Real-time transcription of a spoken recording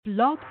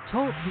Blog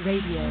Talk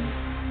Radio.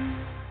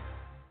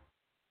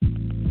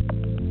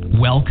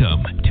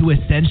 Welcome to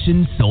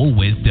Ascension Soul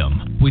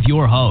Wisdom with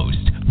your host,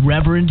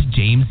 Reverend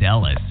James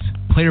Ellis.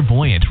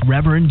 Clairvoyant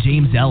Reverend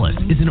James Ellis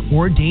is an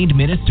ordained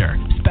minister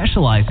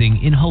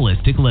specializing in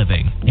holistic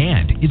living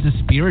and is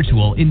a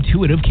spiritual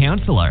intuitive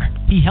counselor.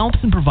 He helps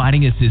in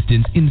providing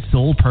assistance in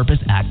soul purpose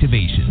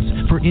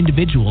activations for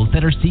individuals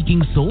that are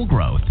seeking soul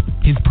growth.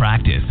 His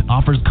practice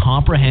offers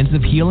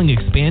comprehensive healing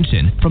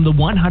expansion from the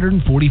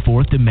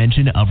 144th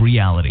dimension of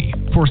reality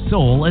for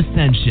soul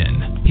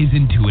ascension. His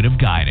intuitive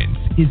guidance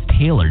is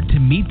tailored to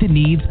meet the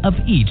needs of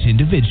each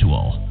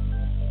individual.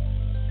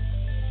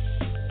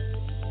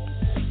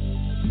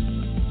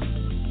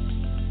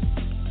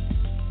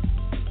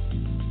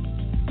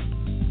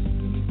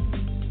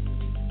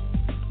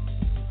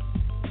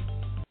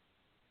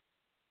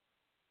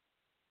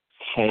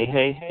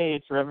 Hey,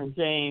 it's Reverend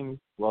James.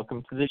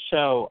 Welcome to the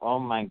show. Oh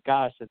my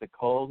gosh, is it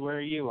cold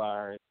where you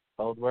are? It's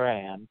cold where I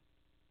am.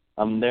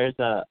 There's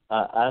a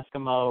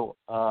Eskimo,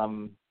 a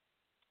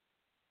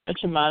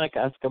shamanic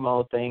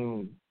Eskimo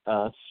thing,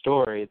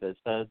 story that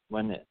says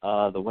when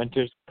the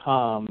winters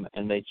come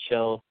and they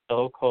chill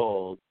so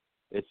cold,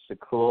 it's to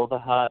cool the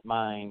hot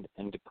mind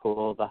and to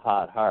cool the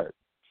hot heart.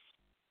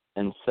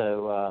 And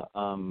so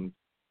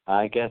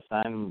I guess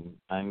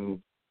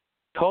I'm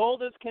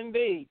cold as can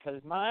be,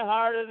 because my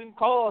heart isn't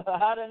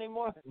hot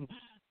anymore.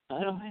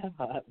 I don't have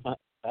hot.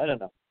 I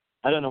don't know.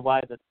 I don't know why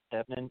that's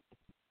happening.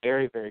 It's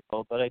very, very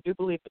cold, but I do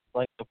believe it's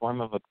like a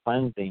form of a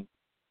cleansing,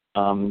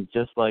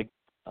 just like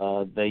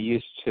they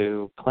used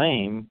to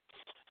claim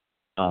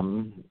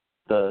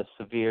the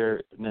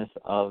severeness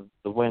of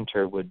the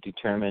winter would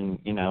determine,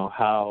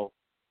 how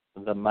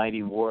the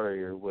mighty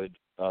warrior would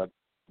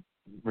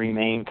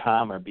remain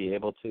calm or be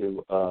able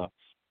to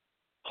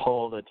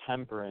hold a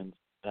temperance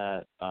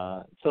that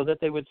so that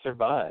they would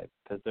survive,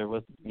 because there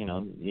was,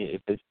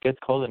 if it gets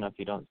cold enough,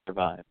 you don't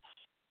survive.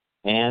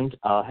 And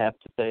I'll have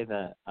to say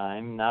that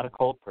I'm not a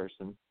cold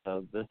person,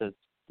 so this has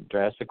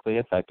drastically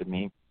affected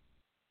me.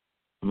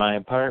 My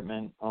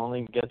apartment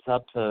only gets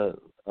up to,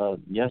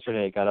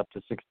 yesterday it got up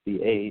to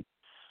 68.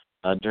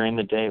 During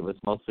the day it was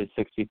mostly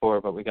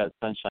 64, but we got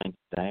sunshine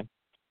today.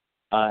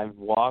 I've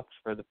walked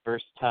for the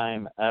first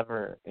time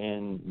ever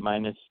in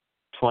minus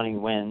 20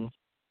 winds,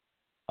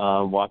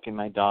 walking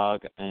my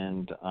dog,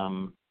 and,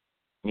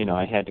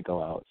 I had to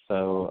go out.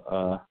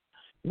 So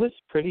it was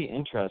pretty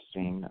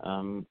interesting.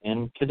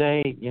 And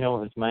today, it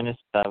was minus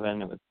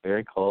 7. It was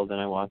very cold,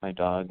 and I walked my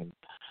dog.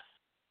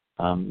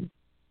 And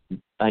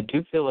I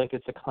do feel like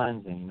it's a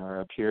cleansing or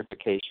a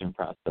purification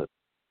process.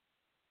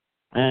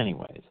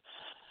 Anyways,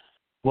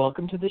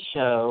 welcome to the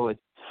show.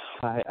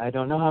 I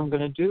don't know how I'm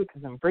going to do it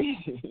because I'm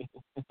breathing.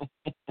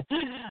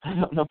 I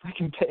don't know if I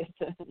can pay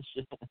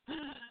attention.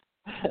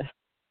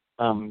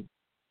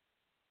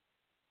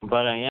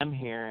 But I am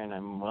here, and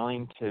I'm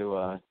willing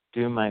to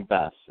do my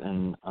best,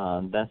 and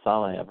that's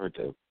all I ever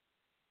do.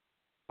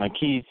 My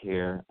key's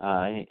here.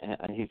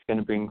 He's going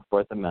to bring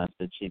forth a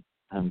message.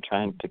 I'm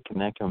trying to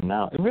connect to him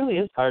now. It really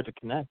is hard to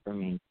connect for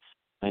me.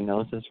 My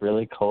nose is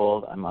really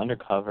cold. I'm under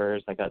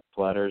covers. I got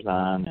sweaters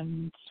on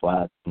and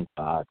sweats and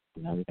socks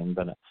and everything,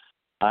 but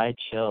I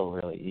chill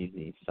really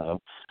easy. So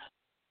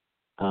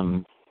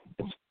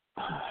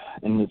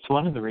it's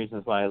one of the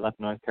reasons why I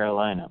left North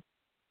Carolina.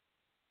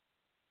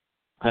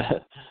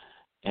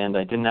 And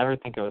I didn't ever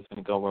think I was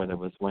going to go where there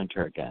was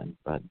winter again,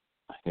 but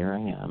here I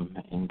am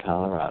in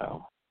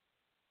Colorado.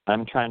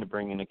 I'm trying to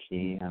bring in a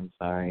key. I'm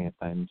sorry if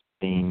I'm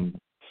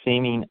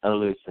seeming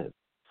elusive.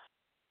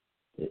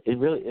 It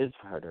really is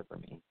harder for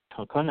me.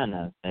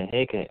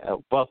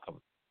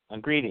 Welcome.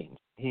 Greetings.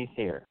 He's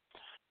here.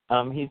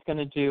 He's going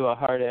to do a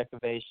heart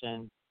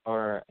activation,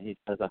 or he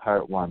says a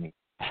heart warming.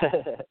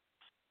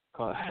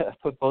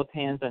 Put both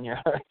hands on your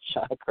heart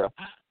chakra.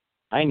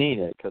 I need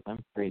it because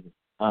I'm freezing.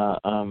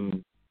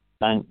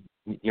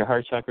 Your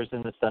heart chakra is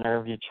in the center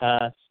of your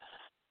chest.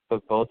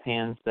 Put both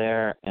hands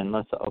there, and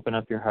let's open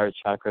up your heart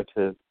chakra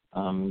to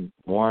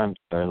warmth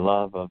or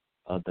love of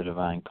the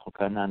divine.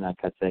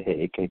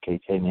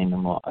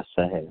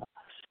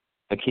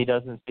 The key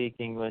doesn't speak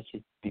English.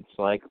 He speaks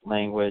light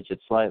language.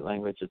 It's light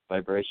language. It's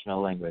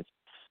vibrational language.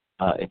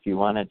 If you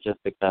want it, just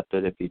accept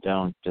it. If you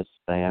don't, just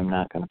say, I'm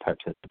not going to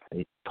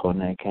participate.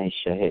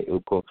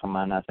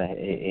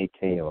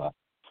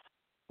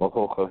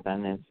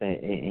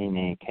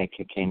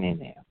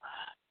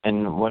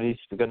 And what he's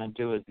going to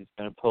do is he's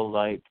going to pull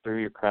light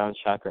through your crown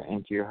chakra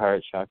into your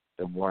heart chakra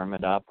to warm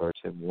it up or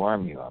to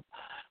warm you up.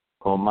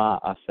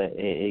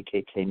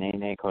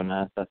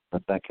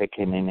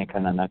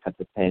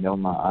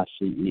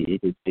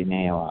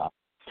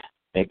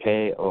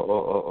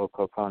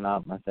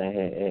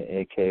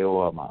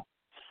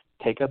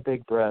 Take a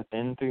big breath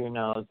in through your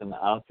nose and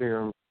out through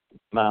your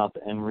mouth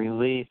and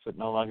release what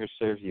no longer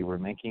serves you. We're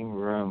making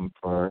room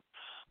for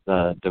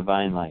the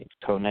divine light.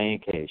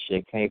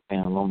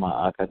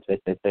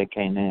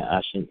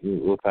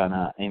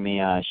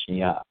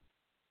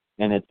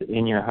 And it's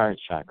in your heart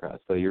chakra.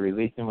 So you're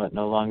releasing what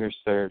no longer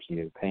serves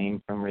you,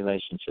 pain from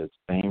relationships,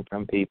 pain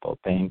from people,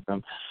 pain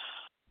from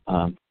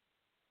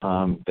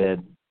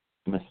bad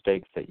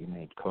mistakes that you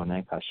made.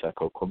 Kone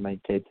kashako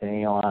komete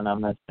te oana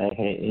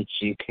masehe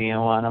ichiki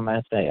oana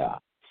masea.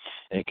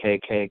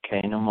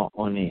 AKK no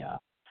onia.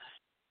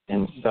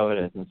 And so it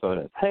is, and so it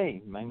is.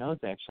 Hey, my nose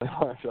actually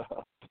warmed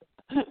up.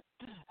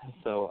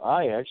 So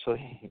I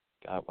actually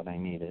got what I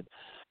needed.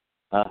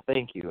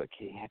 Thank you,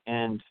 Aki.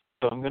 And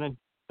so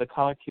the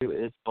caller queue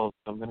is full,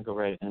 so I'm going to go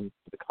right into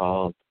the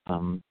calls.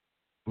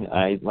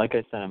 Like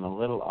I said, I'm a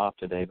little off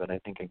today, but I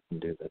think I can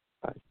do this.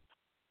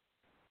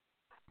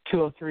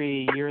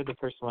 203, you're the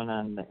first one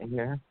on the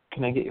air.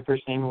 Can I get your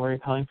first name and where you're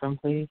calling from,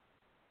 please?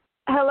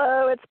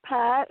 Hello, it's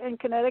Pat in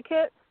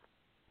Connecticut.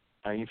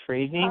 Are you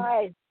freezing?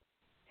 Hi.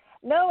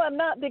 No, I'm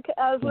not, because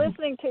I was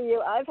listening to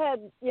you. I've had,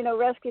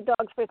 rescue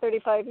dogs for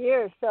 35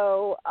 years,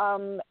 so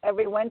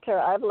every winter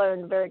I've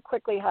learned very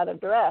quickly how to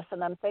dress,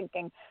 and I'm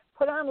thinking,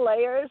 put on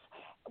layers.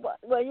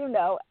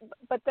 Well,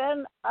 but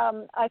then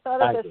I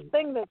thought of this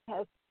thing that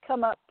has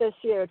come up this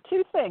year.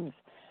 Two things.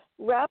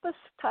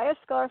 Tie a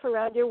scarf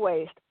around your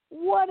waist.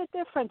 What a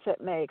difference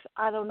it makes.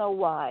 I don't know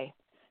why.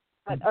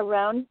 But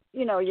around,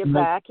 your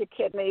back, your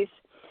kidneys.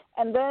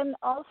 And then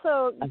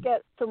also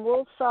get some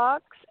wool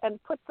socks and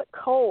put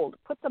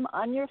them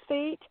on your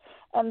feet,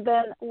 and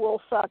then wool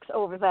socks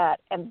over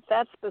that. And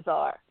that's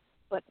bizarre.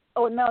 But,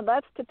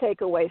 that's to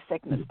take away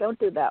sickness. Don't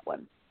do that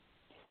one.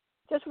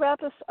 Just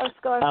wrap a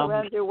scarf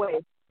around your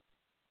waist.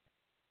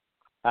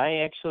 I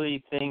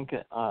actually think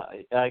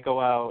I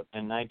go out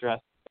and I dress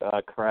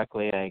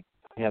correctly. I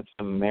have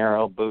some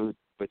Merrill boots,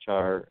 which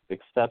are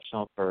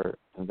exceptional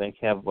they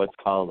have what's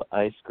called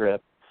ice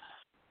grip.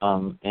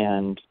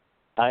 And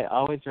I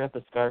always wrap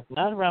a scarf,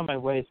 not around my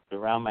waist, but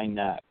around my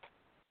neck.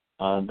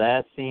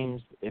 That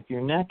seems, if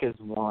your neck is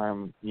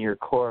warm, your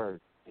core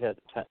has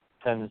a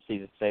tendency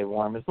to stay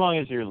warm as long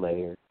as you're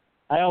layered.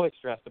 I always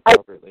dress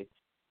appropriately.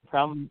 The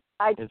problem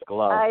is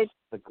gloves.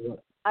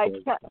 I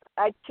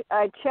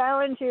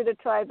challenge you to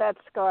try that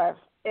scarf.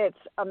 It's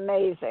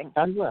amazing.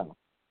 I will.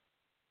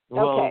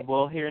 Okay.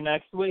 We'll hear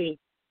next week.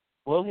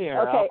 We'll hear.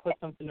 Okay. I'll put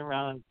something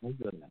around.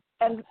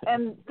 And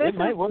this it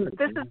might work.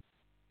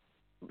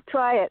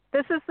 Try it.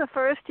 This is the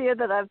first year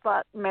that I've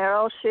bought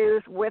Merrill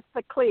shoes with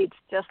the cleats,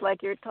 just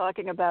like you're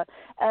talking about,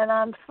 and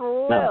I'm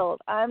thrilled. No.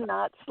 I'm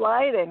not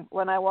sliding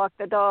when I walk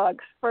the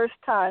dogs. First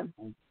time.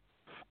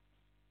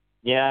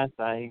 Yes,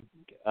 I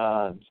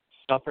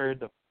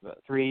suffered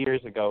 3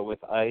 years ago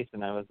with ice,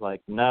 and I was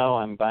like, no,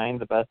 I'm buying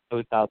the best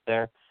boots out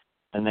there,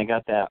 and they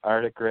got that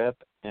Arctic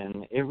grip,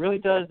 and it really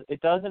does.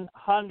 It doesn't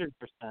 100%,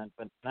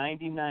 but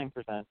 99%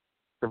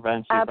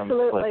 prevents you from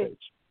slippage.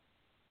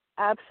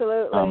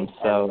 Absolutely.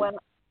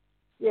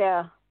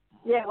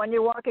 When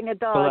you're walking a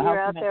dog, you're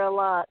out there a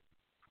lot.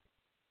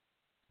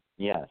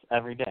 Yes,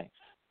 every day.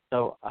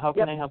 So how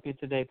can I help you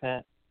today,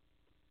 Pat?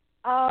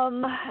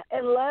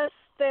 Unless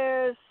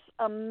there's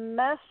a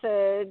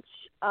message,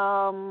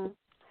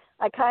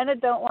 I kind of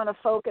don't want to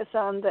focus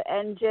on the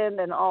engine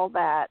and all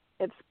that.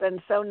 It's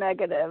been so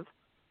negative.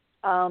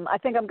 I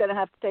think I'm going to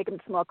have to take him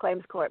to small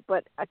claims court,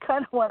 but I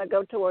kind of want to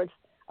go towards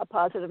a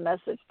positive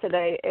message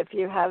today. If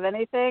you have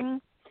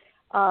anything,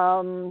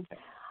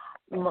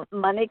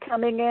 money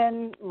coming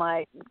in,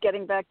 my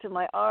getting back to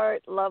my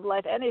art, love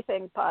life,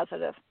 anything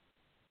positive.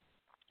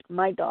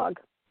 My dog.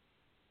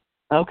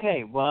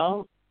 Okay,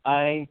 well,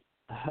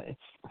 it's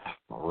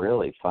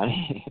really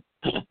funny.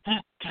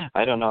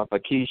 I don't know if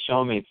Aki's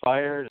showing me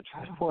fire to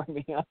try to warm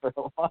me up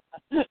or what.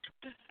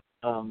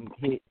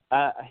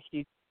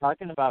 He's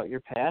talking about your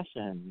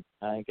passion.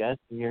 I guess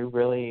you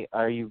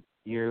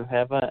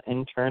have an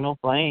internal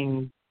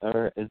flame,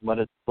 or is what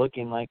it's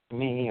looking like to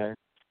me, or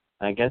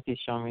I guess he's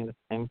showing me the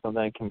same so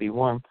that I can be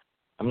warm.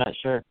 I'm not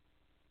sure.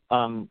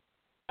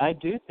 I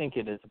do think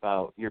it is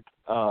about your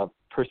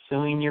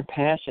pursuing your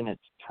passion. It's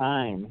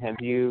time. Have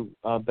you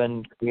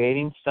been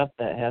creating stuff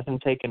that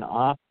hasn't taken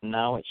off?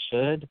 Now it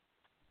should.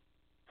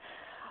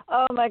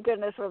 Oh my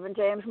goodness, Reverend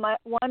James. My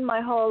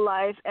whole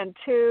life, and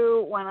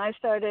two, when I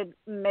started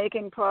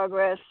making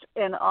progress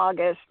in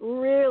August,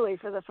 really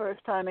for the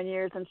first time in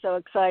years, and so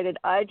excited,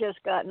 I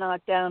just got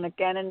knocked down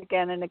again and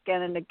again and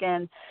again and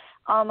again,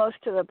 almost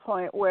to the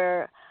point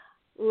where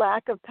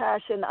lack of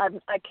passion,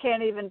 I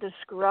can't even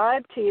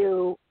describe to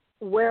you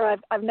where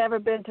I've never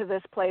been to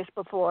this place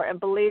before, and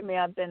believe me,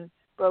 I've been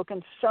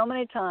broken so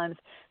many times.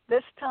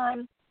 This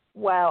time,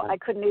 wow, I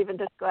couldn't even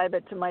describe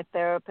it to my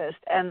therapist,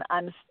 and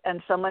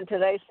someone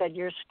today said,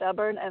 you're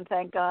stubborn, and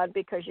thank God,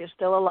 because you're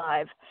still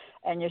alive,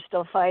 and you're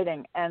still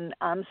fighting, and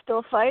I'm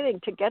still fighting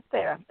to get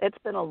there. It's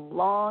been a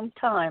long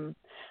time.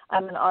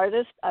 I'm an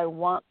artist. I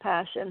want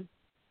passion,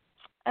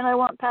 and I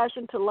want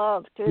passion to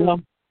love, too.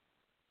 Well,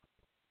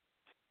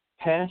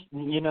 passion,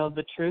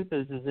 the truth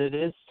is it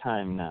is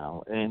time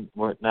now, and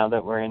now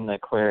that we're in the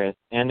Aquarius,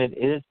 and it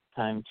is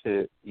time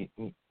to,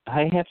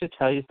 I have to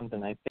tell you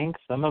something. I think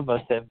some of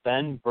us have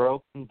been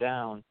broken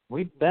down.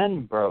 We've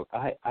been broke.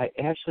 I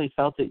actually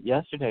felt it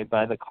yesterday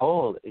by the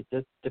cold. It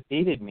just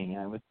defeated me.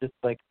 I was just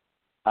like,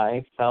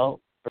 I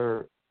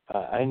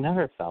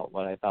never felt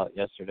what I felt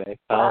yesterday.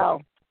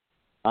 I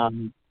felt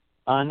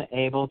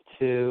unable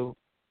to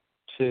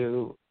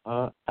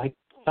I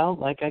felt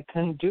like I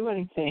couldn't do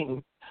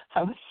anything.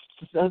 I was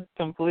just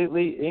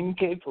completely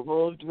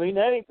incapable of doing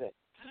anything.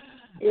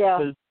 Yeah.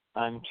 Because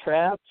I'm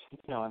trapped.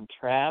 I'm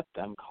trapped.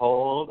 I'm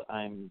cold.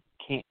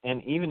 Can't.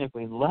 And even if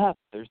we left,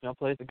 there's no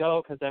place to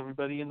go because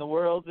everybody in the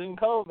world's in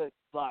COVID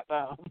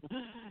lockdown.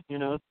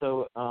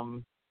 So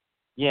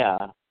yeah,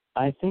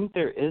 I think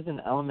there is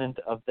an element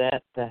of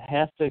that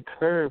has to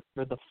occur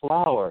for the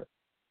flower.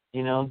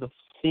 The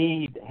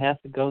seed has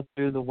to go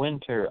through the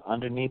winter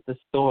underneath the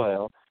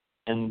soil,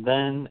 and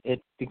then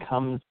it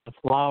becomes the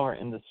flower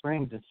in the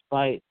spring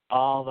despite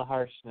all the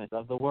harshness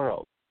of the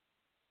world.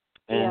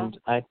 And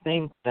I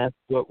think that's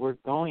what we're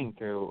going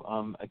through.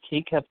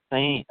 He kept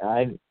saying,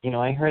 I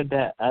heard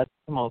that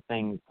Eskimo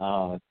thing,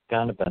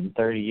 gonna been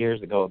 30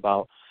 years ago,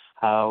 about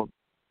how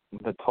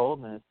the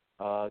coldness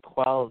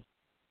quells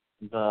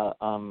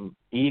the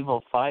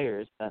evil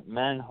fires that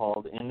men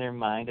hold in their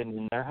mind and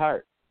in their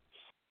heart.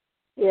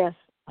 Yes.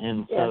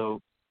 And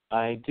so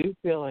I do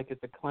feel like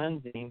it's a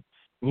cleansing.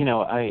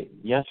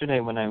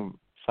 Yesterday when I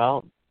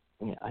felt,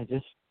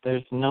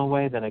 there's no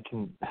way that I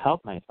can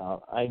help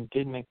myself. I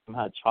did make some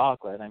hot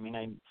chocolate. I mean,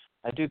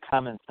 I do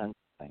common sense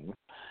things,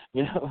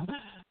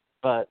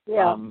 but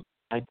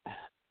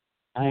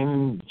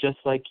I'm just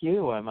like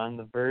you. I'm on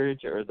the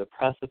verge or the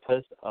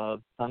precipice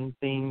of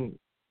something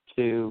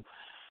to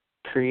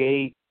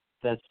create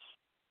that's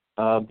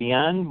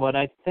beyond what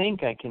I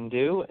think I can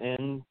do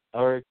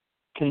or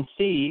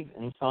conceive,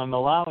 and so I'm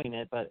allowing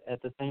it, but at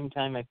the same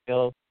time I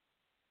feel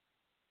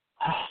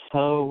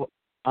so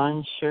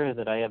unsure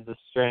that I have the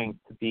strength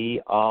to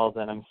be all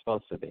that I'm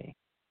supposed to be.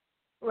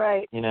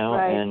 Right.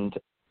 Right. And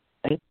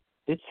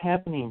it's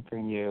happening for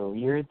you.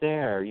 You're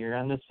there. You're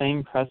on the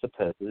same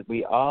precipice.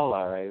 We all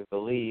are, I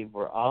believe.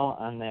 We're all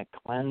on that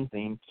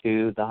cleansing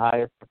to the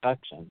higher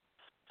perfection.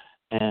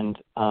 And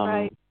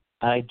I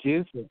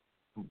do as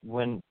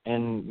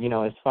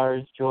far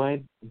as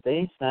joy,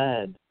 they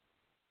said,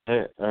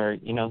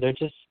 they're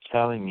just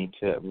telling me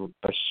to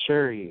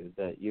assure you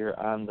that you're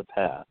on the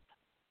path.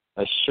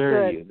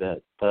 Assure you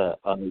that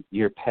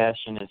your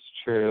passion is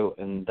true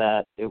and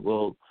that it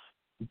will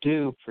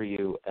do for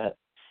you.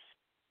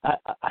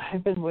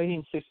 I've been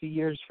waiting 60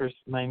 years for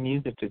my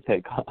music to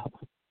take off.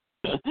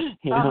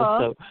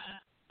 So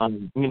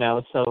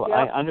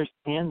I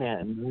understand that,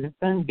 and I've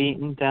been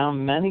beaten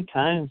down many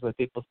times with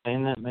people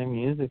saying that my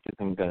music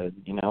isn't good.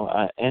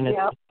 And it's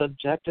a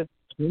subjective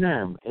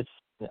term. It's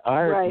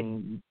art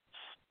and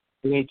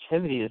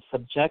creativity is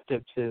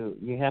subjective to,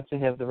 you have to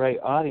have the right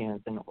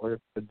audience in order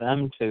for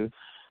them to,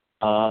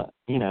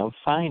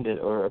 find it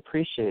or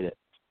appreciate it.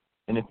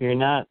 And if you're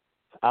not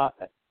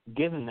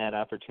given that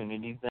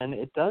opportunity, then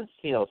it does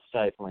feel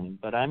stifling.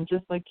 But I'm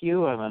just like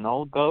you. I'm an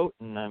old goat,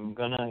 and I'm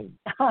going to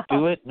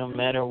do it no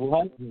matter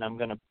what, and I'm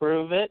going to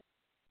prove it.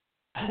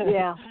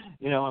 Yeah.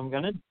 I'm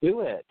going to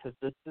do it because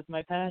this is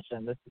my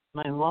passion. This is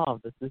my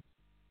love.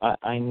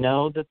 I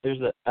know that there's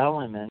an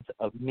element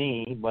of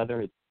me, whether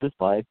it's this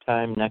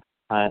lifetime, next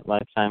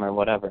lifetime, or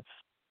whatever,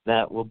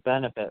 that will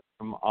benefit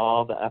from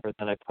all the effort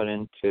that I put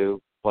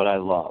into what I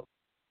love.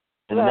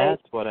 And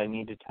that's what I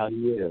need to tell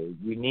you.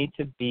 You need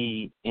to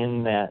be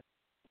in the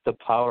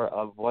power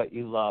of what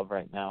you love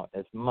right now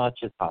as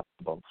much as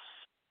possible.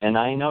 And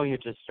I know you're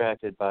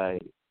distracted by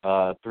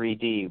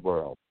 3D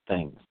world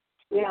things.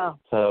 Yeah.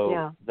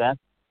 So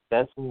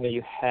that's where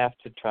you have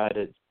to try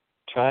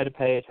to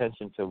pay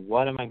attention to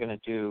what am I going to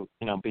do,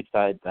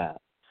 besides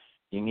that.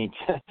 You need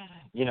to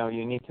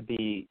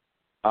be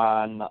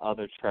on the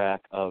other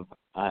track of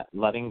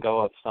letting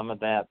go of some of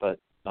that, but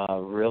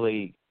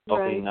really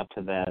opening up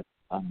to that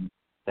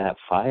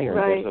fire.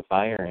 There's a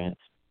fire in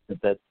it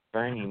that's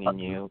burning in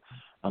you.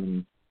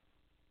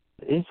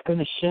 It's going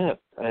to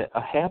shift,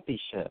 a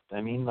happy shift.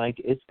 I mean,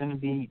 it's going to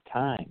be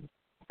time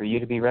for you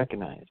to be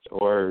recognized,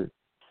 or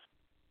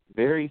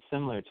very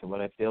similar to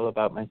what I feel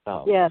about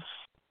myself. Yes.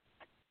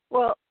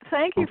 Well,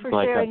 thank you for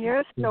sharing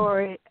your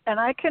story, and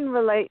I can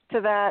relate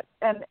to that.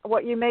 And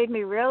what you made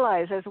me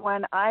realize is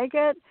when I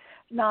get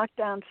knocked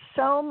down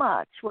so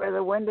much, where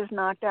the wind is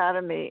knocked out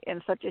of me in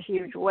such a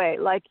huge way,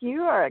 like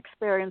you are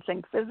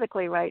experiencing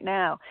physically right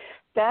now,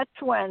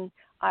 that's when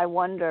I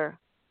wonder,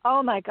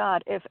 oh my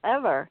God, if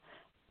ever,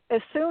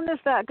 as soon as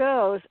that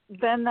goes,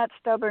 then that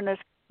stubbornness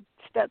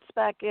steps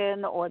back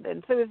in, or the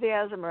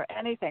enthusiasm or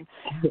anything.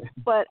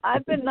 But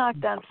I've been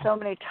knocked down so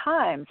many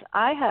times,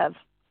 I have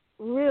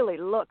really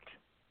looked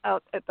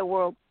out at the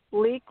world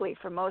bleakly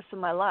for most of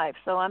my life.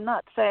 So I'm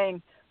not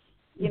saying,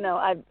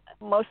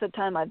 most of the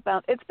time I've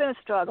bounced. It's been a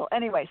struggle.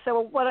 Anyway, so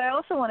what I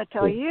also want to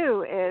tell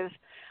you is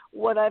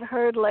what I've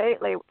heard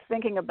lately,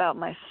 thinking about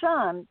my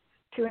son,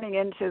 tuning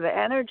into the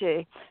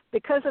energy,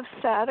 because of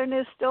Saturn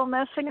is still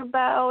messing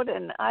about,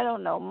 and I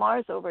don't know,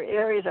 Mars over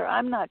Aries, or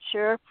I'm not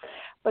sure,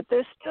 but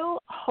there's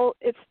still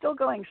it's still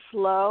going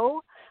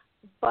slow.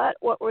 But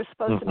what we're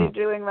supposed to be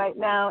doing right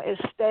now is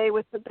stay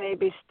with the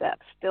baby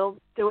steps, still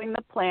doing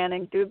the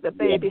planning, do the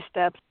baby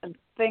steps, and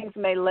things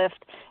may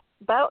lift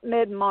about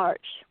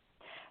mid-March.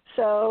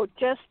 So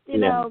just,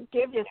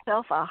 give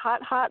yourself a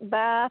hot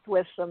bath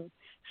with some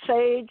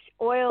sage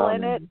oil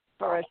in it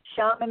for a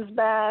shaman's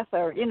bath,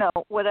 or,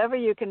 whatever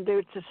you can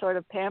do to sort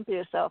of pamper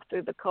yourself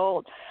through the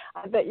cold.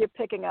 I bet you're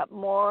picking up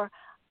more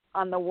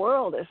on the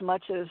world as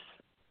much as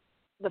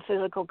the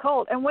physical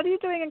cold. And what are you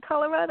doing in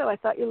Colorado? I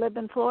thought you lived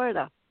in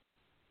Florida.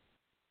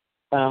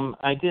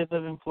 I did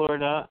live in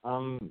Florida.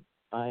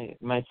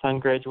 My son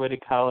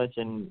graduated college,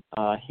 and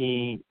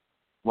he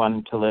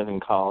wanted to live in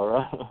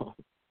Colorado.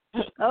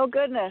 Oh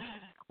goodness!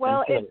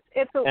 Well, so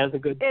it's a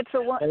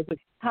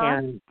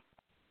parent.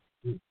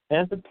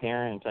 As a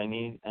parent, I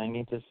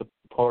need to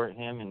support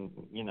him, and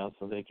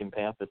so they can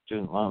pay off the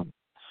student loan.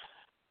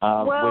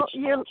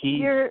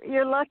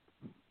 You're lucky.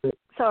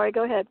 Sorry,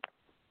 go ahead.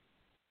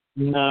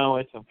 No,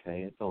 it's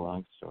okay. It's a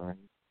long story.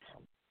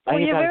 Well,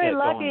 you're very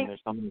lucky.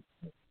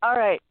 All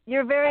right,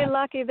 you're very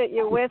lucky that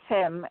you're with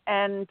him,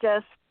 and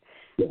just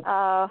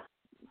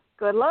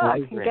good luck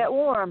and get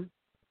warm.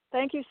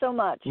 Thank you so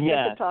much. Good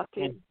to talk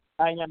to you.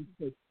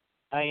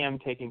 I am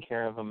taking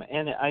care of him,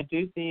 and I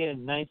do see a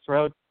nice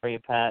road for you,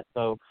 Pat.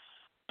 So,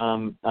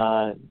 delve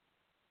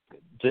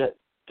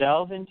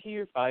into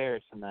your fire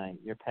tonight,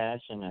 your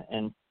passion,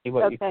 and see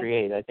what you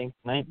create. I think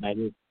tonight might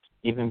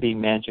even be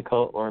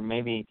magical, or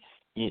maybe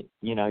you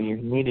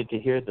needed to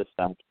hear this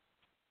stuff.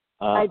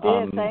 I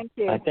did. Thank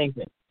you. I think.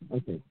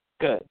 Okay.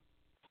 Good.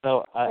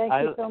 So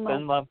I so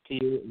send love to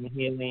you in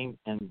healing,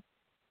 and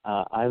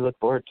I look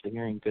forward to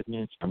hearing good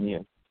news from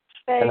you.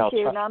 Thank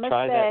you.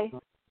 Namaste.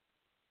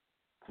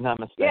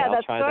 Namaste. Yeah,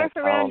 that scarf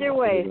around your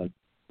waist.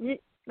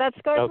 That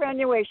scarf around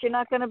your waist, you're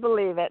not going to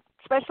believe it,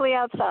 especially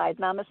outside.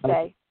 Namaste.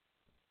 Okay.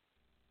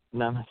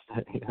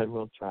 Namaste. I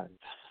will try.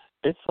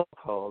 It's so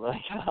cold.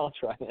 I'll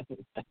try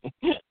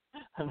anything.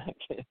 I'm not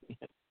kidding.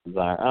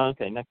 Bizarre.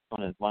 Okay, next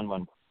one is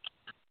 111.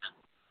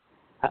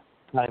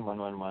 Hi,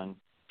 111.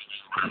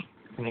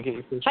 Can I get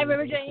your first name? Hi,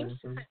 River James.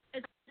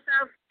 It's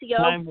Theo.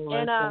 Hi,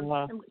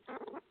 Melissa.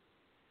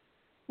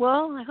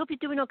 Well, I hope you're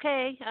doing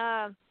okay.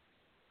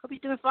 Hope you're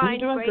doing fine. I'm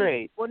doing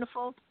great.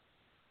 Wonderful.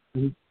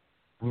 I'm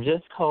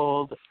just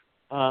cold.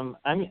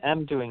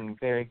 I'm doing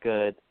very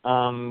good.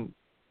 So,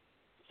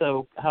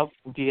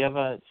 do you have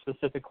a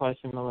specific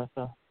question,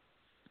 Melissa?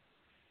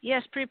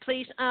 Yes, pretty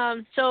please.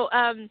 I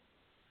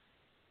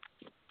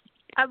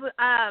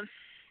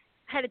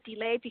had a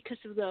delay because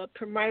of the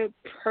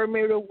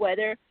primordial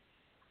weather.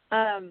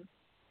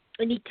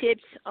 Any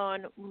tips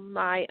on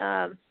my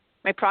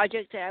my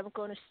project that I'm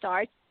going to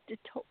start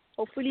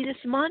hopefully this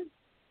month?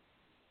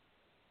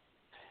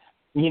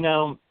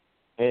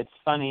 It's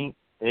funny.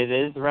 It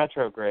is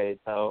retrograde,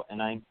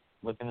 and I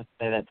was going to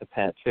say that to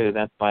Pat too.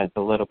 That's why it's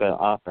a little bit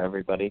off for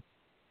everybody.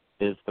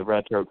 Is the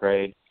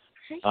retrograde,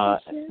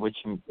 which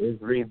is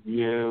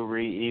review,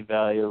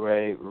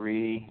 reevaluate,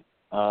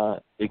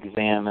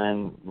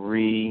 examine,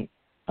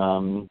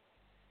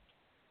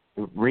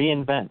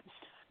 reinvent.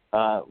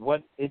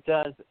 What it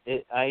does,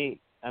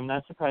 I'm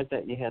not surprised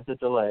that you had the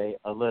delay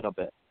a little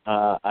bit.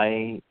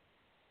 I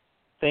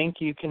think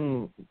you're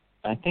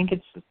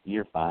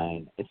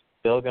fine. It's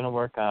still going to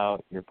work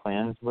out. Your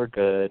plans were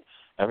good.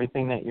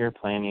 Everything that you're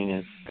planning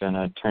is going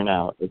to turn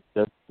out. It's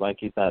just,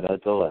 like you said, a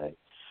delay.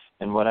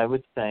 And what I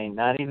would say,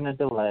 not even a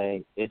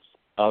delay, it's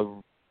a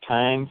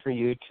time for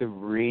you to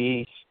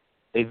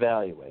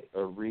reevaluate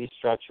or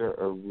restructure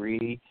or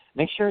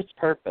make sure it's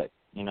perfect.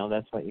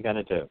 That's what you got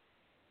to do.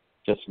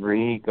 Just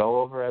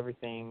go over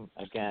everything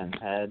again,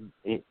 head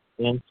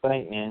inch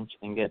by inch,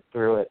 and get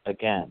through it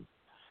again.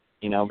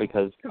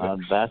 Because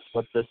that's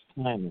what this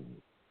time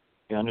is.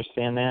 You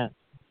understand that?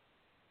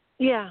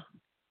 Yeah.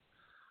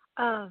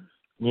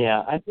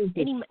 Yeah, I think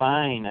it's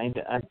fine.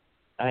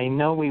 I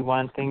know we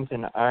want things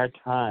in our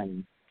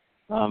time,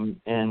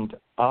 and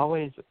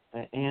Archangel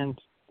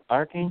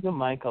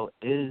Michael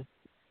is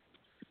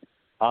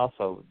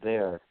also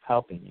there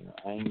helping you.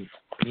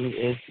 He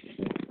is.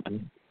 I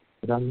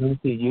don't know if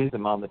you use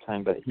him all the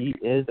time, but he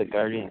is a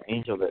guardian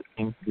angel that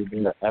seems to be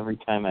there every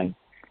time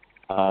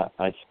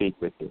I speak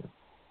with you.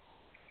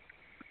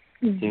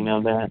 Mm-hmm. Do you know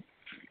that?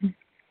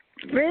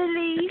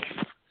 Really?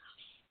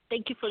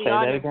 Thank you for the Say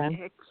honor. That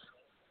again?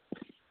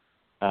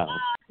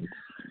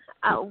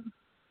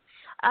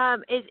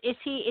 Is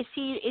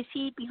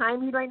he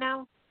behind me right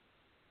now?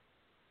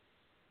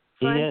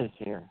 He is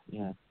here.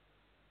 Yeah.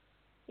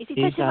 Is he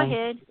touching my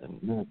head?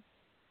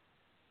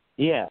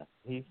 Yeah,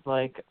 he's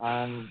like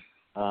on.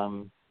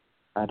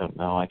 I don't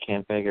know. I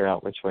can't figure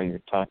out which way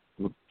you're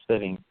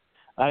sitting.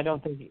 I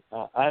don't think.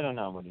 I don't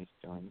know what he's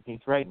doing. He's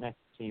right next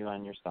to you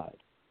on your side.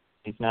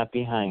 He's not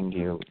behind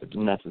you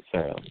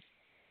necessarily.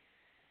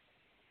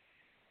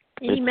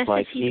 Any it's message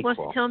like he equal.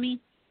 wants to tell me?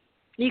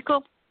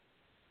 Equal?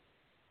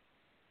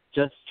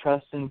 Just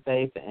trust and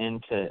faith,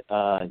 and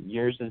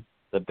yours is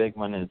the big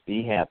one. Is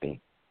be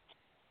happy.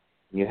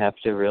 You have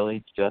to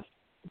really just.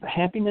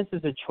 Happiness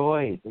is a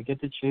choice. We get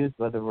to choose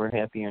whether we're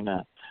happy or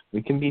not.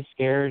 We can be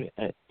scared.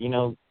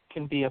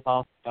 Can be a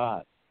false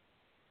thought.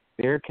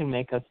 Fear can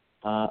make us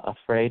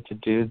afraid to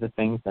do the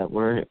things that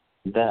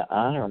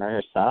honor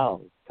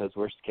ourselves because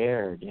we're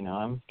scared.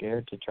 I'm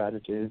scared to try to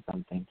do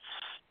something.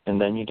 and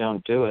then you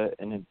don't do it,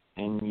 and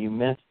you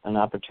miss an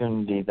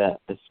opportunity that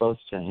is supposed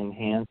to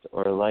enhance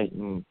or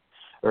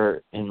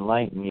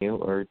enlighten you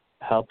or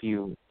help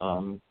you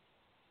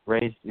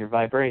raise your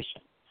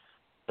vibration.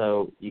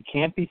 So you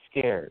can't be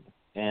scared,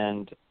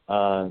 and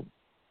I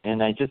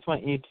just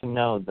want you to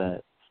know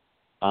that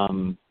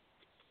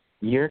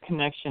your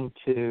connection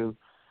to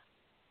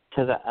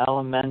the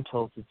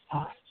elementals is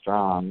so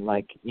strong.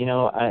 Like, you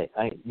know,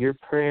 your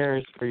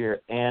prayers for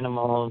your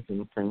animals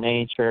and for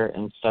nature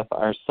and stuff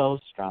are so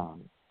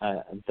strong.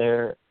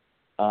 They're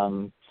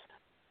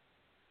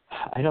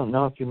I don't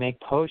know if you make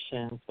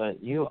potions,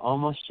 but you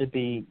almost should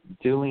be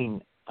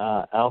doing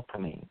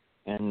alchemy,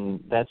 and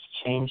that's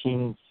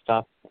changing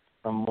stuff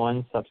from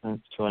one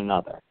substance to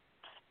another.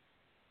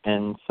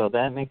 And so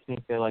that makes me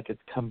feel like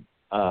it's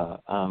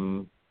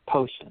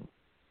potion.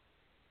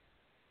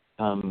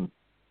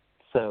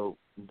 So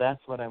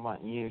that's what I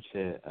want you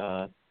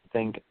to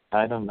think.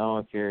 I don't know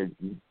if you're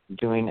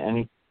doing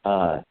anything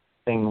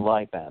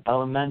like that.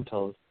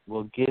 Elementals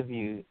will give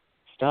you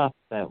stuff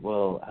that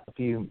will help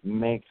you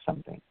make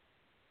something.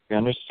 You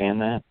understand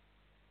that?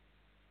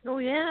 Oh,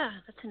 yeah.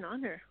 That's an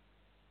honor.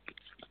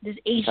 There's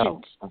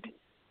Asians. Oh,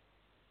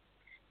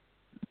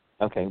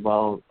 okay,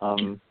 well,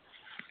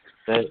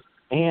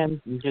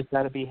 and you just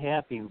got to be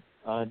happy,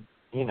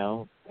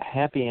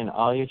 happy in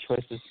all your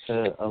choices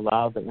to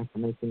allow the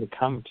information to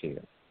come to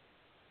you.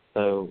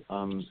 So,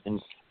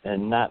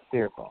 and not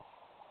fearful.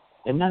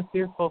 And not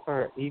fearful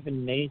for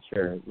even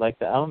nature. Like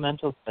the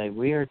elementals say,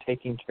 we are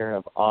taking care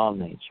of all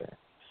nature.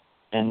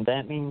 And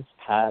that means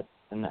pets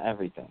and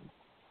everything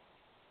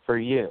for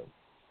you.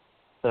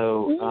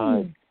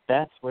 So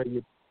that's where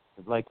you,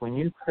 like when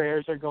your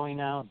prayers are going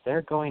out,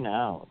 they're going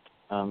out,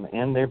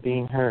 and they're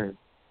being heard.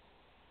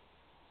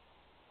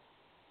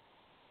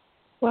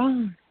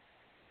 Wow.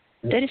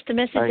 That is the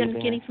message I'm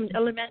getting from the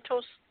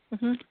elementals?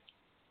 Mm-hmm.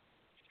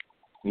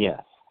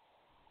 Yes.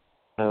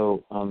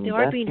 So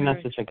that's the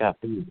message I got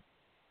for you.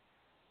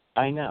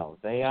 I know,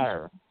 they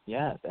are.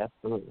 Yes,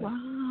 absolutely.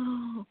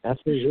 Wow.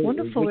 Absolutely. That's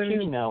wonderful. But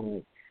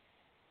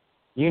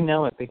you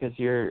know it because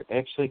you're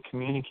actually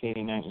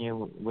communicating, aren't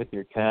you, with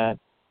your cat?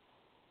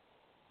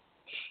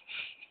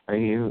 Are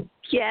you?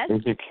 Yes.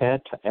 Is your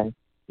cat?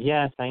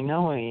 Yes, I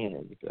know he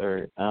is.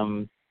 Or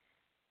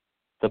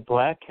the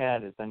black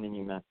cat is sending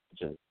you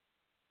messages,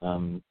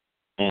 and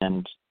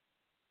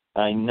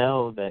I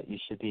know that you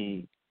should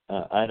be.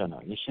 I don't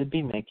know. You should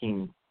be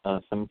making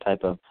some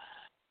type of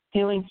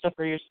healing stuff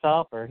for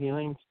yourself, or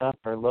healing stuff,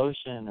 or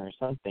lotion, or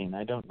something.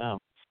 I don't know.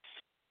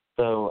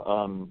 So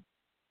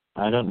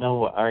I don't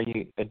know. Are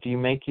you? Do you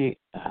make it?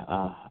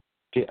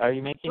 Are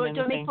you making anything?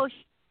 Do I make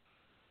potions?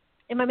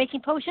 Am I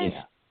making potions?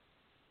 Yeah.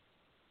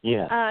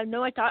 Yeah.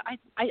 No, I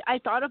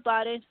thought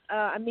about it.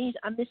 I'm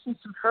missing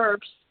some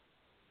herbs.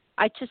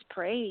 I just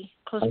pray,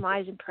 close my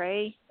eyes and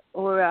pray,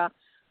 or I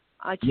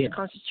just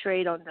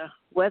concentrate on the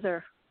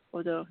weather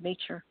or the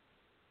nature.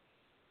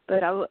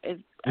 But I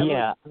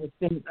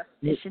think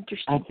it's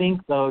interesting. I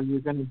think though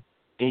you can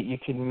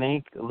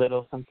make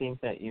little something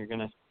that you're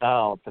gonna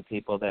sell to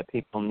people that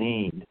people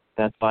need.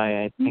 That's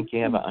why I think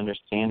you have an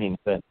understanding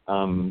that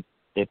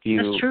if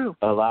you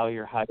allow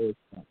your higher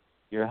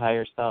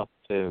self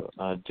to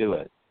do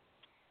it.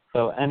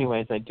 So,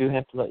 anyways, I do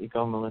have to let you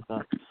go,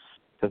 Melissa,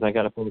 because I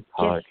got a full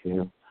caller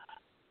queue.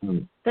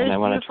 And I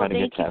want to try to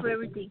get to everything. Thank you for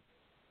everything.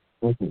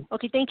 Mm-hmm.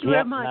 Okay, thank you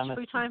very much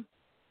for your time.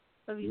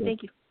 Love you.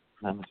 Thank you.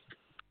 Namaste.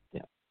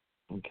 Yeah.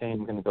 Okay,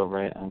 I'm going to go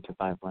right on to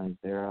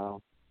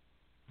 510.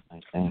 I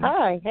think.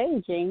 Hi.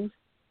 Hey, James.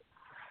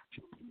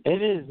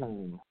 It is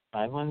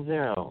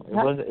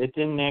 510. It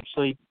didn't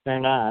actually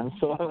turn on,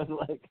 so I was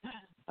like,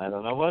 I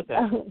don't know what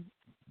that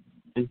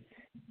is.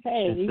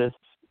 Hey.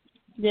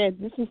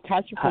 This is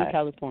Tasha from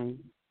California.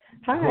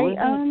 Hi.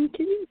 Can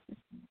you,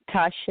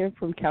 Tasha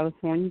from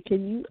California,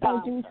 can you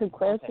do me some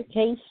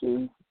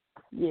clarification?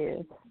 Okay.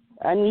 Yeah.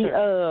 I need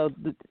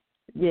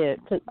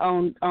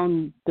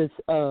on this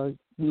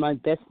my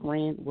best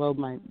friend,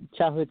 my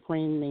childhood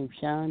friend named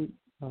Sean,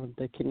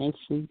 the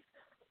connection.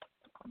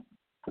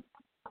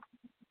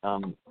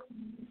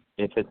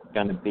 If it's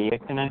gonna be a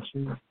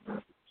connection.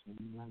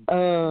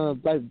 Are we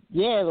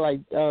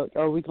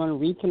gonna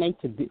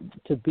reconnect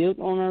to build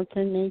on our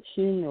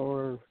connection,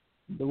 or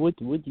what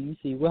do you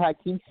see? How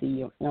do you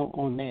see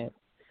on that?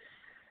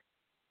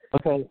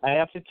 Okay, I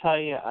have to tell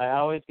you, I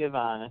always give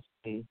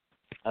honesty,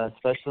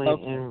 especially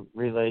in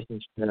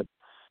relationships.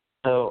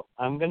 So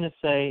I'm gonna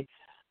say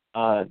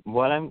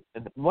what I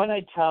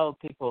tell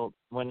people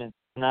when it's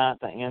not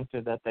the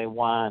answer that they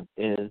want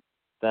is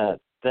that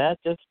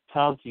just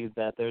tells you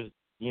that there's,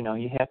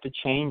 you have to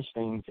change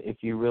things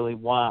if you really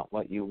want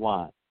what you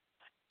want.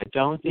 I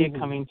don't see it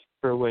coming to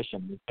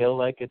fruition. You feel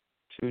like it's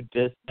too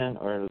distant,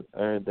 or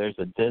there's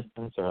a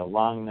distance or a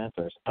longness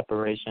or a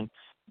separation.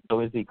 So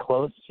is he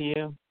close to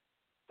you?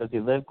 Does he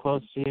live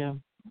close to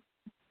you?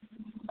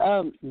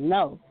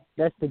 No,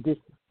 that's the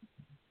distance.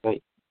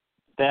 Wait,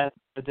 that's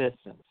the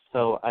distance.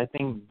 So I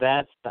think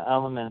that's the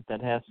element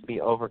that has to be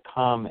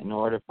overcome in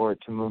order for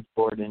it to move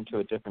forward into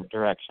a different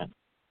direction.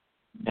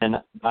 And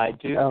I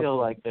do feel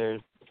like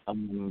there's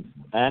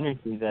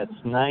energy that's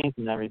nice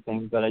and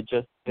everything, but I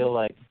just feel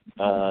like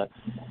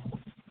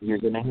you're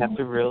going to have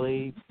to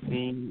really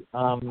be,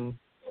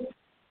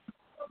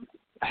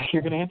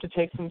 you're going to have to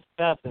take some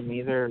steps and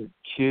either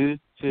choose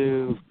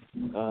to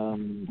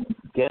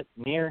get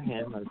near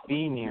him or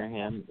be near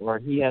him, or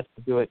he has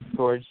to do it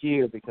towards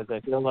you, because I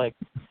feel like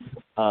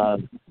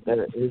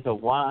there is a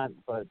want,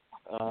 but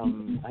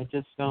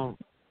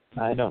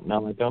I don't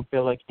know. I don't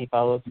feel like he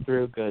follows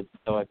through good,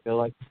 so I feel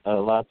like a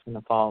lot's going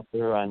to fall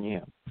through on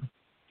you.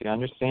 Do you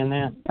understand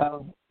that?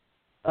 Oh,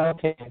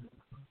 okay.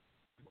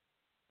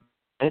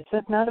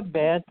 It's not a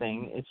bad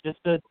thing. It's just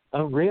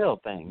a real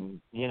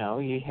thing. You know,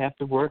 you have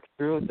to work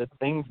through the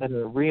things that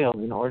are real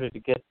in order to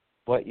get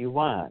what you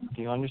want.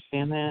 Do you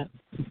understand that?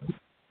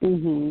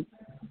 Mhm.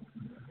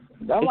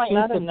 It's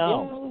not a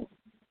no. Feeling,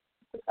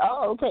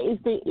 okay. Is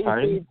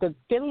the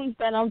feelings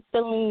that I'm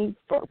feeling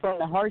from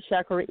the heart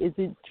chakra, is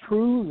it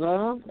true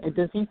love?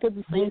 Does he feel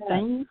the same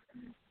thing?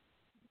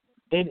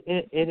 It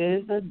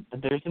is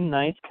there's a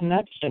nice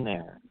connection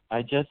there.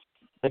 I just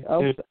think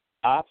there's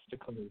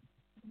obstacles,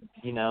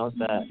 you know,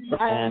 that,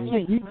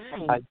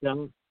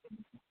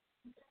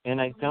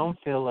 and I don't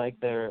feel like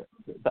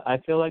I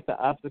feel like the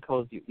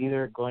obstacles, you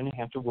either are going to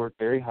have to work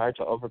very hard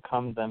to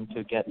overcome them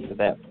to get to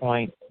that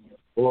point,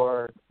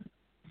 or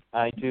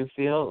I do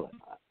feel,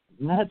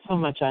 not so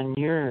much on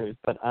yours,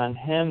 but on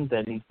him,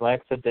 that he's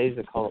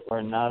lackadaisical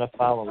or not a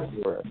follower,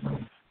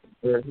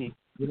 or he,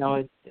 you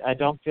know, I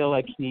don't feel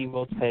like he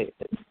will take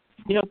it.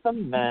 You know,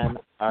 some men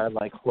are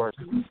like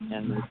horses,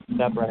 and they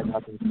step right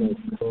up and say,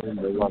 pulling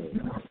their load.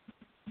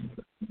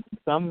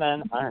 Some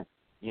men aren't.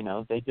 You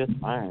know, they just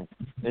aren't.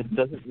 It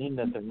doesn't mean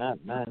that they're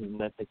not men and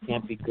that they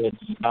can't be good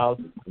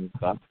spouses and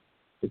stuff.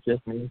 It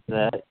just means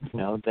that, you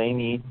know, they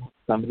need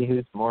somebody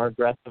who's more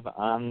aggressive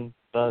on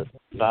the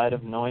side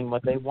of knowing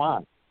what they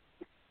want.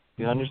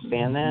 Do you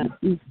understand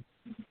that?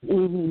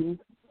 Mm-hmm.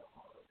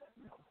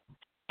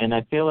 And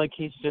I feel like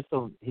he's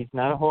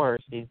not a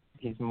horse.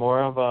 He's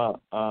more of a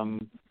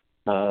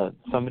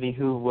somebody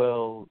who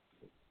will,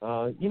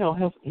 you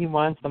know, he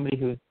wants somebody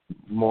who's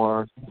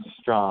more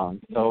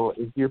strong. So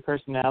is your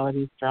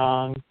personality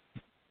strong?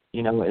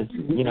 You know,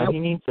 he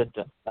needs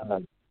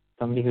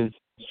somebody who's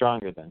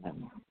stronger than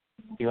him.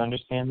 Do you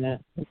understand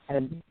that?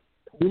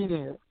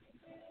 Yeah.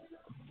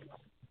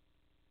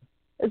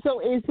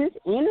 So is this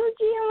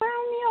energy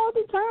around me all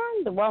the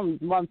time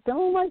while I'm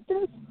feeling like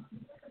this?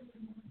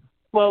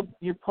 Well,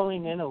 you're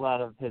pulling in a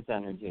lot of his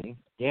energy.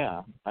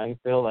 Yeah, I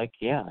feel like,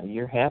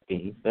 you're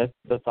happy. That's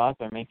the thoughts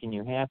are making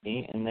you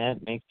happy, and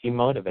that makes you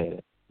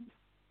motivated.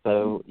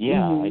 So,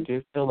 I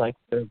do feel like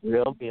there's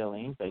real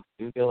feelings. I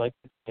do feel like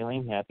he's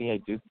feeling happy. I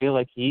do feel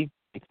like he's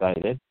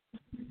excited.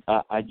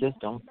 I just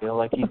don't feel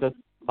like he's a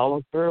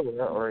follow-through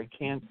or he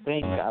can't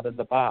think out of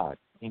the box.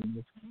 You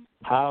know,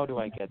 how do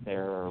I get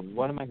there, or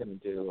what am I going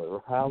to do,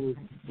 or how,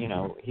 you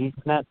know, he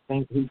can't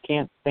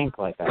think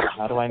like that.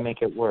 How do I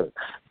make it work?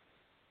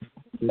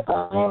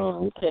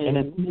 Oh, okay.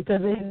 And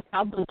because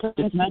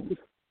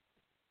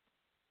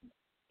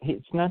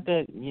it's not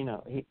that, you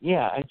know,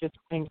 I just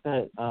think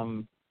that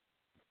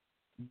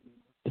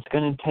it's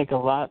going to take a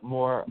lot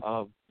more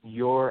of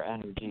your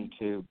energy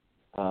to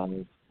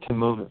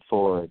move it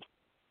forward.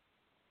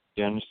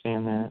 Do you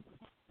understand that?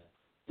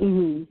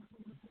 Mhm.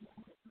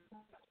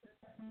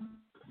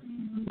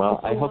 Well,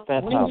 I hope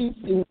that helps.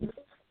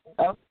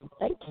 Oh,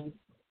 thank you.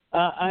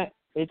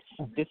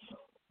 It's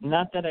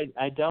not that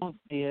I don't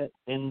see it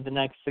in the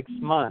next 6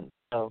 months.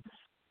 So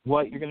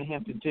what you're going to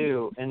have to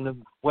do, and the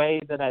way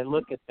that I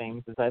look at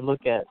things is I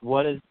look at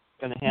what is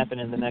going to happen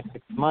in the next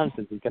 6 months.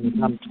 Is it going to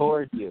come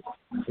towards you?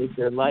 Is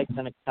their life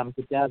going to come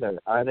together?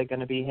 Are they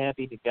going to be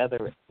happy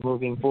together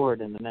moving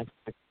forward in the next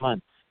 6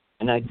 months?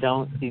 And I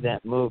don't see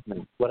that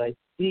movement. What I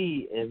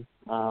see is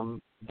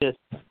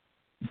distance.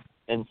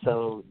 And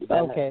so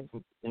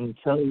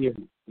until you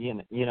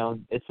know,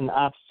 it's an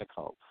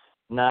obstacle,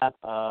 not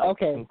a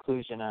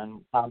conclusion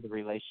on how the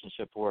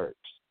relationship works.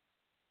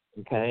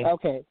 Okay?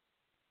 Okay.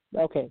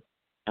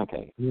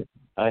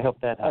 I hope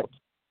that helps.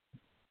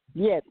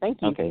 Yeah,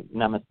 thank you. Okay,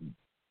 namaste.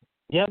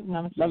 Yep,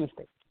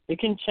 namaste. It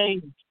can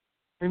change.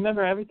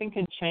 Remember, everything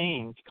can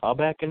change. Call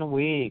back in a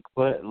week.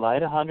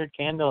 Light 100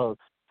 candles.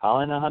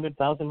 Call in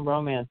 100,000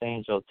 romance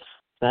angels.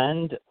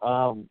 Send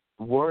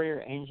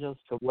warrior angels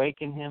to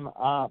waken him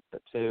up,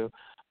 to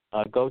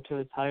go to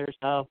his higher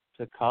self,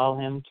 to call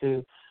him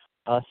to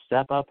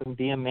step up and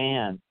be a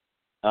man,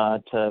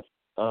 to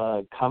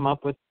come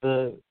up with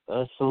the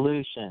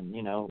solution.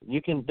 You know,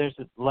 there's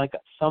like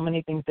so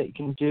many things that you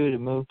can do to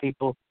move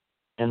people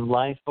in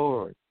life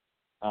forward.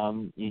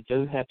 You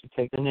do have to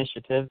take the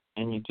initiative,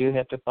 and you do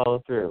have to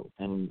follow through.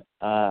 And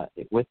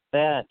with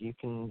that, you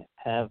can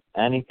have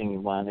anything you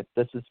want. If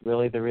this is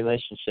really the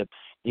relationship,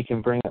 you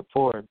can bring it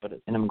forward.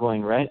 And I'm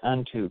going right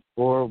on to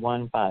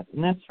 415,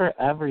 and that's for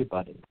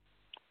everybody.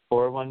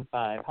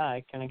 415.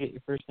 Hi, can I get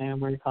your first name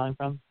and where you're calling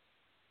from?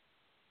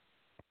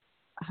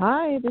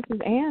 Hi, this is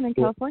Ann in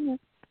California.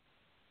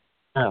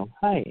 Oh,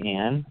 hi,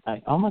 Ann.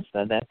 I almost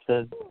said that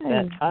to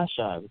that Tasha.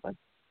 I was like,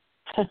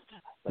 is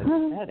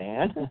that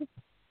Ann?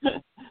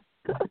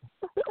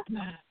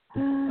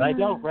 I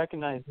don't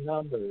recognize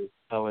numbers,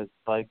 so it's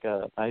like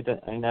I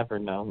never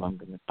know who I'm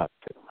going to talk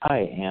to. Hi,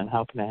 Ann.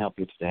 How can I help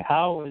you today?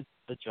 How is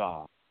the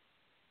job?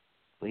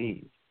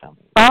 Please tell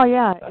me. Oh,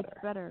 yeah, it's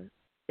better.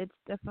 It's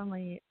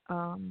definitely,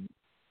 I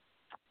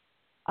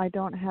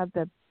don't have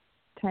the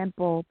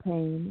temple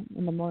pain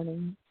in the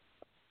morning.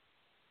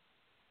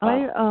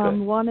 I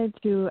wanted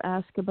to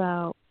ask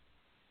about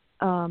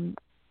the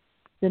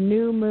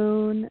new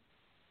moon,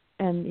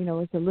 and,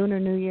 it's the Lunar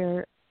New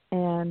Year,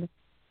 and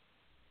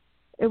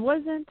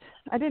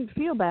I didn't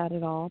feel bad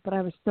at all, but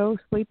I was so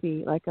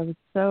sleepy. Like, I was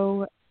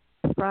so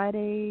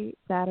Friday,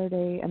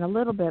 Saturday, and a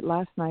little bit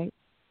last night,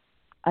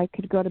 I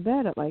could go to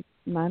bed at like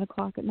 9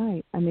 o'clock at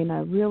night. I mean, I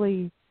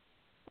really,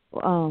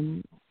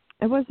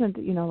 it wasn't,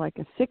 like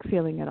a sick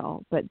feeling at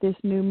all, but this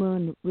new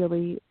moon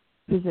really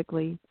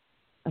physically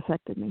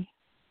affected me.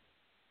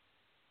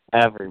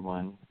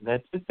 Everyone.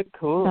 That's just the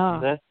cool.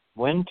 That's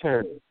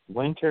winter.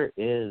 Winter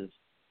is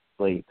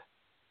sleep.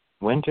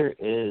 Winter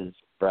is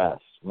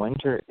rest.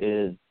 Winter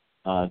is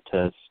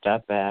to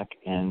step back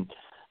and,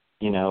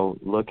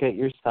 look at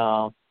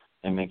yourself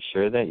and make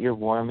sure that you're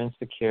warm and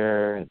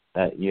secure,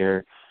 that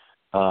you're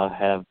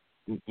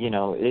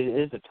it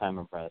is a time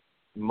of rest.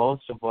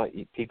 Most of what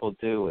people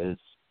do is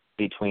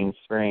between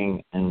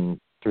spring and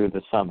through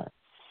the summer.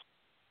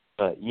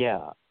 But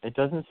yeah, it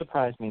doesn't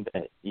surprise me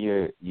that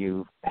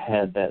you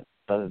had that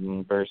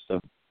sudden burst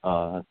of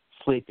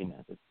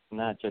sleepiness. It's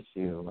not just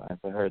you.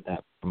 I've heard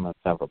that from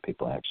several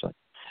people actually.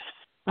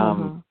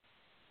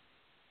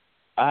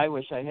 I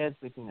wish I had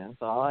sleepiness.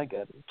 All I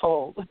get is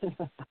told.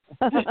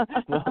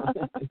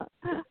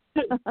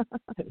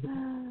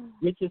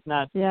 Which is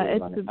not. Yeah,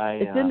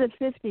 it's in the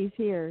 50s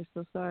here.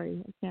 So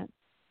sorry, I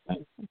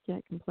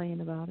can't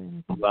complain about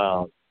it.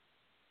 Well,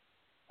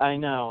 I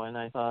know, and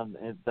I thought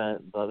the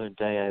other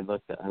day I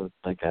looked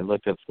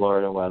at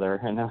Florida weather,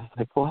 and I was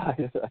like, why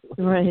did I look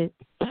right.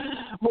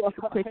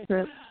 Quick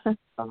trip.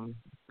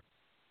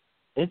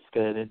 It's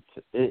good.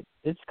 It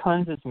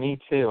cleanses me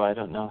too. I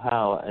don't know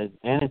how,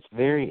 and it's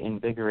very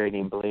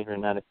invigorating. Believe it or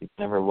not, if you've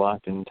never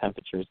walked in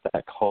temperatures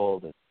that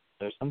cold,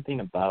 there's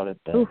something about it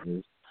that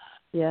is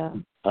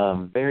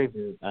very,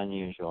 very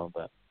unusual.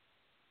 But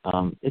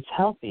it's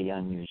healthy,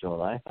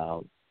 unusual. I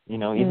felt,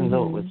 even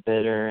though it was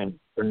bitter and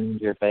burned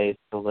your face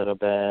a little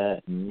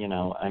bit, and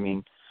I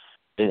mean,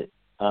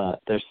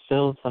 there's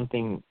still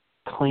something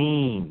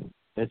clean.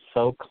 It's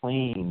so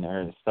clean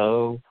or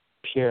so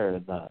pure,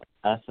 the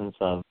essence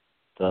of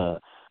the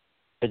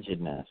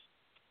rigidness.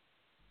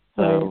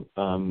 So,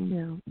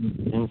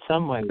 in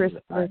some ways, crisp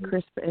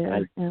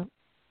air.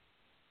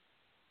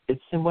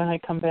 It's when I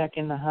come back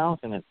in the house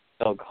and it's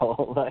so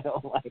cold, I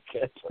don't like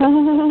it.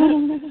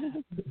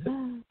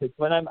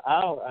 When I'm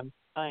out, I'm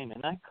fine,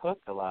 and I cook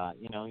a lot.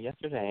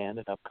 Yesterday I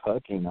ended up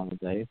cooking all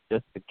day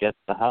just to get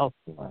the house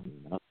warm.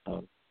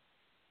 So,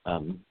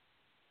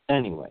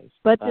 anyways.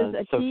 But does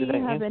a tea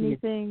have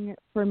anything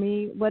for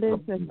me? What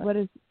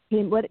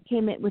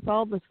came in with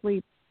all the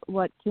sleep?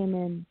 What came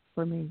in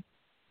for me?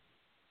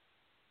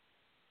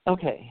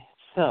 Okay,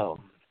 so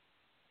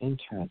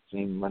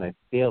interesting. What I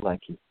feel like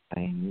you're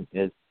saying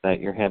is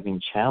that you're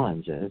having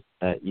challenges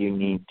that you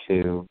need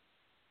to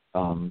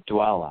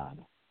dwell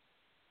on.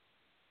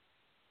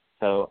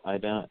 So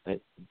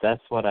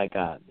that's what I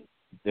got.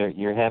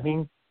 You're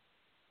having.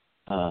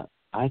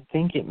 I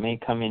think it may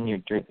come in your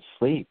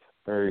sleep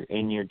or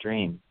in your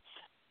dream.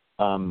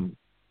 Are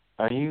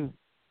you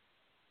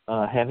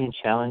having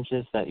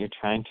challenges that you're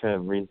trying to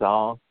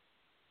resolve?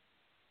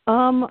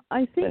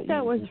 I think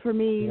that was for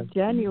me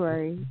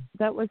January.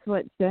 That was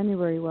what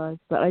January was,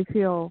 but I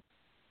feel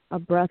a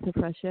breath of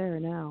fresh air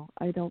now.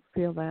 I don't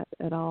feel that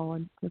at all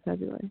in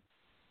February.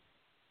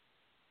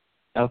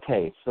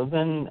 Okay, so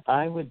then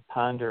I would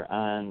ponder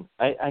on,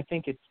 I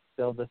think it's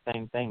still the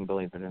same thing,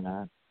 believe it or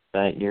not,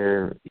 that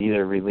you're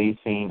either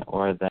releasing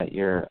or that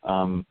you're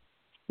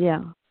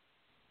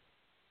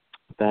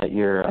that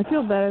you're. I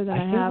feel better than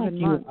I have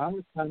in months. I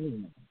was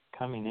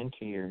coming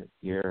into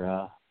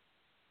your.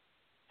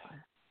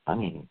 I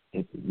mean,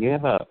 if you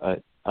have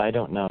I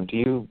don't know. Do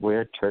you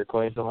wear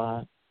turquoise a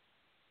lot?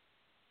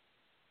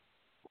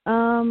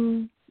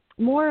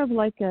 More of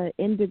like a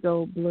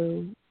indigo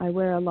blue. I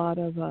wear a lot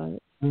of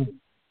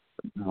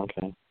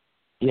Okay.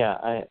 Yeah,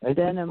 I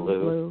denim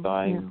blue.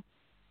 So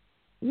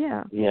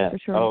yeah, for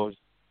sure. Oh,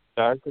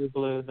 darker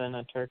blue than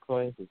a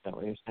turquoise. Is that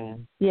what you're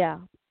saying? Yeah.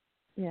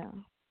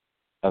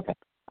 Okay.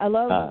 I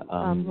love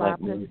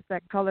lapis,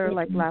 that color,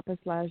 like lapis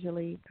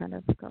lazuli kind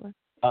of color.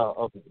 Oh,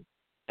 okay.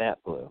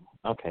 That blue.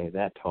 Okay,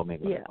 that told me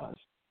what it was.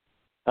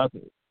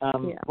 Okay.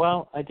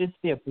 Well, I did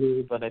see a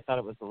blue, but I thought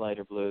it was a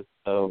lighter blue.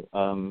 So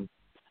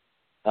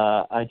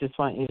I just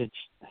want you to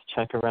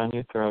check around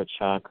your throat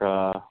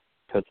chakra,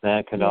 because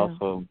that could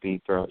also be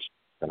throat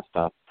chakra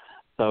stuff.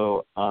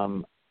 So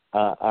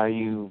are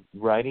you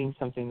writing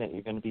something that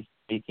you're going to be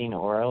speaking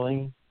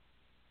orally?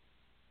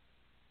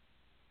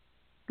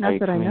 Not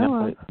that I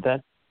know of.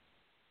 That's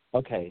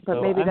okay. But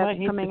so maybe that's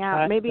coming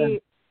out.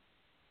 Maybe.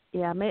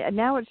 Yeah,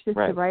 now it's just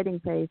the writing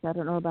phase. I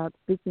don't know about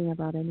speaking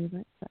about any of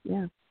it, but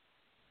yeah.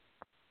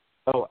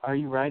 Oh, are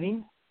you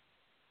writing?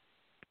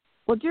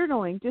 Well,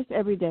 journaling, just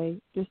every day,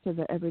 just as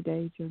an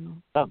everyday journal.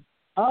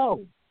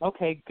 Oh,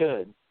 okay,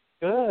 good.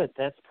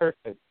 That's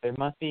perfect. There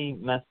must be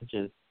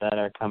messages that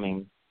are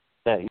coming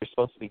that you're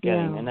supposed to be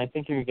getting, and I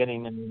think you're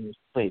getting them in your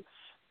sleep.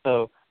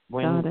 So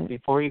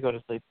before you go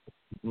to sleep at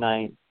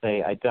night,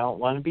 say, I don't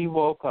want to be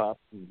woke up.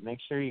 Make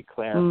sure you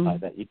clarify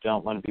that you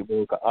don't want to be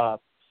woke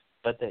up,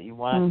 but that you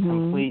want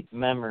complete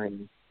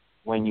memory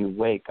when you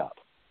wake up.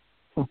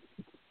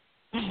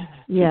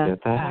 Yeah,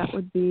 that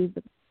would be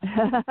the...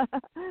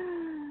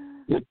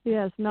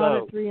 Yes,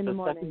 not at 3 in the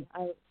morning.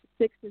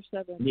 6 or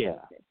 7. Yeah.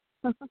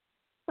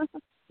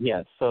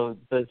 Yeah, so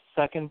the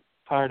second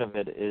part of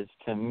it is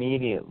to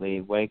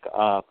immediately wake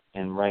up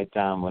and write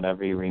down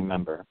whatever you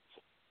remember.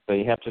 So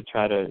you have to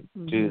try to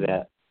do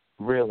that,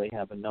 really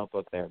have a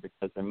notebook there,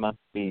 because it must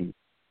be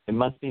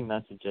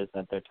messages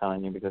that they're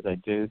telling you, because I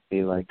do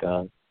see like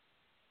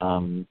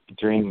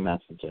dream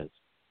messages.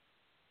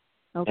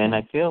 Okay. And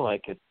I feel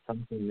like it's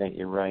something that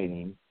you're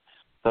writing.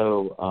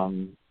 So,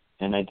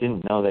 and I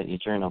didn't know that you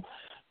journal.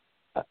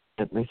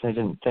 At least I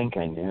didn't think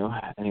I knew.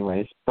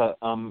 Anyways, but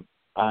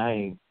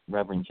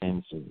Reverend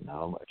James didn't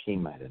know. He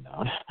might have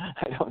known.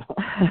 I don't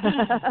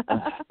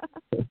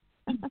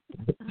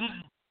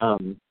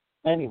know.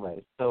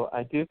 Anyway, so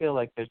I do feel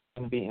like there's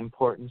going to be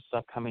important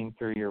stuff coming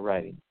through your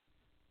writing.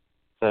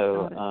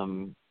 So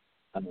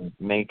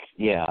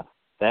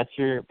that's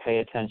your pay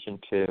attention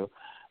to.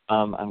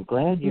 I'm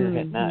glad you're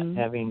not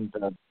having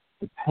the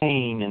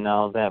pain and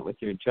all that with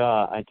your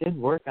jaw. I did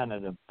work on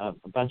it a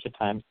bunch of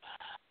times.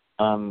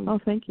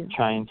 Thank you.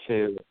 Trying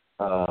to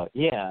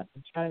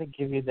try to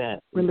give you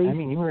that relief. I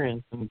mean, you were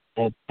in some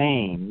bad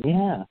pain.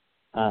 Yeah.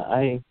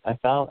 I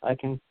felt I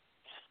can.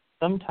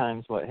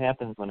 Sometimes what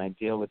happens when I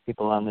deal with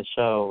people on the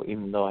show,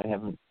 even though I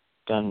haven't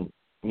done,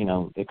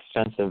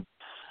 extensive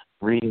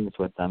readings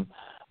with them,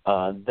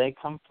 they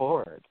come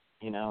forward,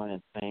 and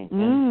it's saying,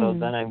 and so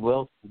then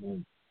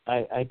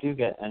I do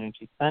get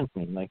energy sent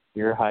me, like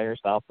your higher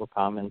self will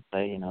come and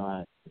say,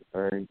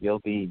 or you'll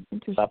be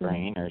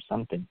suffering or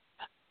something.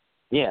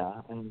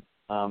 Yeah, and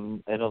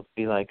it'll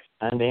be like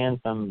and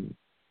some,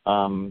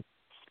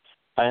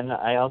 and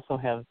I also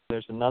have,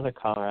 there's another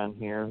caller on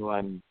here who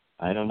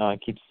I don't know, I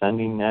keep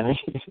sending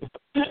energy.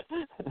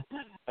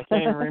 I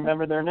can't even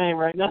remember their name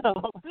right now.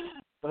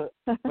 But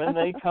when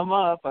they come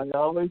up, I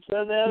always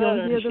send that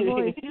energy. You'll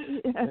hear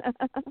the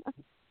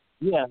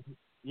voice.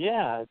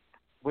 Yeah, it's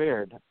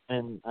weird.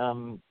 And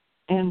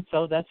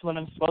so that's what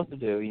I'm supposed to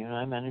do.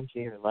 I'm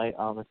energy or light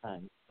all the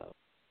time. So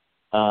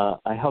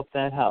I hope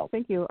that helps.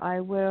 Thank you. I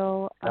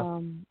will,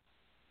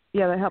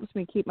 that helps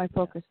me keep my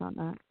focus on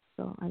that.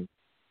 So I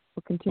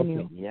will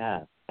continue. Okay,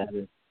 yeah, that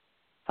is.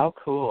 How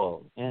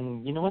cool.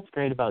 And you know what's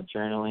great about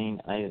journaling?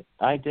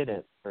 I did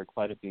it for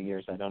quite a few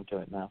years. I don't do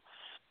it now.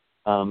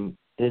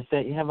 Is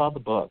that you have all the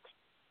books.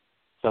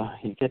 So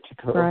you get to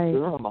go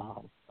through them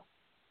all.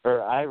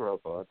 Or I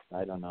wrote books.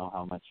 I don't know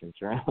how much you're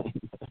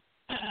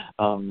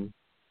journaling.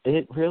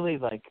 It really,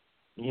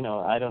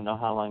 I don't know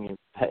how long you've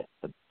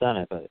done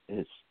it, but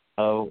it's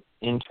so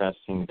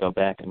interesting to go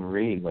back and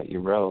read what you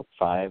wrote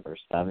 5 or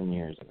 7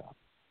 years ago.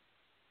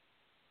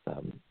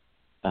 So,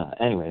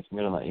 anyways, I'm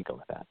going to let you go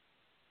with that.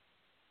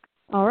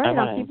 All right,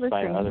 I'll keep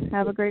listening.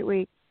 Have a great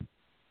week.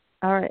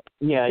 All right.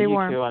 Yeah, Stay you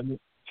warm. too. I'm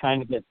trying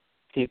to get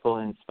people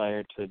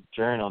inspired to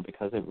journal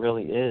because it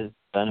really is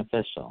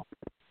beneficial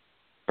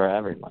for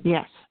everyone.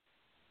 Yes.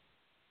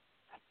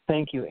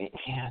 Thank you, and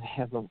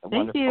have a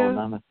wonderful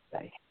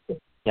namaste.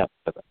 Yep.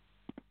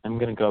 I'm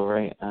going to go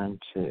right on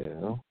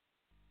to,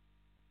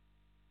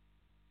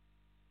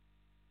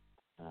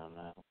 I don't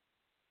know.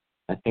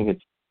 I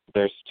think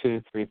there's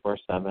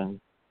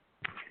 2347.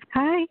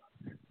 Hi.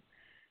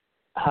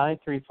 Hi,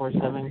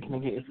 347. Can I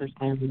get your first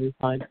name and your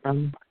slide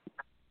from?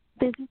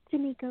 This is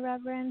Tamika,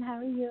 Reverend. How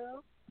are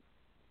you?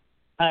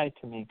 Hi,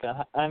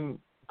 Tamika. I'm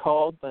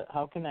cold, but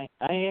how can I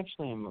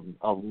actually am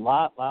a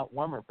lot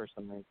warmer for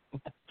some reason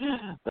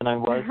than I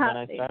was when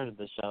I started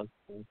the show.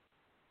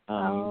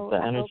 The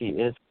energy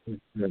is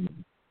good.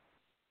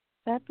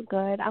 That's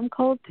good. I'm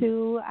cold,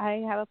 too.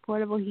 I have a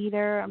portable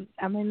heater.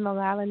 I'm in Long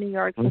Island, New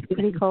York, so it's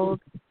pretty cold.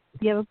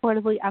 Do you have a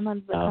portable? I'm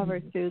under the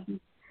covers, too. Do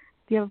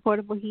you have a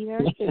portable heater?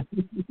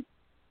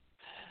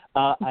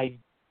 I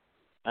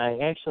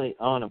actually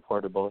own a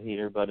portable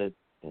heater, but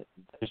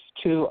there's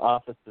 2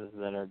 offices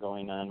that are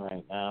going on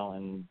right now,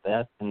 and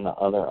that's in the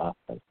other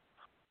office.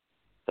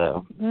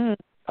 So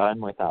I'm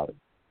without it.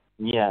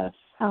 Yes.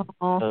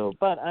 Oh. So,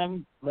 but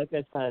I'm, like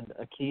I said,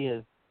 a key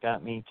has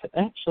got me to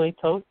actually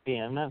toasty.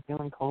 I'm not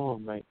feeling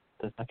cold right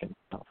this second.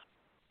 So,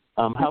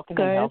 how can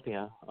I help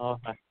you? Oh,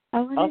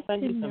 I'll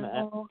send you some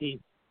FT.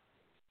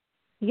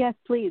 Yes,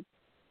 please.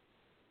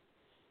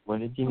 What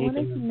did you need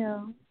to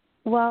know?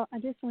 Well, I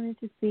just wanted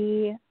to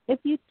see if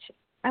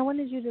I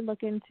wanted you to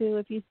look into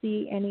if you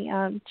see any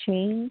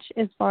change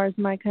as far as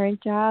my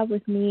current job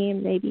with me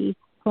and maybe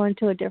going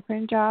to a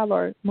different job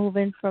or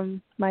moving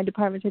from my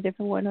department to a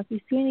different one. Or if you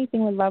see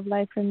anything with love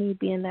life for me,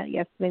 being that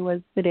yesterday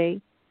was the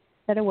day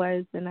that it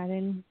was,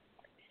 and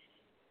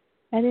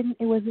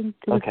it was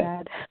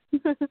bad.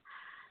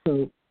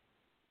 So,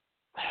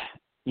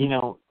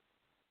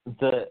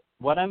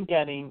 what I'm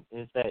getting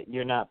is that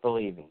you're not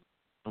believing.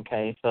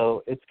 Okay,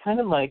 so it's kind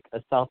of like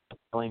a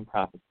self-fulfilling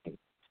prophecy.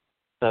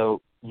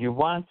 So you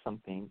want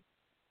something,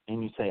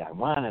 and you say, I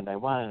want it,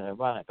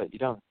 but you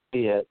don't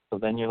see it. So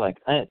then you're like,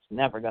 it's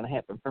never going to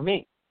happen for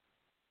me.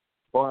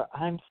 Or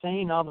I'm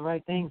saying all the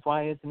right things.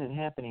 Why isn't it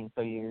happening?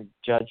 So you're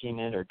judging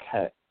it or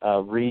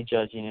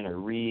rejudging it or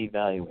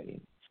reevaluating.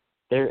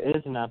 There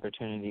is an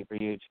opportunity for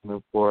you to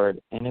move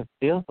forward, and it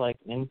feels like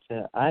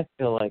I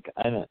feel like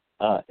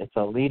it's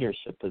a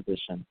leadership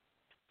position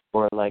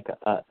or like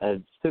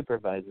a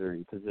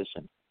supervisory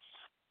position.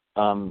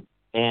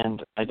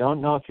 And I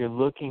don't know if you're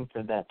looking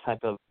for that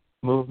type of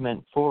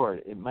movement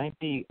forward. It might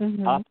be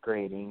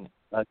upgrading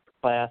a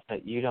class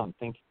that you don't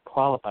think you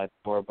qualify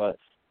for, but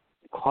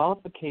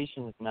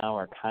qualifications now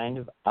are kind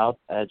of out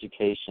the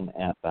education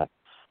aspect.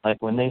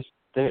 Like when they're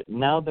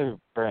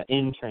for an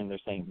intern, they're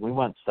saying we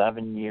want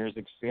 7 years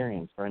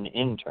experience for an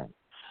intern.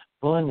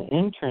 Well, an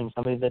intern is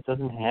somebody that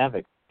doesn't have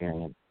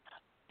experience,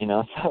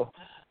 So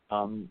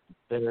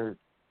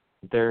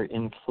they're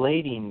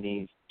inflating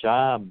these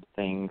job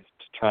things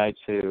to try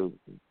to,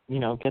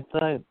 get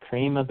the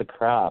cream of the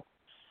crop.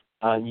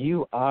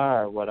 You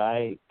are what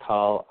I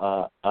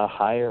call a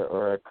hire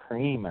or a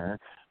creamer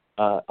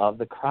of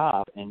the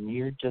crop, and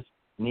you just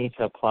need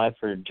to apply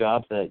for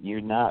jobs that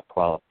you're not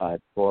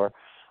qualified for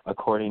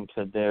according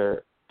to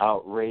their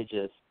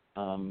outrageous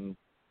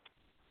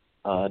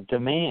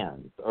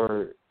demands.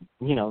 Or,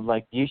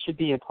 like you should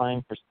be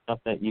applying for stuff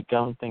that you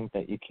don't think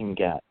that you can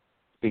get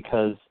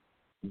because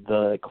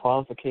the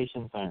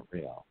qualifications aren't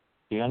real.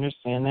 Do you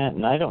understand that?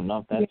 And I don't know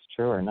if that's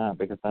true or not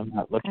because I'm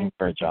not looking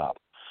for a job.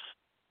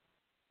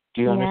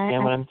 Do you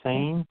understand what I'm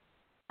saying?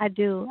 I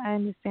do. I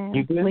understand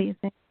you do? what you're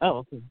saying.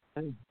 Oh,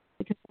 okay.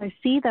 Because I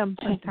see them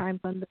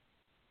sometimes on the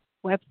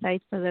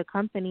websites for the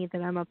company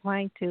that I'm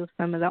applying to,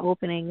 some of the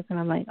openings, and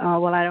I'm like, oh,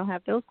 well, I don't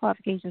have those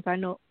qualifications. I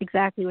know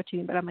exactly what you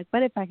mean. But I'm like,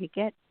 but if I could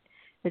get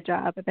the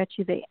job, I bet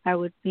you I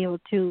would be able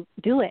to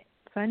do it.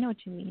 So I know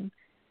what you mean.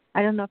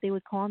 I don't know if they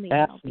would call me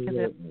now because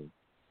of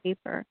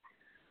paper.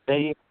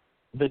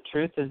 The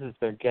truth is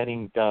they're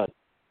getting dust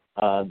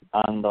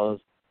on those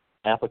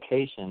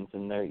applications,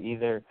 and they're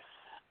either,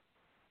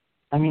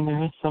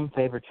 there is some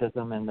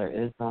favoritism and there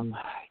is some,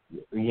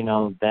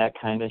 that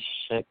kind of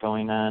shit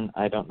going on.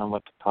 I don't know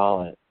what to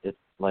call it. It's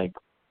like,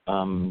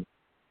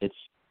 it's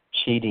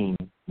cheating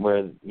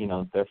where,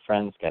 their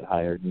friends get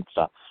hired and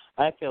stuff.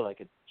 I feel like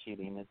it's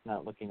cheating. It's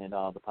not looking at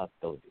all the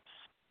possibilities.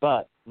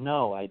 But,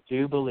 no, I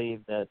do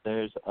believe that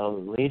there's a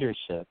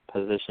leadership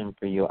position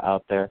for you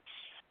out there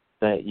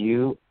that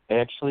you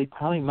actually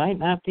probably might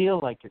not feel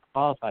like you're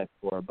qualified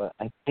for, but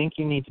I think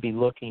you need to be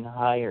looking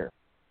higher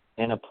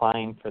and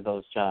applying for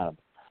those jobs.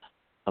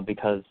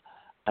 Because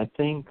I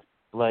think,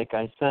 like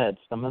I said,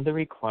 some of the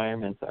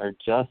requirements are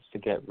just to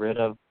get rid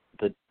of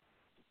the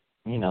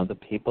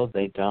people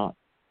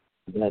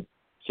that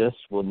just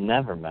will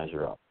never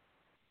measure up.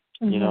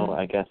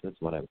 I guess is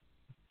what do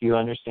you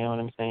understand what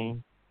I'm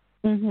saying?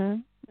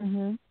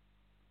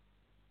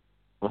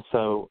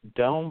 So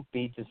don't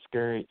be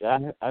discouraged.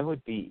 I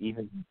would be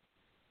even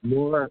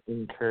more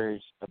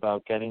encouraged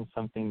about getting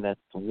something that's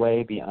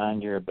way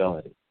beyond your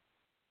ability.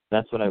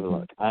 That's what I would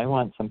look. I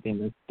want something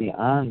that's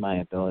beyond my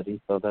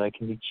ability so that I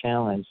can be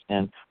challenged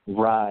and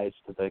rise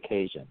to the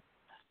occasion.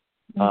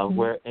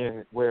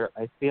 Where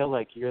I feel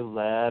like you're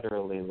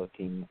laterally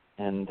looking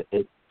and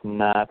it's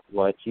not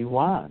what you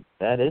want.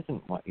 That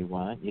isn't what you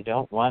want. You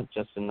don't want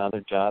just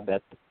another job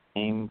at the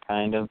same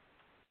kind of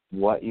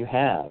what you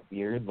have.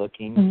 You're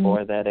looking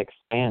for that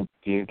expanse.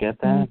 Do you get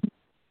that?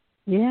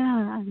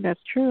 Yeah, that's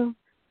true.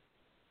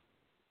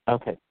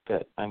 Okay,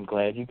 good. I'm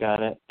glad you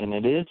got it, and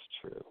it is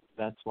true.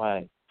 That's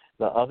why.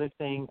 The other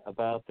thing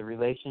about the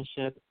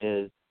relationship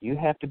is you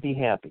have to be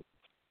happy.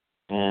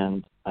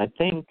 And I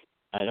think,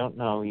 I don't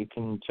know, you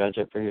can judge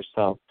it for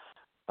yourself.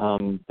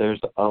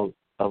 There's a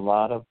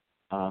lot of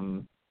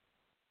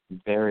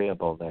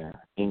variable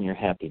there in your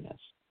happiness.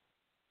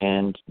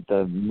 And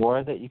the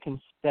more that you can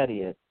study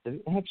it,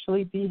 to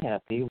actually be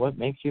happy, what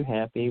makes you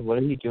happy, what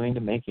are you doing to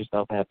make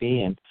yourself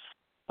happy, and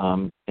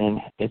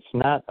it's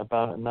not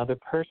about another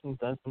person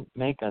doesn't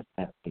make us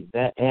happy.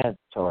 That adds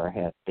to our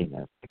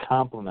happiness. It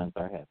complements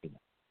our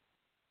happiness.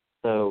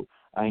 So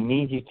I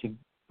need you to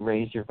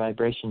raise your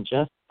vibration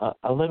just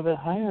a little bit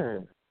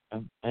higher.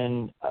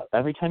 And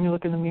every time you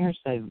look in the mirror,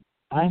 say,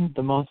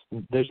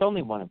 there's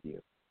only one of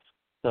you.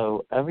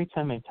 So every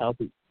time I tell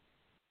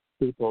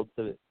people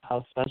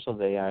how special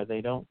they are,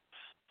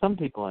 some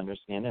people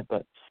understand it,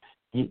 but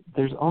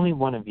there's only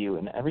one of you,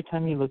 and every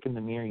time you look in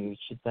the mirror, you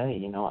should say,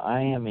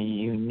 I am a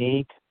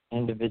unique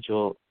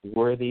individual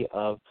worthy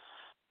of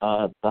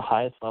the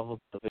highest levels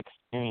of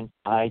experience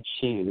I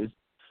choose,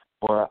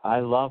 or I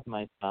love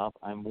myself,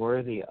 I'm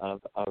worthy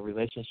of a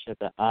relationship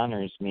that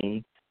honors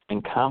me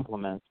and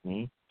compliments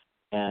me,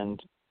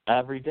 and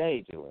every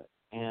day do it.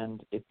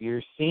 And if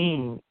you're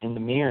seeing in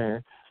the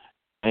mirror,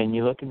 and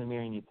you look in the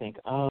mirror and you think,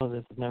 oh,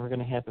 this is never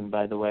going to happen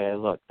by the way I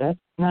look. That's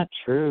not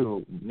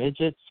true.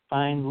 Midgets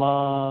find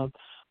love.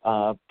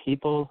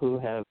 People who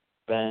have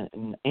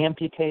been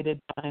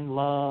amputated find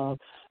love.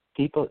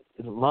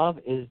 love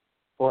is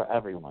for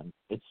everyone.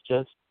 It's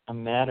just a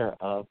matter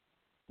of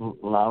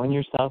allowing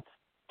yourself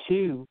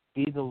to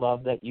be the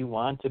love that you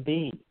want to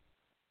be.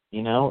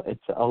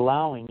 It's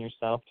allowing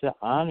yourself to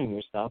honor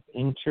yourself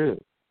in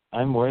truth.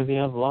 I'm worthy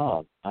of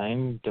love.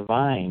 I'm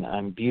divine.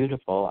 I'm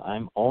beautiful.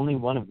 I'm only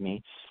one of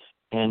me.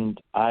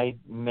 And I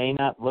may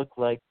not look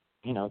like,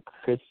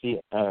 Chrissy,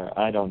 or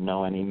I don't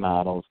know any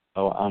models.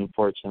 Oh,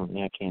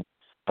 unfortunately, I can't.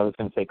 I was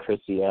going to say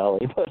Chrissy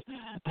Alley, but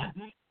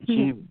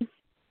she,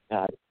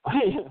 I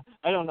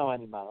don't know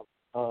any models.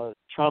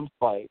 Trump's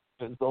wife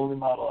is the only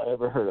model I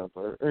ever heard of,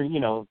 or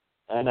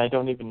and I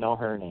don't even know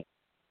her name.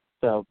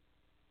 So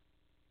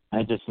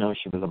I just know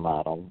she was a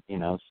model,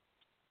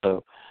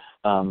 So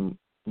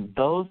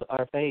those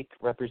are fake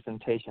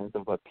representations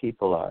of what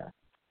people are.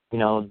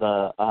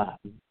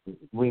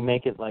 We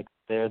make it like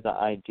they're the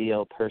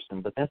ideal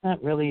person, but that's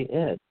not really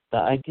it. The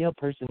ideal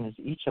person is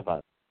each of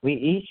us. We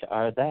each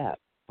are that.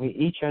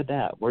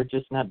 We're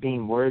just not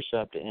being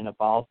worshipped in a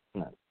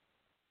falseness.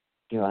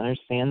 Do you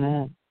understand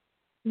that?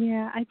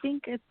 Yeah, I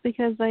think it's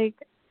because,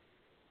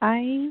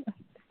 I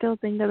still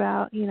think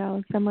about,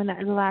 someone,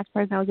 the last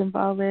person I was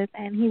involved with,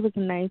 and he was a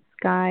nice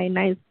guy,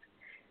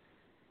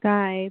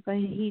 but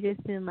he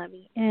just didn't let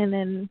me in.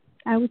 And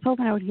I was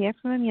hoping I would hear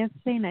from him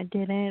yesterday, and I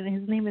didn't.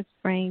 His name is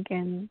Frank,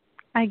 and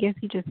I guess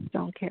he just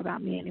don't care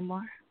about me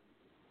anymore,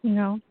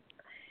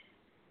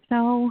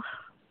 So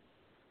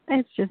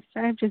I've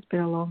just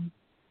been alone.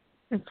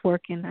 It's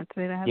working. That's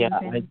it. I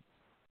haven't been.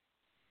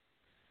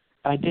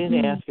 I did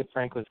ask if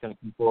Frank was going to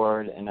come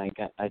forward, and I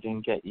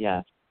didn't get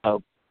yes.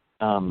 So,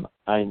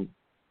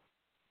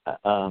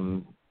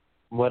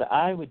 what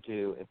I would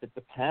do if it's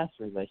a past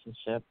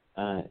relationship,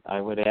 I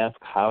would ask,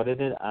 how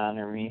did it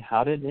honor me?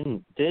 How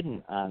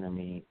didn't honor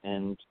me?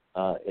 And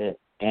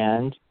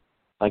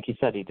like you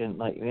said, he didn't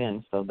let you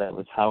in, so that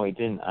was how he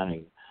didn't honor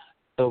you.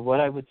 So what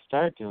I would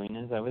start doing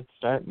is I would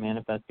start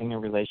manifesting a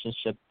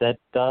relationship that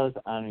does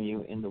honor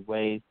you in the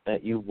ways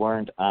that you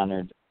weren't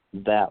honored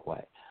that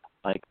way.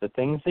 Like the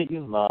things that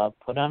you love,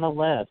 put on a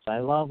list. I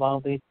love all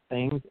these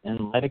things,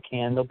 and light a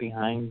candle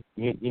behind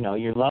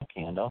your love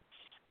candle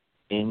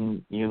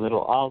in your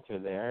little altar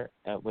there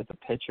with a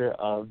picture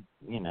of,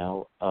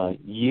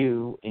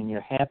 you in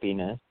your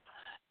happiness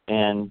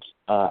and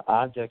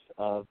objects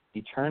of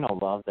eternal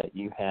love that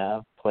you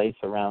have, place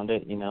around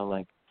it,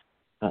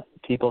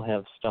 people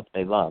have stuff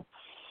they love,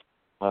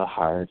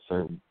 hearts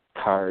or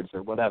cards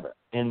or whatever.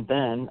 And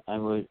then I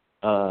would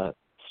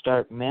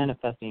start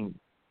manifesting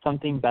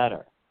something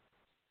better.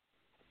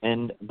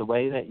 And the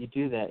way that you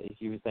do that is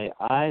you would say,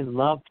 I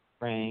loved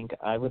Frank.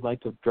 I would like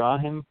to draw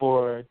him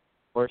forward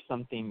for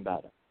something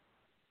better.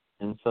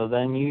 And so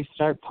then you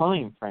start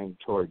pulling Frank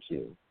towards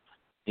you,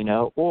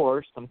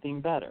 or something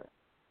better.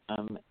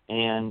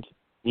 And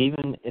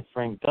even if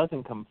Frank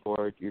doesn't come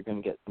forward, you're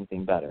going to get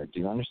something better. Do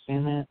you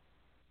understand that?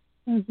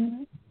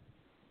 Mm-hmm.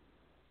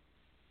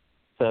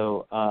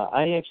 So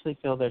I actually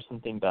feel there's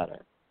something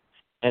better.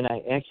 And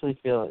I actually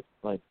feel it's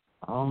like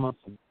almost,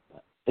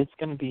 it's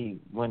going to be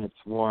when it's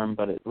warm,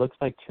 but it looks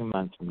like 2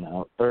 months from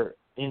now, or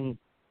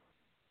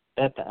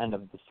at the end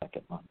of the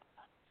second month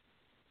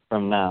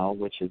from now,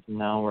 which is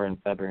now we're in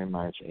February,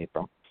 March,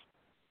 April.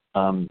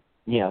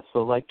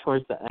 So like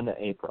towards the end of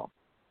April,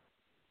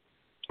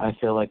 I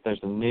feel like there's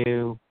a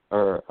new,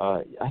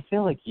 I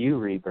feel like you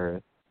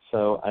rebirth.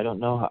 So I don't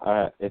know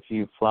if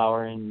you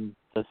flower in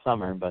the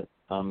summer, but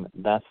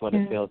that's what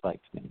it feels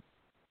like to me.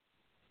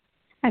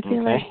 I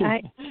feel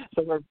like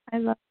so we're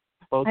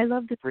both I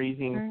love the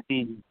freezing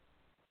seas.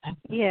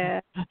 Yeah,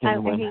 I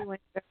hate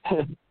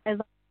winter. I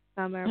love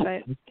summer,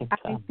 but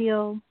I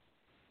feel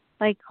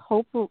like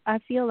hopeful. I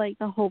feel like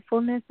the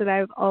hopefulness that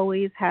I've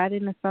always had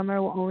in the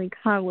summer will only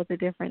come with a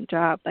different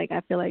job. Like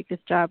I feel like this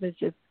job is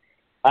just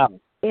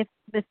if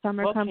the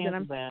summer comes and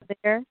I'm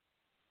there.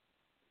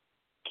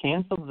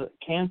 Cancel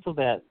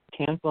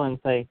and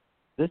say,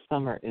 this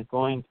summer is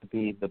going to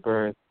be the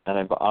birth that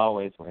I've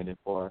always waited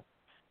for,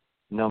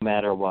 no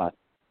matter what.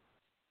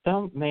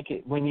 Don't make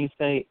it, when you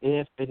say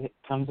if it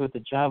comes with a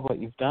job, what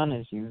you've done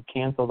is you've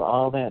canceled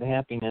all that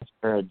happiness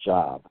for a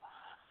job.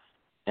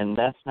 And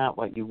that's not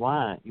what you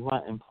want. You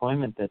want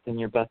employment that's in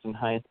your best and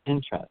highest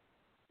interest.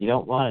 You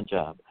don't want a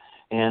job.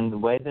 And the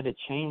way that it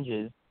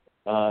changes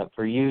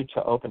for you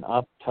to open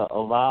up to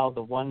allow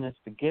the oneness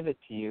to give it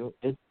to you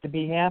is to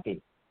be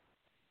happy.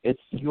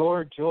 It's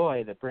your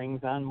joy that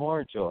brings on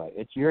more joy.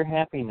 It's your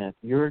happiness,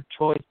 your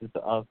choices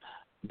of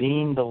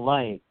being the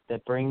light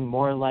that bring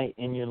more light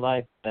in your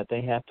life that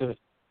they have to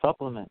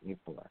supplement you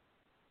for.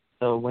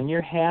 So when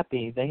you're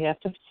happy, they have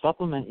to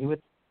supplement you with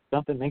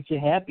something that makes you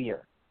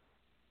happier.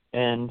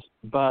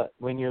 But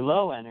when you're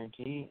low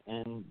energy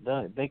and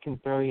they can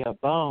throw you a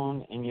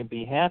bone and you'll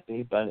be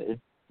happy, but it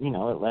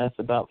lasts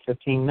about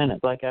 15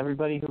 minutes. Like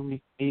everybody who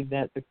received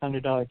that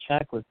 $600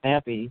 check was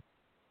happy,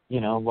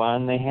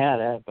 when they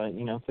had it, but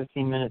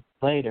 15 minutes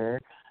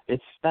later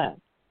it's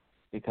spent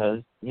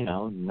because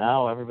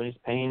now everybody's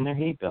paying their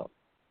heat bill.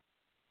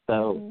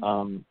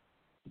 So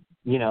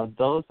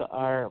those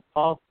are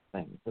false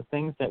things. The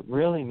things that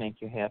really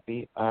make you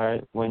happy are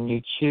when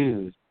you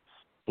choose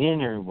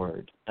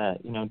inward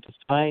that,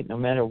 despite no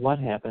matter what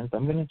happens,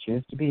 I'm going to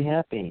choose to be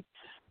happy.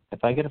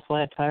 If I get a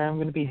flat tire, I'm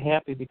going to be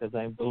happy because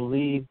I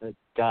believe that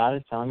God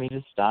is telling me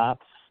to stop,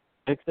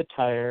 fix the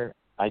tire,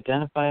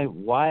 identify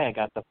why I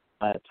got the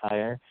flat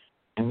tire,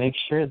 and make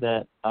sure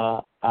that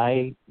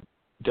I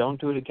don't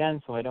do it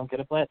again so I don't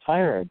get a flat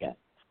tire again.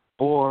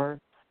 Or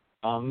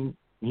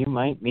you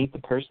might meet the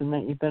person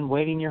that you've been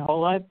waiting your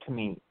whole life to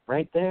meet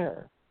right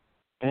there.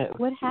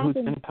 What happened?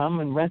 Who's going to come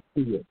and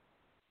rescue you.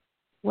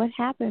 What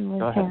happened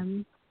with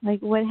him? Like,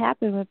 what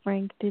happened with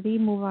Frank? Did he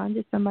move on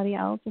to somebody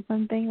else or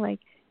something? Like,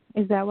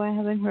 is that why I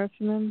haven't heard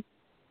from him?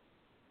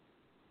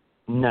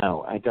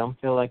 No, I don't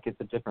feel like it's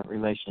a different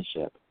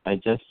relationship. I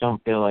just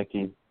don't feel like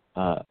he's,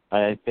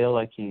 I feel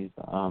like he's,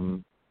 I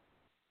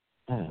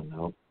don't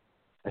know.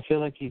 I feel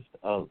like he's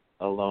a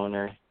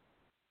loner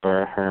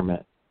or a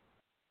hermit.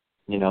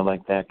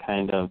 Like that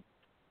kind of,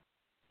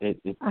 I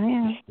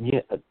am.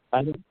 Yeah,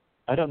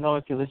 I don't know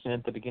if you listened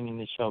at the beginning of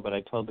the show, but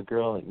I told the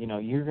girl,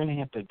 you're going to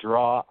have to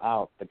draw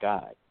out the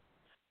guy.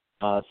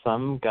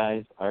 Some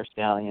guys are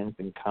stallions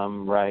and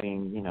come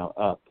riding,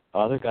 up.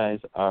 Other guys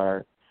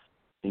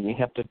you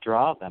have to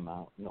draw them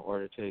out in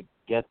order to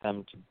get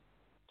them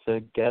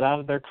to get out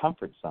of their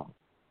comfort zone.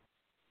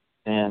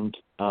 And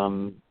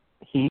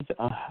he's,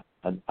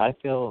 I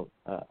feel,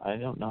 I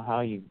don't know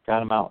how you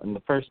got him out in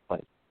the first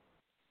place,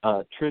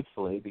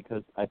 truthfully,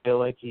 because I feel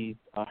like he's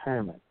a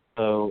hermit.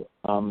 So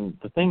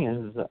the thing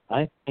is,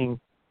 I think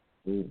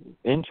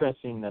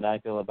interesting that I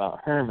feel about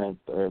hermits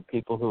or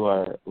people who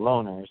are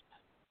loners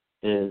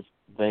is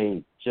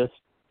they just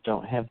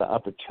don't have the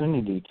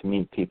opportunity to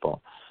meet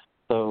people.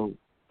 So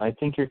I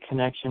think your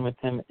connection with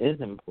him is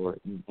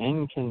important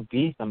and can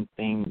be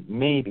something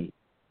maybe,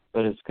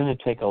 but it's going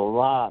to take a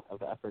lot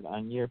of effort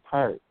on your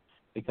part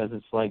because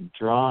it's like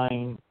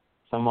drawing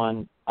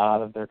someone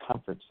out of their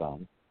comfort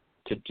zone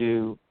to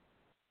do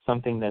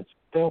something that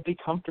they'll be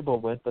comfortable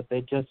with, but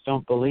they just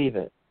don't believe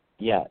it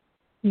yet.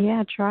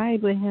 Yeah, I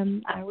tried with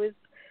him. I was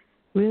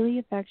really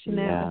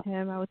affectionate with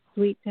him. I was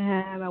sweet to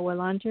him. I wore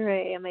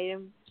lingerie. I made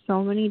him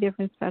so many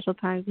different special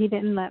times. He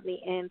didn't let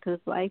me into his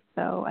life,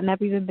 though. I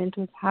never even been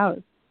to his house.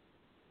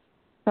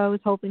 So I was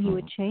hoping he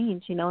would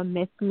change, and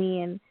miss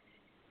me and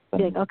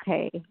be like,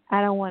 okay,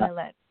 I don't want to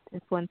let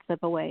this one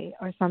slip away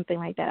or something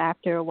like that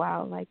after a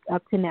while, like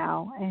up to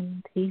now.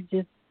 And he's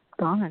just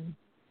gone.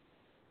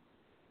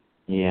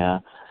 Yeah,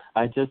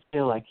 I just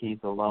feel like he's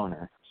a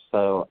loner.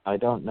 So I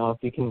don't know if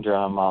you can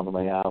draw him all the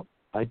way out.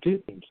 I do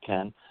think you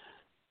can,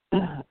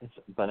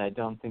 but I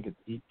don't think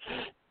it's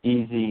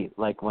easy.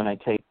 Like when I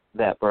take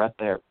that breath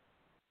there,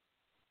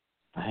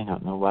 I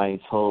don't know why he's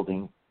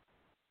holding.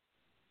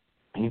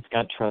 He's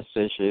got trust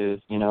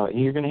issues.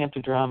 You're going to have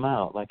to draw him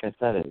out. Like I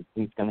said,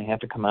 he's going to have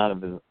to come out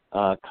of his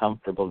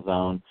comfortable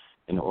zone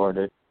in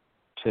order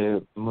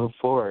to move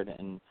forward.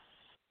 And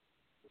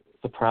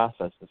the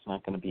process is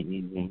not going to be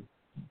easy.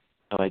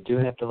 So I do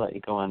have to let you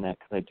go on that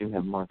because I do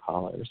have more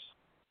callers.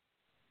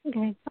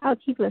 Okay, I'll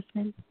keep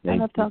listening. I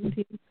love talking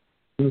to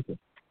you.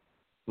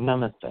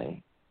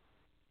 Namaste.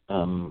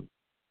 I'm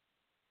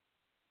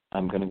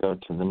going to go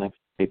to the next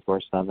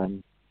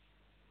 347.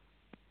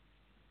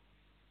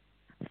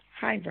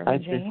 Hi,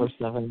 Reverend James.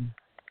 347.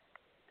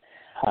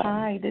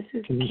 Hi, this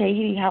is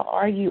Katie. How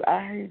are you?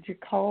 I heard you're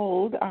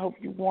cold. I hope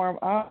you warm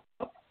up.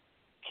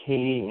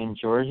 Katie in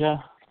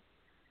Georgia?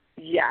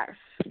 Yes,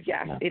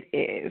 it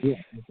is.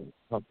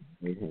 Yeah,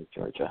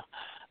 Georgia.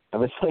 I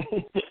was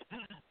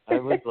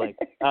like,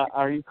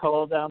 are you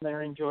cold down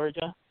there in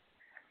Georgia?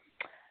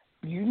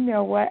 You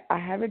know what? I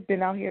haven't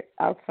been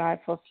outside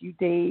for a few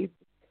days.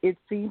 It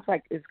seems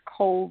like it's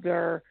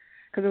colder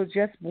because it was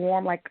just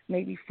warm like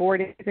maybe 4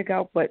 days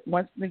ago. But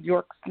once New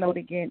York snowed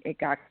again, it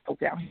got cold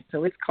down here.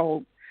 So it's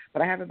cold,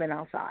 but I haven't been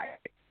outside.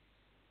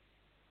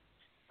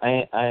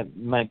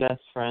 My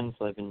best friends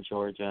live in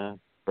Georgia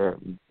for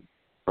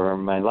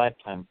my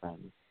lifetime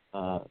friends.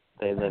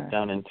 They live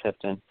down in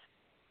Tifton,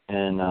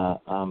 and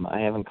I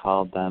haven't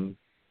called them,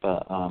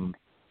 but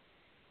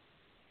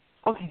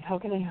okay, how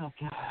can I help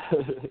you?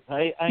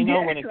 I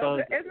know when it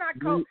goes. It's not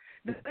cold.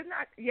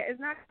 It's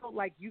not cold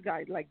like you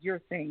guys, like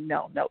you're saying.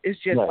 No, it's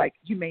just like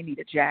you may need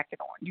a jacket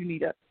on. You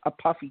need a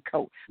puffy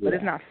coat, but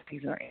it's not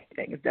season or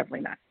anything. It's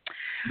definitely not.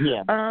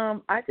 Yeah.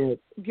 I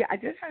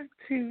just have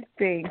two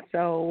things.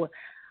 So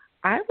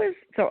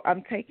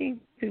I'm taking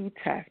 2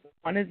 tests.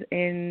 One is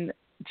in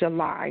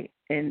July,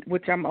 and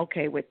which I'm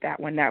okay with that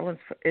one. That one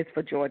is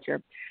for Georgia,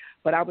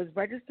 but I was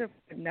registered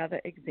for another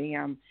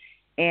exam,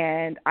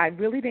 and I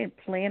really didn't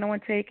plan on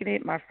taking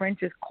it. My friend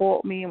just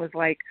called me and was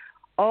like,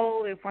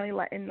 "Oh, they're finally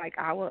letting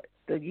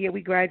the year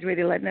we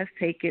graduated, letting us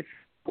take it."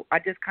 I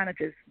just kind of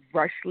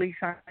rushly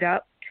signed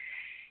up,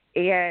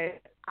 and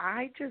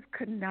I just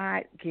could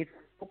not get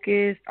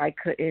focused. I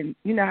couldn't.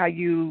 You know how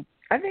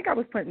I think I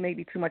was putting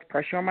maybe too much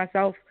pressure on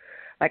myself.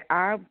 Like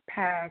I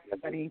passed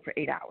studying for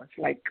 8 hours.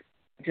 Like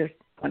just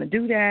want to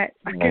do that.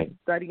 I kept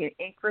studying in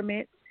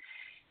increments.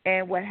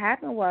 And what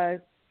happened was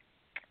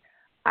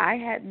I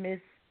had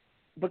missed,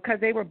 because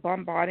they were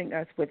bombarding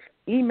us with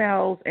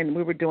emails and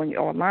we were doing it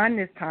online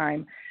this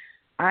time,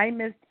 I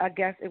missed, I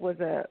guess it was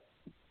a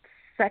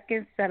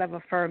second set of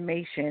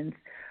affirmations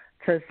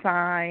to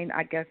sign,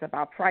 I guess,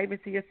 about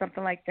privacy or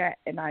something like that,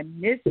 and I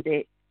missed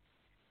it,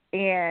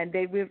 and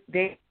they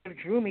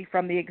withdrew me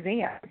from the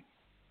exam.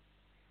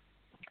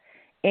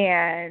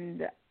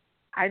 And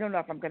I don't know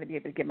if I'm going to be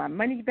able to get my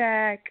money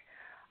back.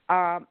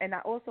 And I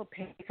also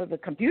paid for the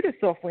computer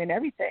software and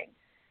everything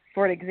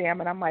for the exam,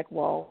 and I'm like,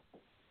 well,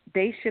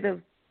 they should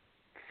have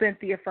sent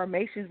the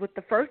affirmations with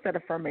the first set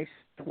of affirmations.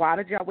 Why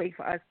did y'all wait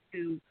for us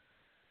to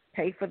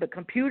pay for the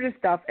computer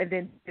stuff and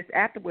then just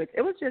afterwards?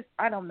 It was just,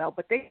 I don't know,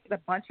 but a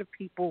bunch of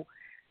people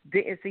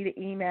didn't see the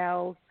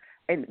emails,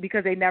 and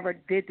because they never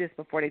did this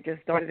before, they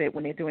just started it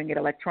when they're doing it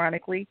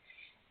electronically,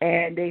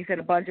 and they said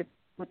a bunch of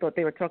people thought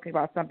they were talking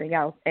about something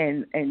else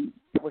and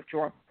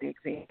withdraw from the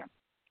exam.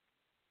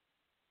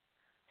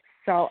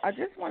 So I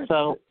just wanted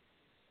to...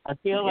 I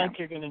feel like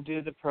you're going to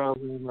do the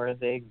program or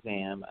the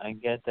exam. I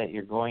get that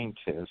you're going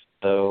to.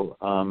 So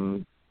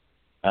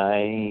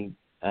I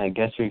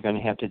guess you're going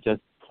to have to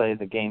just play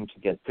the game to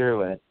get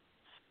through it.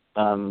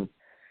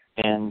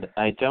 And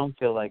I don't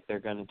feel like they're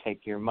going to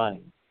take your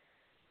money.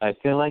 I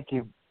feel like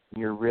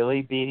you're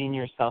really beating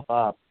yourself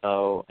up,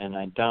 though,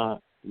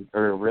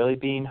 or really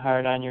being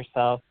hard on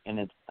yourself.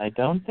 And I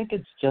don't think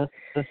it's just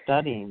the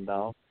studying,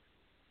 though.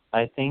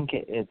 I think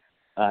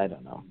I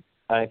don't know.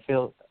 I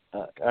feel...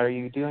 are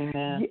you doing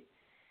that?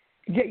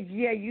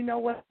 Yeah. You know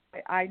what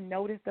I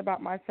noticed about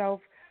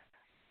myself?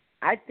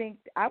 I think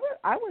I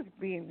was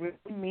being really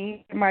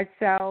mean to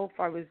myself.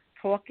 I was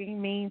talking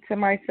mean to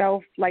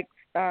myself, like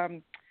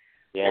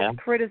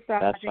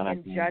criticizing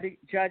and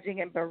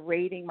judging and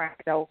berating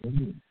myself.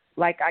 Mm-hmm.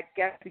 Like I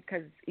guess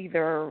because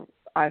either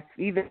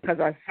because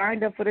I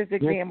signed up for this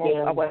exam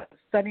or I wasn't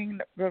studying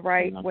the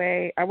right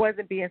way. I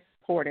wasn't being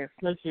supportive.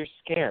 Because you're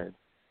scared.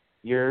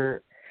 You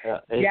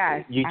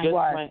just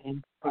went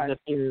into the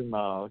fear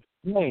mode.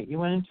 Wait, you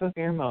went into a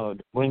fear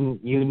mode when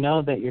you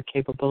know that you're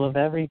capable of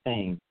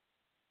everything.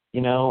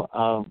 You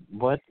know,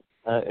 what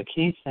a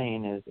key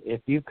saying is,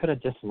 if you could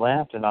have just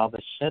laughed at all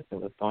the shit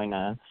that was going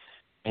on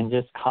and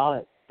just call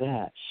it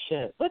that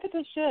shit. Look at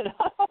this shit.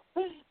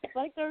 It's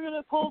like they're going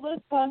to pull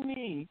this on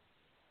me.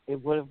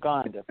 It would have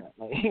gone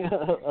differently.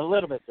 A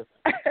little bit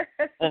different.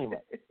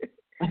 Anyway.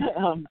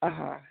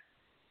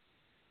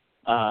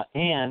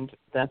 And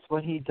that's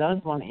what he does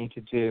want you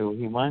to do.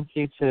 He wants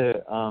you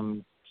to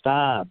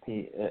stop.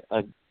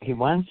 He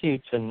wants you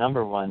to,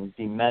 number one,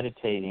 be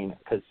meditating,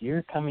 because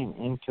you're coming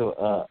into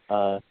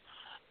a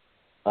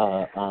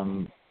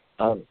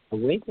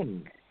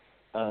awakening.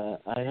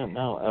 I don't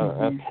know,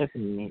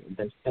 epiphany.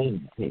 They're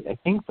saying, I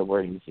think the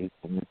word he's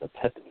using is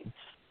epiphany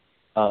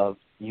of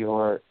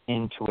your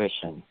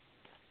intuition,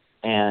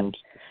 and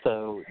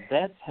so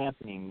that's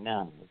happening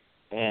now,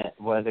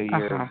 whether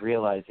you're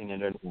realizing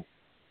it or not.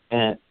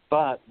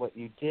 But what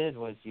you did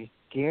was you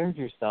scared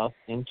yourself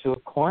into a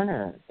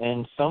corner,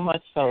 and so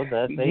much so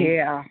that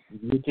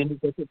you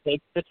didn't get to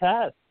take the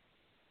test.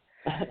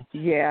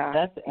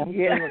 That's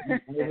absolutely.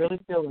 I really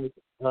feel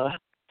like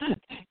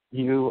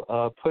you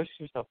pushed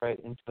yourself right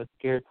into a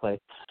scared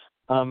place.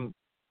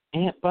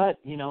 But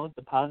you know,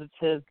 the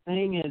positive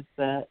thing is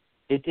that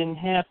it didn't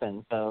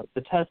happen. So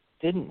the test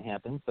didn't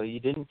happen, so you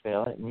didn't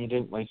fail it, and you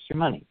didn't waste your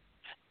money.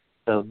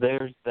 So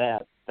there's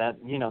that. That,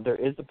 you know, there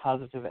is a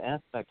positive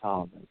aspect to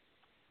all of it.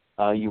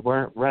 You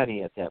weren't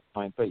ready at that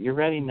point, but you're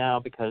ready now,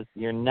 because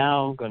you're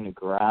now going to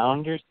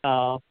ground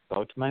yourself.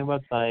 Go to my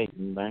website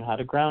and learn how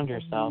to ground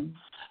yourself.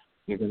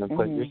 You're going to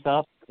put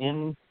yourself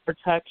in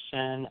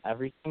protection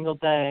every single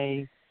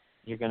day.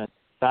 You're going to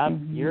stop.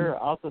 You're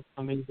also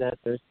somebody that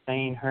they're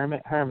saying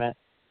hermit.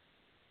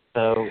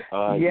 So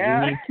you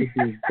need to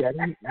be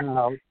getting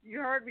out. You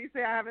heard me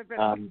say I haven't been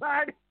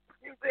outside in a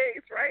few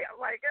days, right? I'm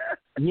like,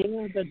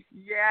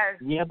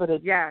 but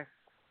it's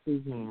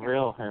being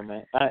real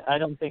hermit. I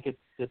don't think it's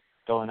just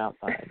going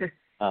outside.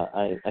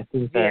 I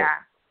think that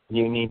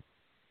you need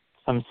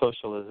some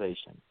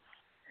socialization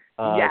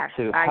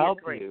to help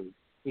you,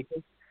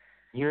 because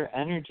your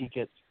energy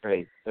gets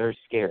great. They're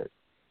scared.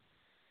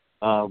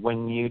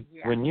 When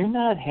you're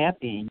not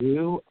happy,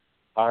 you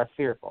are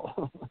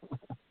fearful.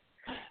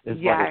 Is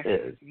what it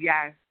is.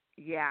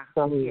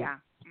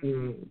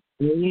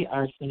 We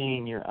are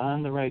saying you're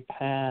on the right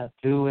path.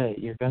 Do it.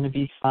 You're going to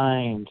be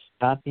fine.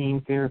 Stop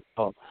being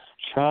fearful.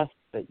 Trust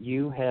that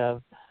you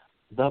have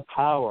the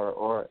power,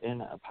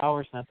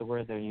 power's not the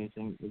word they're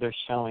using. They're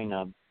showing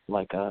to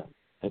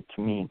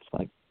me it's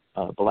like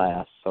a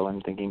blast. So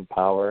I'm thinking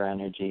power,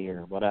 energy,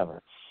 or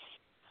whatever.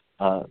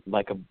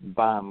 Like a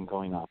bomb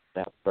going off,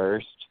 that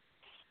burst.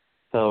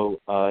 So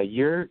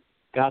you're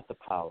got the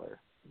power,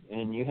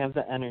 and you have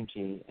the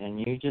energy, and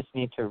you just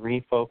need to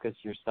refocus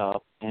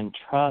yourself and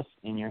trust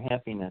in your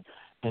happiness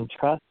and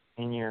trust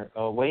in your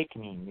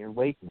awakening,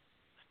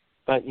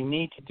 But you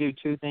need to do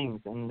two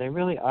things, and they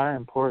really are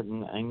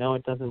important. I know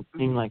it doesn't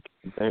seem like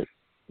they're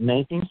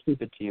anything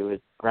stupid to you.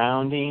 It's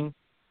grounding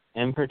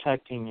and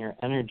protecting your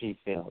energy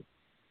field.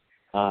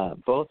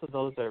 Both of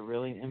those are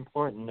really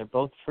important. They're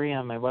both free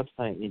on my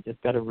website. You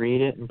just got to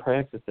read it and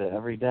practice it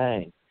every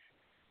day.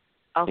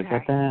 Okay. You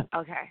got that?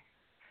 Okay.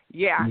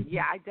 Yeah,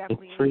 I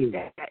definitely need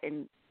that.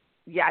 And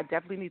I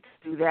definitely need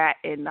to do that.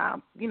 And,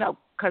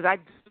 because I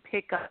do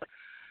pick up,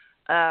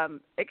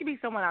 it could be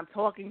someone I'm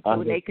talking to,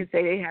 and they can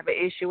say they have an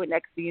issue, and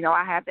next thing you know,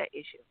 I have that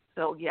issue.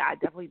 So, I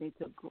definitely need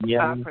to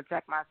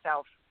protect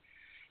myself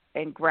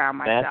and ground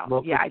myself.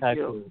 I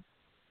do.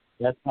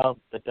 That's how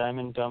the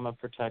Diamond Dome of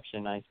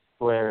Protection, I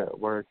swear it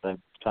works. I've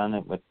done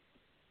it with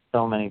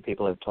so many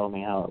people have told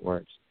me how it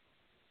works.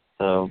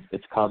 So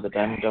it's called the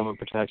Diamond Dome of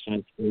Protection.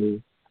 It's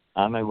free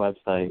on my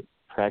website.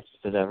 Practice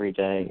it every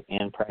day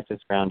and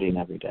practice grounding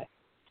every day.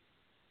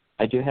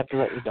 I do have to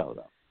let you go,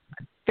 though.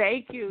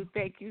 Thank you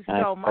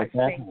so much.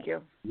 Thank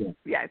you.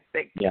 Yes,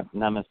 thank you. Yeah,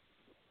 namaste.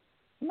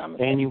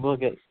 And you will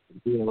be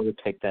able to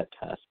take that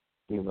test.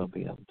 You will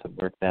be able to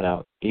work that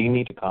out. You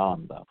need to call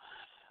them, though,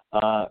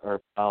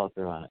 or follow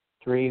through on it.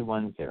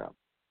 310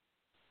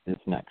 is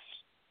next.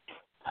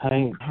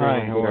 Hi,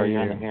 how are you?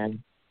 On the air?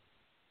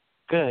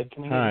 Good.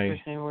 Can you get your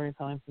first name, where you're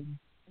calling from?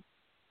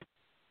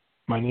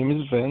 My name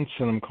is Vince,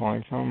 and I'm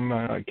calling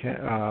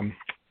from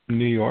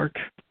New York.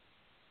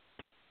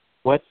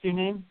 What's your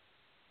name?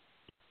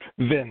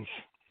 Vince.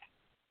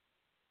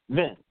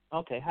 Vince.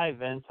 Okay. Hi,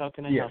 Vince. How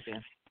can I help you?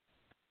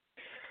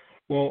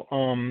 Well,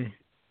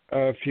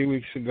 a few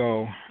weeks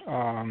ago,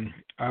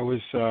 I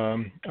was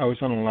on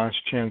a last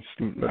chance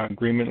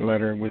agreement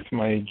letter with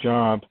my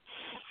job,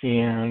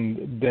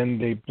 and then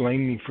they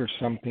blamed me for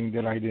something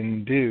that I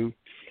didn't do.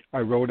 I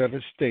wrote out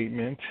a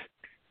statement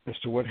as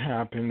to what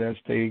happened as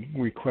they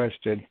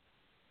requested.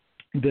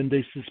 Then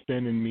they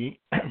suspended me.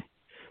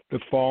 The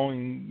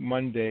following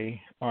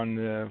Monday, on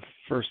the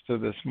 1st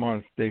of this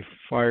month, they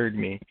fired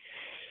me.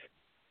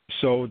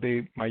 So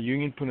my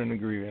union put in a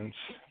grievance.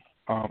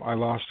 I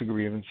lost the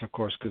grievance, of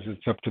course, because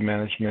it's up to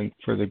management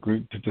for the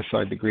group to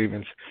decide the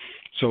grievance.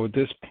 So at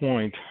this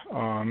point,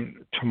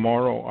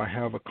 tomorrow I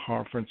have a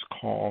conference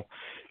call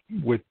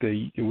with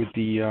the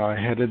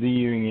head of the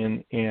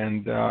union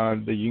and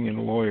the union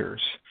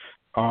lawyers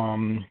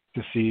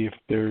to see if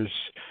there's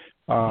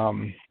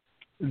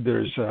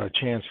a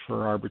chance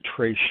for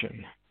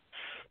arbitration.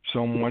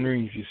 So I'm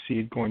wondering if you see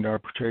it going to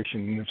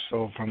arbitration, and if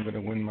so, if I'm going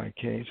to win my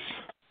case.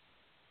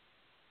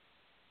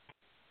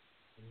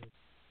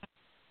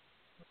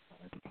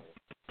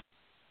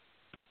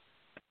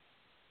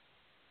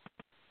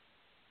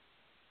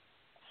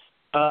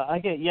 I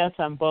get yes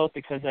on both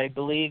because I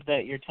believe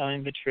that you're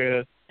telling the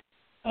truth.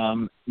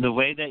 The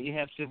way that you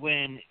have to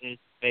win is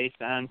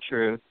based on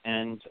truth,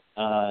 and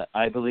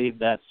I believe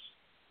that's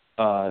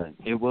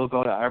it will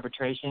go to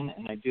arbitration,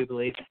 and I do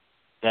believe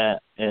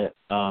that it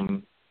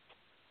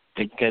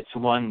gets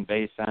won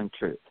based on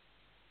truth.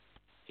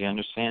 Do you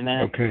understand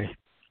that? Okay.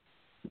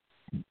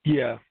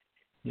 Yeah.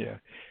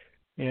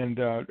 And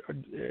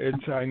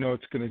I know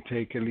it's going to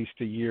take at least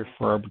a year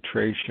for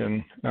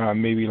arbitration,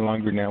 maybe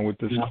longer now with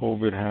this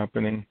COVID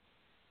happening.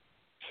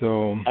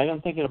 So I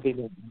don't think it'll be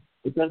that.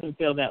 It doesn't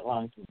feel that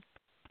long to me.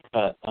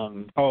 But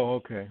oh,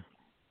 okay.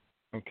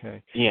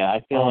 Yeah, I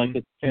feel like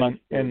it's much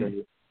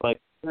like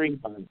 3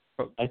 months.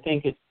 I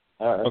think it's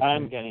okay.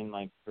 I'm getting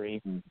like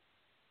 3 months.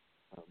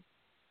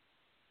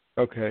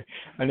 Okay.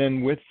 And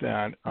then with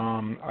that,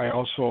 I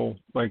also,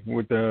 like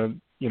with the,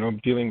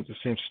 dealing with the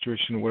same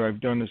situation, what I've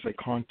done is I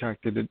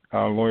contacted a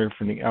lawyer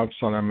from the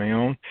outside on my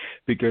own,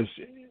 because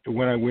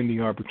when I win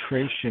the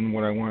arbitration,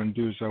 what I want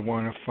to do is I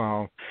want to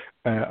file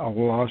a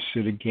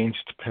lawsuit against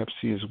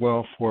Pepsi as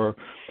well for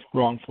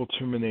wrongful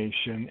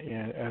termination,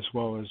 and as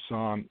well as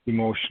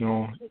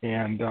emotional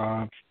and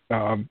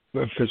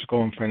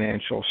physical and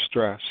financial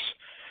stress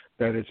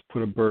that has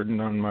put a burden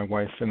on my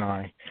wife and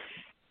I.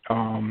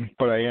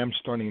 But I am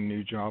starting a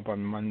new job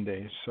on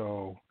Monday,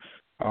 so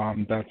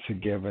that's a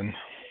given.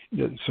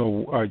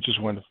 So I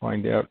just want to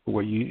find out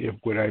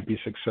would I be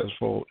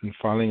successful in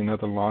filing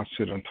another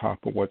lawsuit on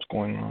top of what's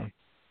going on?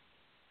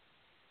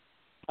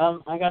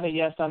 I got a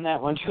yes on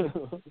that one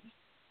too.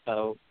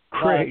 So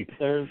great.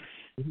 The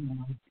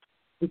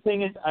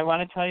thing is, I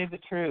want to tell you the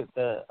truth.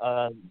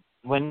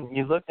 When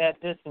you look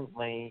at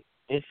distantly,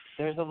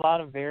 there's a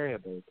lot of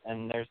variables,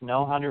 and there's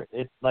no 100.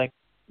 It's like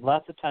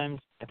lots of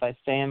times, if I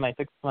stay in my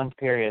 6-month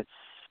period,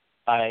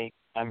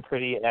 I'm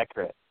pretty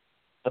accurate.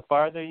 The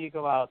farther you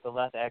go out, the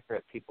less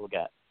accurate people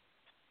get.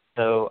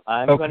 So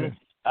I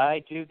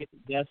do get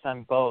yes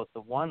on both.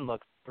 The one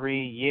looks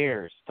 3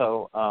 years,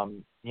 so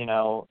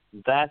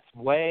that's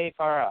way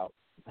far out,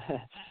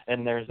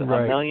 and there's a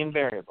million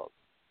variables.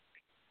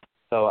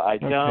 So I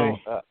don't.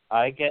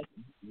 I get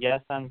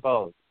yes on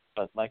both,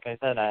 but like I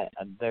said, I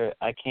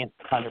can't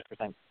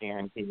 100%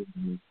 guarantee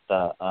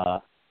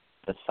the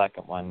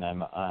second one.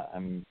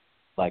 I'm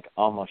like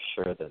almost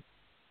sure that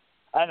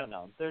I don't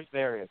know. There's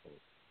variables.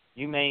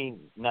 You may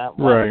not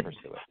want to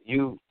pursue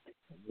it.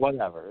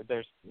 Whatever.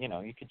 There's,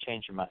 you could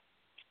change your mind.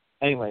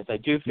 Anyways, I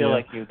do feel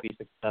like you'd be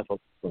successful,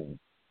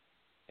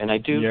 and I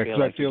do feel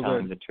like you're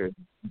telling the truth.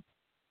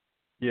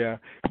 Yeah,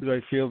 because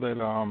I feel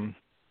that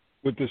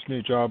with this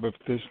new job, if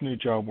this new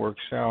job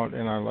works out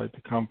and I like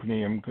the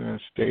company, I'm going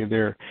to stay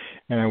there,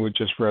 and I would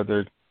just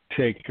rather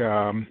take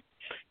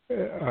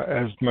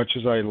as much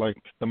as I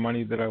liked the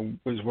money that I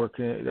was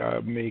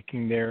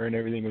making there, and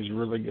everything was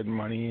really good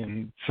money,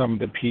 and some of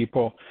the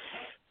people.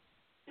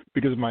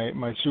 because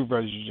my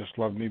supervisors just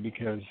loved me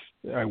because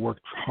I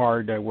worked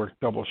hard, I worked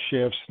double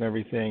shifts and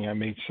everything. I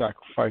made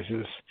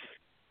sacrifices.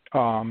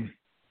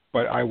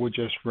 But I would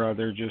just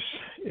rather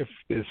if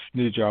this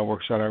new job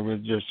works out, I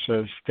would just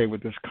stay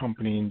with this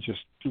company and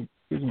just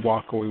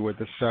walk away with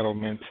a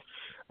settlement,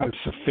 a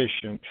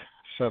sufficient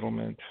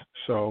settlement.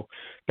 So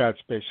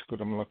that's basically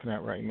what I'm looking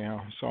at right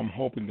now. So I'm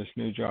hoping this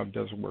new job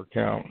does work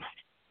out.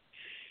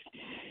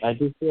 I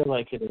do feel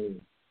like it'll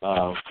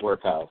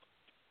work out.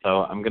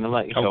 So I'm going to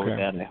let you go with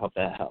that, and I hope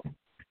that helps.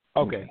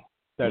 Okay.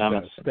 That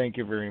does. Thank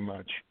you very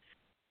much.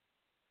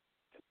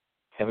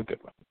 Have a good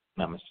one.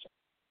 Namaste.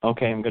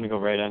 Okay, I'm going to go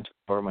right on to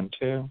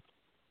 412.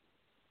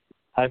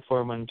 Hi,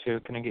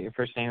 412. Can I get your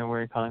first name and where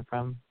you're calling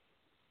from?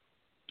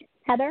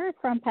 Heather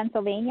from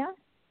Pennsylvania.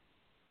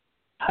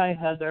 Hi,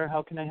 Heather.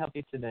 How can I help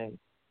you today?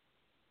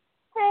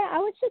 Hi, I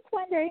was just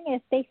wondering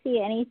if they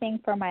see anything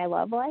for my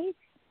love life.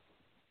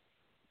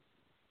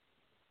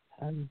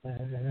 Heather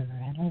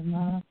and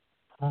love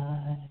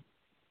life.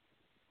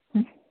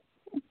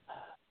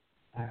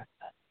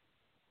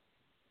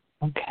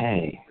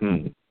 Okay.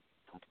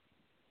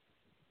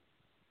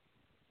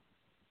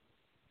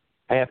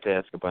 I have to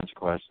ask a bunch of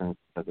questions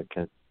because it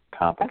gets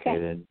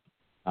complicated.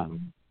 Okay.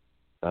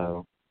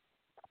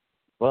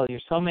 Well, your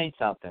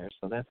soulmate's out there,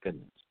 so that's good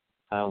news.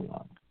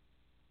 How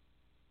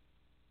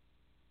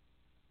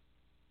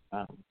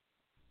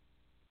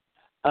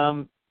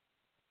long?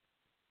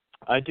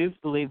 I do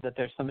believe that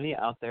there's somebody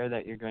out there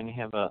that you're going to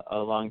have a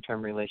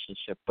long-term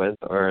relationship with,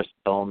 or a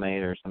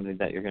soulmate, or somebody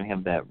that you're going to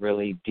have that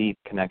really deep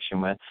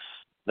connection with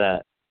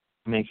that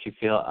makes you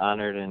feel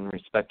honored and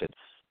respected.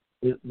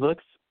 It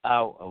looks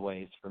out a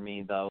ways for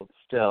me, though,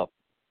 still,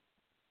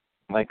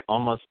 like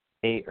almost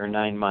 8 or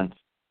 9 months,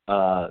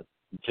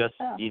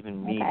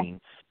 even meeting.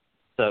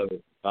 So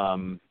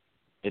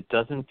it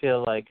doesn't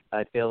feel like,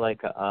 I feel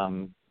like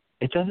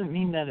it doesn't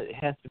mean that it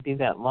has to be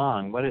that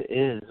long. What it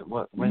is,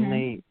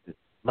 when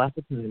lots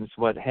of times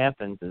what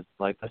happens is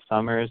like the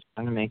summer is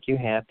going to make you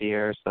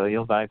happier, so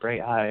you'll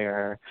vibrate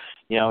higher.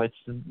 It's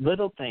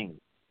little things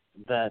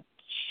that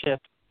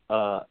shift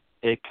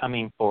it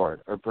coming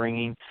forward or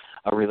bringing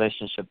a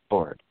relationship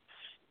forward.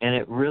 And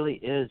it really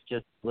is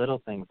just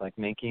little things like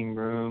making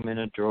room in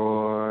a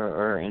drawer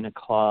or in a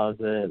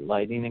closet,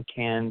 lighting a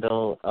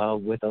candle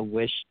with a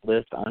wish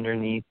list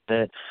underneath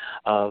it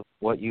of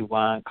what you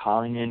want,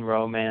 calling in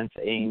romance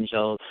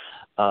angels,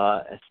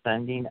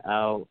 sending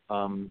out,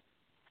 and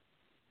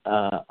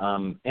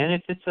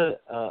if it's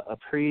a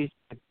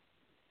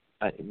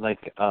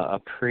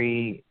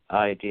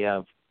pre-idea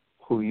of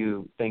who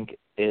you think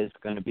is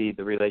going to be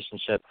the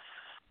relationship,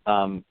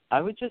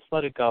 I would just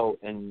let it go,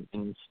 and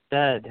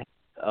instead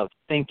of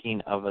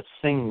thinking of a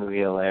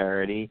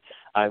singularity,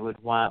 I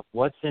would want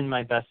what's in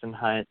my best and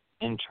highest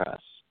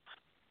interest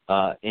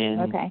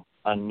in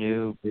a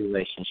new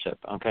relationship,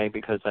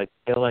 because I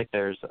feel like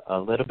there's a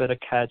little bit of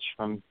catch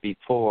from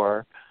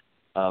before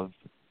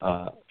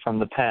from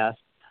the past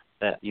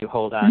that you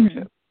hold on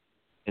to.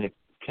 And if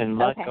you can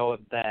let go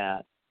of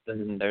that,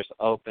 then there's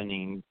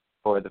opening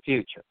for the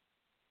future.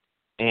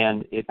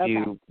 And if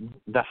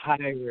the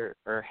higher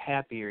or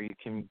happier you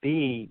can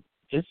be,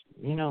 just,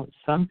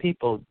 some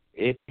people,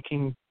 if you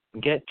can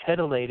get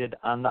titillated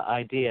on the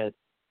idea,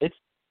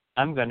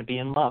 I'm going to be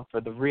in love for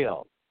the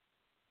real.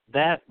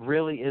 That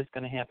really is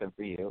going to happen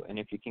for you. And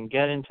if you can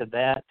get into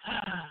that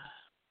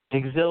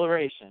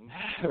exhilaration,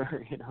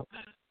 or,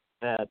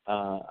 that,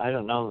 I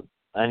don't know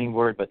any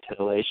word but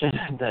titillation,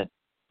 that,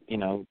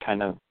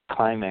 kind of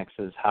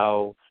climaxes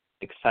how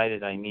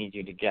excited I need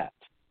you to get.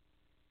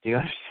 Do you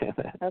understand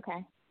that?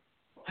 Okay.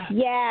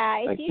 Yeah,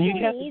 it's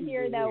usually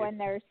easier, though, when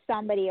there's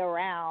somebody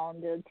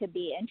around to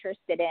be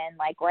interested in.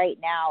 Like right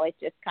now, it's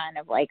just kind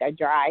of like a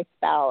dry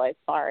spell as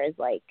far as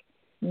like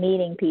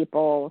meeting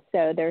people.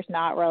 So there's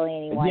not really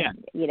anyone,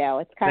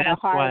 it's kind of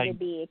hard to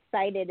be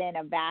excited in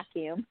a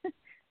vacuum.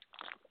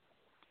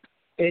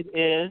 It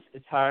is.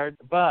 It's hard,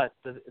 but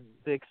the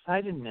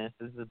excitedness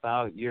is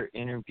about your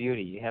inner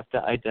beauty. You have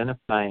to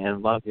identify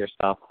and love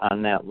yourself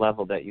on that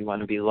level that you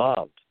want to be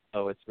loved.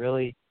 So it's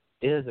really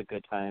is a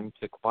good time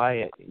to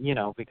quiet,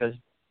 because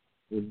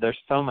there's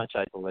so much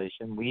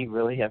isolation. We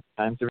really have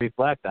time to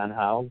reflect on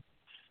how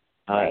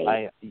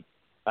I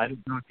don't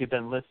know if you've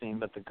been listening,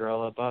 but the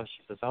girl above,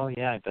 she says, oh,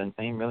 yeah, I've been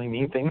saying really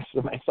mean things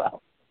to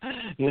myself.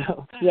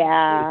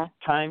 Yeah.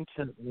 It's time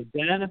to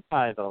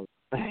identify those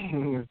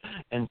things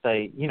and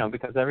say,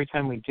 because every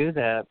time we do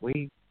that,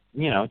 we,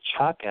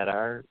 chuck at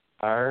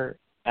our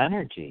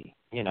energy.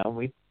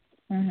 We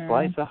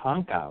slice a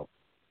hunk out.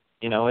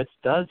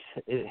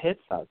 It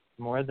hits us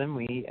more than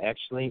we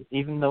actually,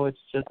 even though it's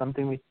just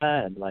something we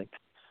said. Like,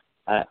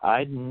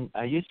 I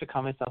used to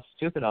call myself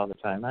stupid all the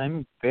time.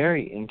 I'm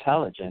very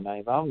intelligent.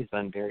 I've always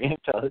been very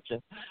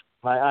intelligent.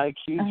 My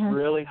IQ's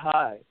really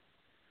high.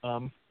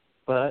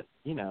 But,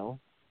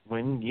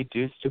 when you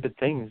do stupid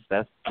things,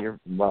 that's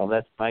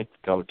my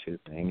go-to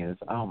thing is,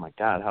 oh, my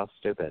God, how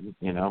stupid,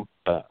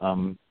 But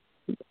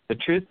the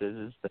truth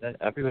is that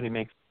everybody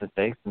makes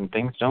mistakes and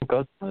things don't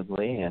go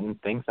smoothly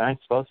and things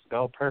aren't supposed to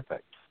go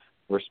perfect.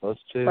 We're supposed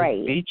to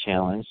be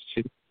challenged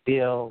to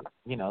feel,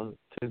 to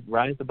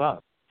rise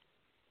above.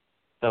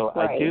 So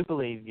right. I do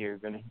believe you're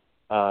going to.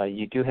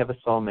 You do have a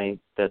soulmate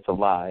that's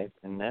alive,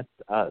 and that's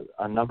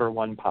a number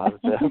one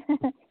positive.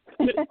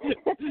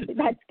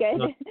 That's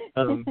good.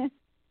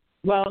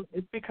 Well,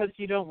 it's because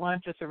you don't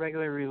want just a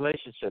regular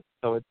relationship,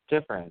 so it's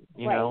different.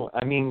 You know,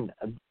 I mean,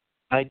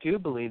 I do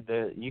believe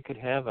that you could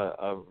have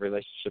a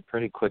relationship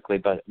pretty quickly,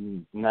 but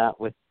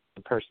not with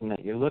the person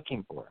that you're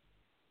looking for.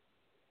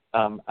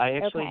 I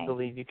actually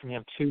believe you can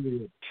have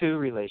two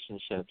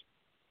relationships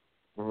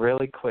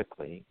really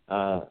quickly.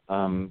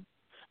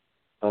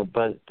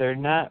 But they're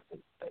not.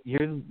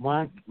 You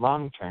want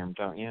long term,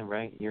 don't you?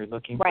 Right? You're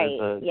looking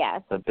for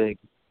the big.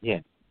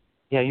 Yeah.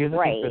 You're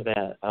looking for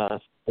that.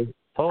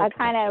 I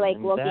kind of like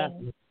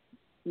looking.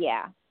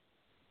 Yeah.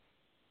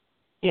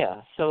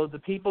 So the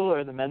people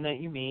or the men that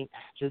you meet,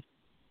 just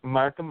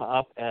mark them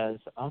up as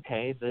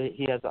okay.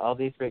 He has all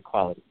these great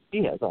qualities.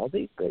 He has all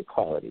these great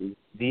qualities.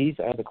 These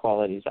are the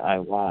qualities I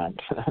want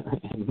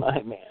in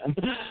my man.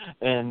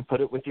 And put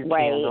it with your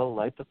candle,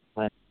 light the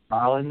flame.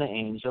 Call in the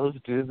angels,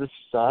 do the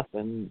stuff,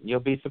 and you'll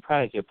be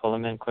surprised. You'll pull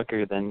them in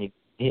quicker than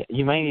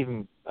you might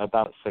even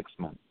about 6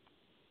 months.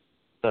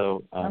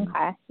 So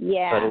okay,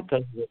 yeah. But it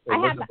does look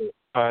a bit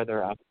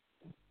farther up.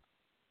 I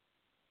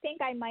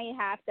think I might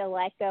have to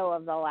let go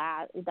of the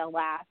last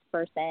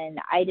person.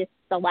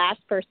 The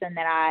last person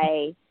that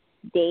I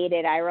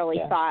dated, I really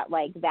thought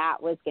like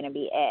that was going to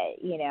be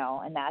it,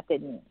 and that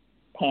didn't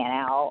pan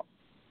out.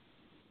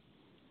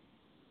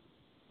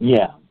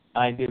 Yeah,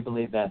 I do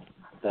believe that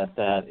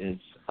is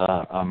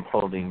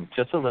holding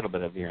just a little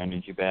bit of your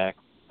energy back.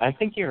 I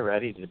think you're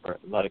ready to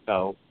let it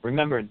go.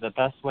 Remember, the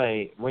best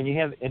way, when you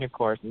have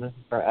intercourse, and this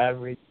is for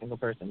every single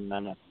person,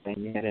 I'm not saying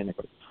you had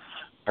intercourse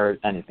or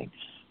anything,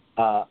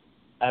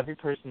 every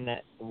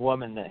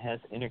woman that has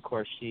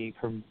intercourse, she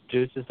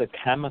produces a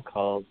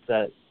chemical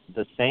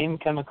the same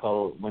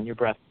chemical when you're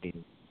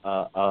breastfeeding,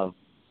 of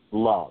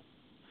love.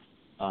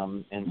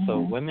 And so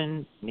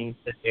women need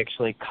to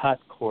actually cut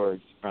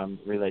cords from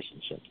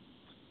relationships.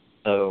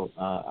 So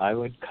I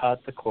would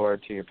cut the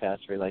cord to your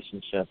past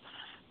relationship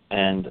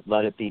and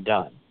let it be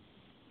done,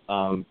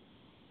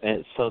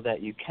 so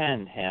that you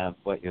can have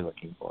what you're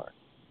looking for.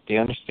 Do you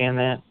understand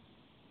that?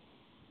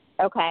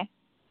 Okay.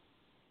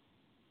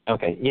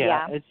 Okay.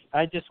 Yeah.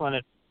 I just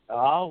wanted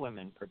all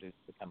women produce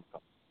the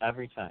chemical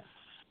every time.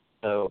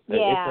 So it's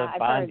a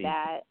bonding. I've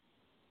heard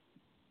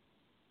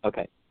that.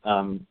 Okay.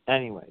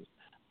 Anyways,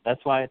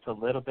 that's why it's a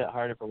little bit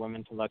harder for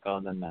women to let go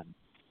than men.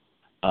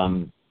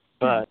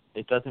 But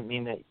it doesn't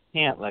mean that you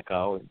can't let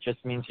go. It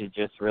just means you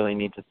just really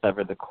need to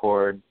sever the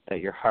cord that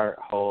your heart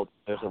holds.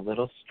 There's a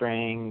little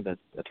string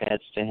that's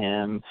attached to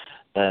him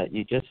that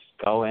you just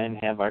go in,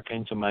 have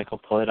Archangel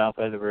Michael pull it out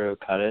by the root,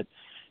 cut it,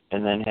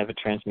 and then have it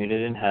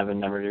transmuted in heaven,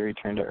 never to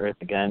return to earth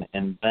again.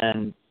 And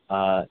then,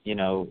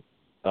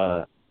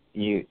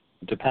 you,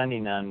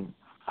 depending on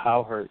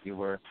how hurt you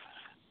were,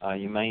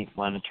 you might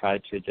want to try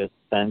to just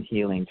send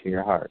healing to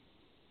your heart.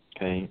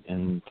 Okay?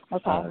 And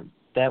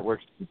that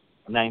works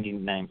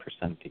 99%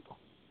 of people.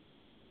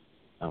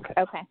 Okay.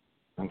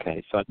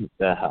 Okay, so I think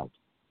that helps.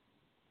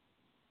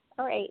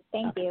 All right,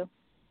 thank you.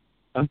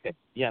 Okay,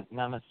 yeah,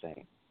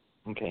 namaste.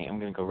 Okay, I'm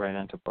going to go right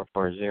on to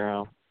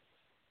 440.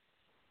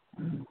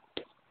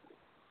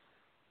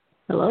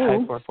 Hello.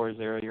 Hi,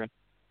 440. You're.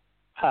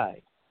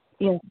 Hi.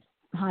 Yes.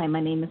 Hi,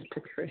 my name is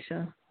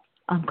Patricia.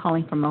 I'm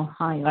calling from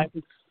Ohio.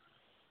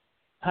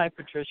 Hi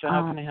Patricia.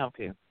 How can I help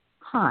you?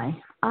 Hi.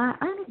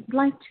 I'd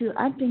like to.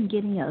 I've been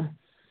getting a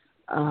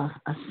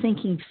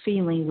sinking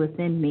feeling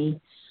within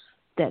me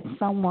that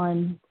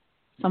some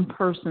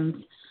persons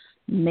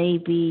may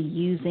be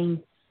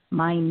using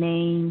my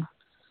name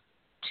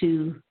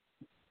to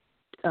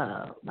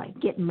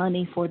get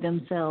money for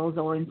themselves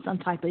or in some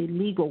type of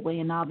illegal way,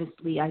 and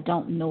obviously I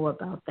don't know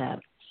about that.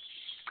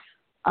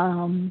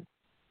 And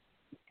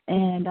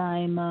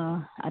I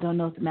don't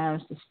know if it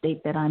matters the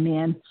state that I'm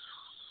in.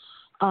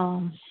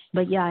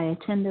 But yeah, I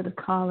attended a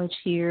college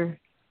here,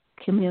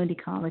 community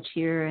college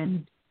here,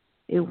 and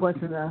it was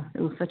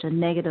such a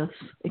negative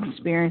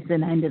experience,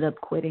 and I ended up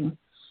quitting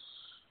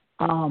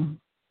from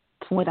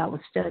what I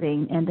was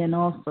studying, and then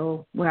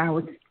also where I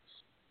was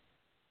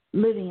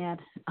living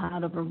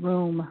out of a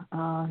room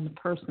in a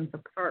person's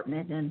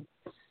apartment, and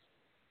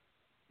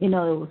it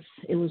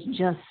was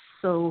just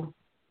so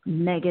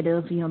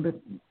negative.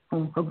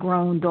 Her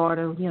grown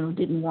daughter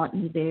didn't want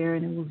me there,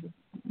 and it was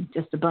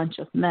just a bunch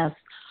of mess.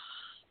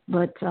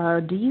 But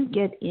do you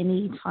get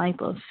any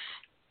type of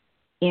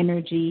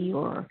energy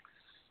or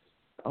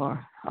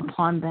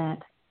upon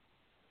that?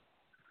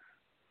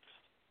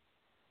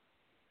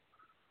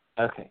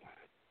 Okay.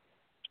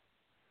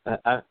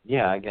 I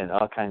get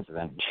all kinds of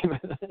energy.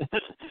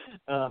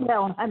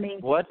 No, I mean,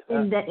 what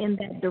in that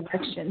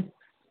direction?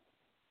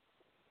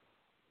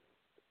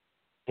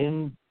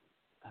 I'm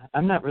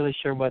not really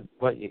sure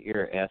what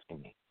you're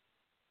asking me.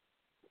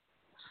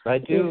 But I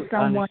do Is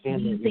someone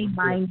understand using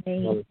my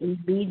name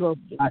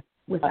illegally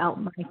without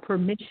my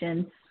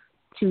permission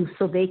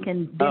so they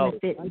can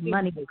benefit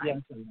money? Yes.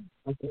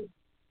 Okay.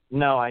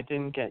 No, I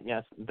didn't get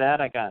yes.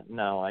 That I got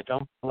no. I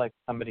don't feel like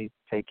somebody's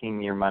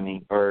taking your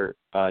money or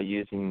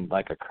using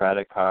like a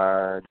credit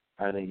card.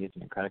 Are they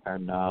using a credit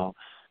card? No.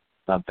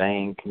 A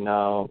bank?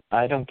 No.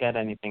 I don't get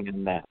anything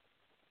in that.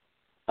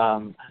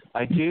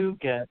 I do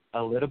get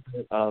a little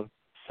bit of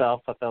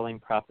self-fulfilling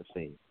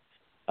prophecy,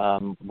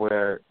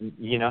 where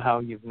you know how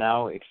you've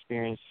now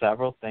experienced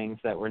several things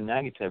that were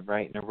negative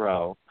right in a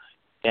row,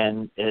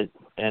 and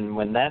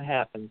when that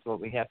happens, what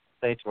we have to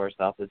say to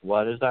ourselves is,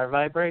 what is our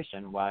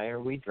vibration? Why are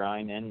we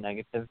drawing in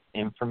negative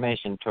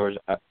information towards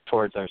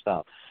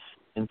ourselves?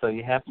 And so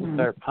you have to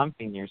start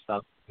pumping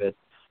yourself with,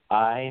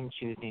 I am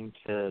choosing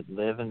to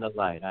live in the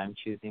light. I'm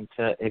choosing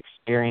to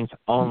experience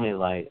only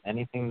light.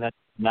 Anything that's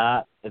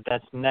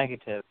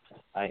negative,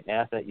 I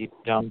ask that you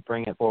don't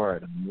bring it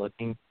forward. I'm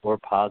looking for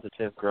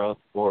positive growth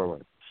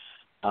forward.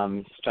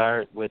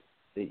 Start with,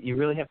 you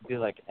really have to do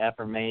like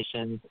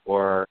affirmations,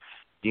 or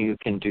you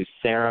can do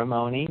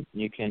ceremony.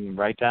 You can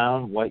write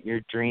down what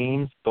your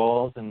dreams,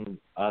 goals, and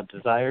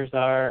desires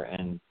are,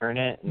 and burn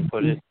it and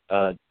put it,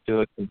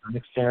 do a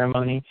symbolic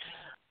ceremony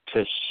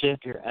to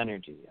shift your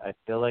energy. I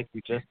feel like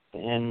you're just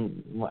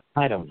in,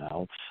 I don't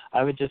know,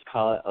 I would just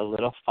call it a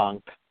little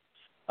funk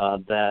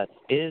that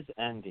is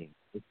ending.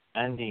 It's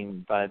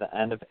ending by the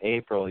end of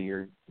April.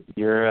 You're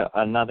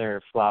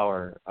another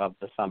flower of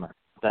the summer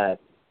that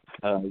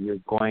you're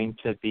going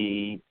to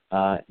be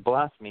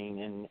blossoming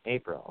in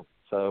April.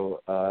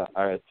 So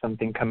are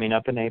something coming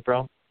up in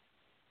April?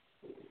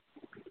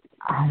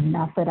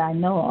 Not that I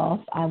know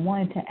of. I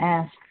wanted to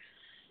ask,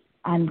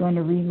 I'm going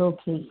to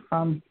relocate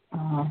from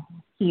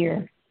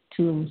here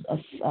to a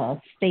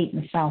state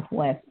in the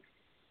Southwest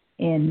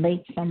in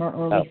late summer,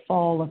 early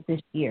fall of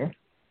this year.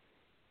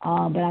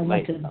 But I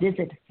want to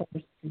visit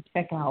first and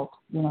check out,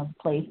 the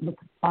place,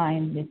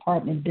 find the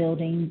apartment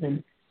buildings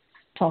and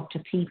talk to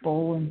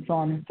people and so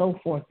on and so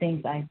forth,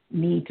 things I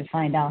need to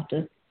find out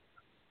to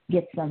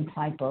get some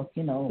type of,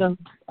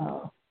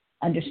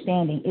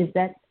 understanding. Is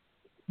that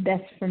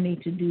best for me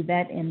to do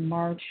that in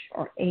March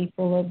or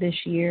April of this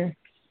year?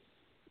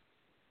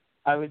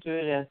 I would do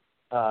it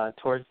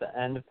towards the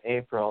end of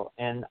April,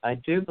 and I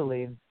do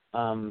believe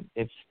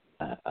it's,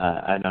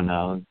 I don't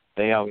know,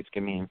 they always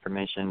give me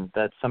information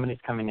that somebody's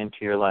coming into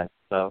your life.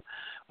 So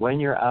when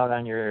you're out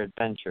on your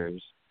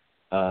adventures,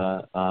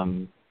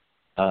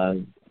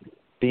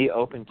 be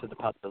open to the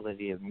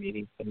possibility of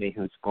meeting somebody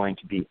who's going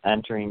to be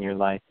entering your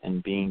life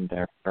and being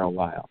there for a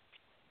while.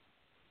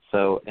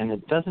 So, and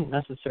it doesn't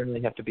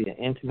necessarily have to be an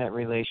intimate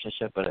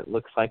relationship, but it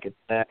looks like it's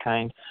that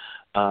kind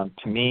to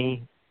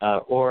me,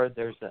 or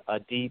there's a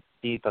deep,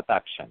 deep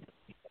affection.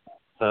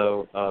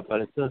 So, but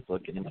it does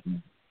look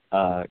intimate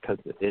because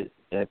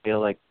I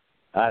feel like,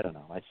 I don't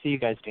know, I see you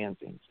guys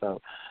dancing.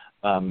 So,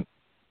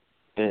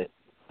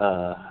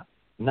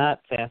 not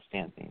fast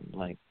dancing,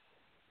 like,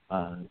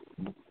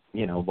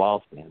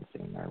 waltz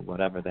dancing or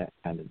whatever that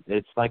kind of,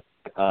 it's like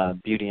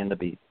Beauty and the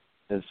Beast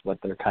is what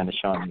they're kind of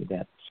showing me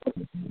that.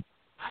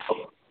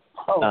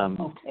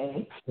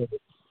 Okay.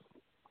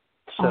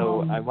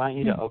 So I want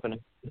you to open up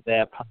to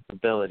that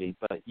possibility.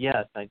 But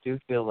yes, I do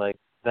feel like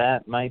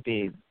that might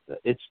be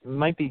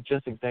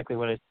just exactly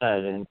what I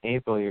said. In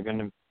April, you're going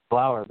to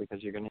flower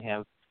because you're going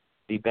to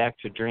be back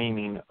to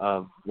dreaming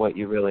of what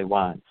you really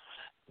want.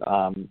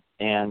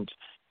 And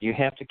you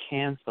have to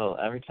cancel.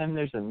 Every time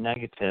there's a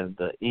negative,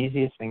 the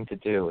easiest thing to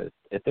do is,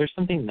 if there's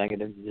something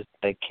negative, you just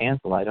say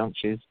cancel. I don't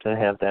choose to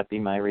have that be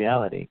my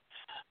reality.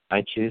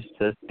 I choose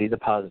to see the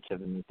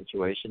positive in the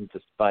situation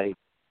despite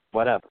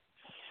whatever,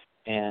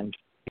 and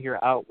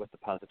figure out what the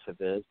positive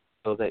is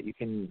so that you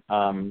can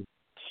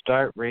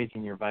start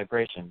raising your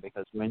vibration.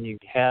 Because when you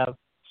have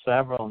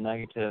several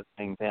negative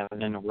things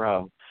happen in a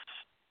row,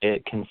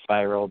 it can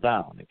spiral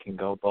down. It can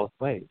go both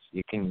ways.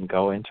 You can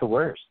go into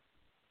worse.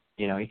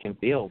 You can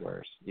feel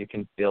worse. You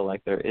can feel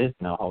like there is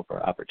no hope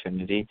or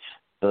opportunity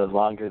the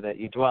longer that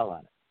you dwell on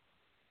it.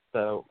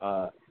 So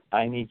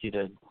I need you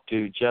to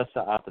do just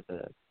the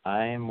opposite.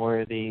 I am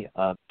worthy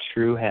of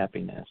true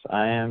happiness.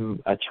 I am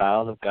a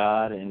child of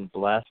God and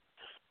blessed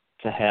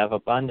to have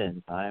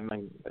abundance. I am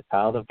a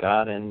child of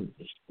God and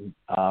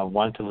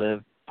want to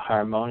live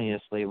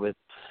harmoniously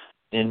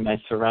in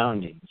my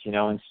surroundings,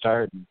 and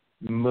start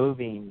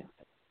moving.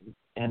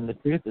 And the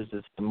truth is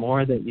the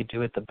more that you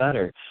do it, the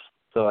better.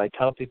 So I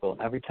tell people,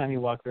 every time you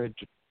walk through a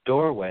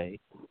doorway,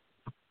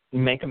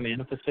 make a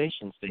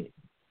manifestation statement.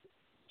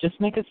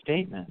 Just make a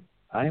statement.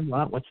 I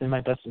want what's in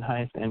my best and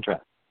highest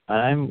interest.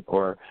 I'm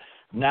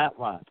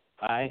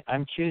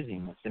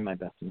choosing what's in my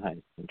best and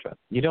highest interest.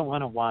 You don't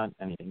want to want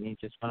anything. You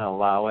just want to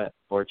allow it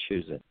or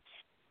choose it.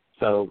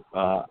 So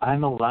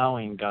I'm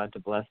allowing God to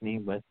bless me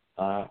with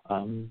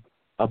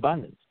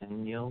abundance,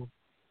 and you'll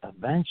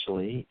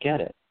eventually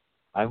get it.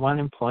 I want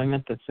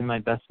employment that's in my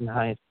best and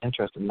highest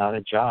interest and not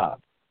a job.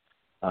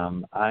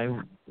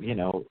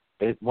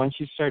 Once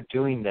you start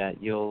doing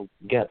that, you'll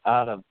get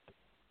out of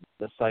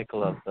the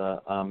cycle of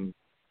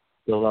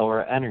the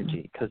lower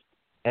energy, because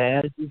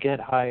as you get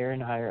higher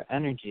and higher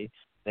energy,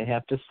 they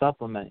have to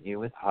supplement you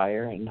with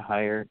higher and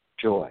higher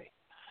joy.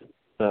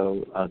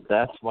 So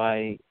that's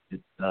why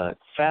the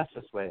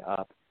fastest way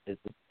up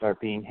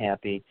being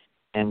happy,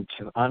 and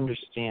to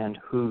understand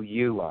who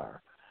you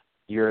are.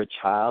 You're a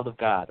child of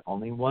God.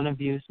 Only one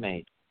of you is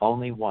made.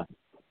 Only one.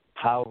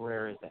 How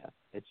rare is that?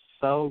 It's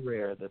so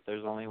rare that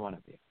there's only one of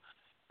you.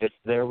 If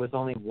there was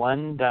only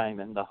one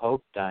diamond, the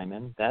hope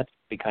diamond, that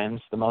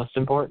becomes the most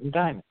important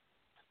diamond.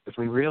 If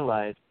we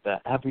realize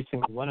that every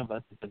single one of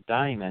us is a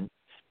diamond,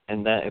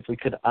 and that if we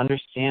could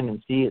understand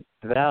and see its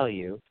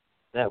value,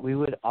 that we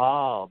would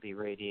all be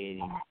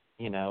radiating,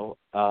 in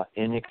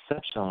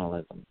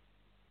exceptionalism.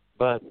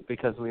 But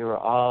because we were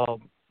all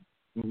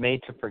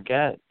made to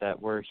forget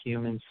that we're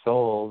human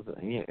souls,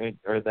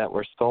 or that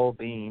we're soul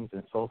beings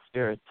and soul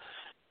spirits,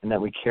 and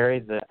that we carry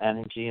the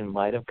energy and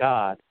light of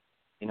God,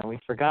 we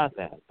forgot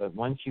that. But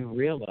once you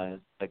realize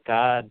that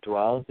God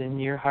dwells in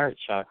your heart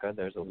chakra,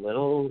 there's a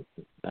little,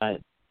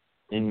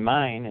 in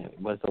mine, it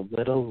was a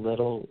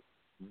little,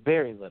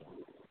 very little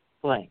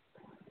flame,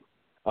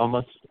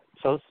 almost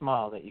so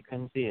small that you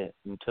couldn't see it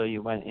until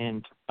you went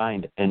in to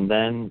find it. And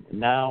then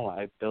now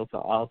I've built an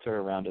altar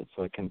around it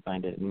so I can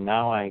find it. And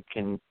now I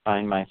can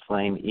find my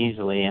flame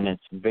easily, and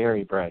it's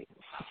very bright.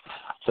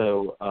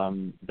 So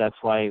that's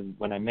why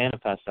when I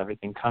manifest,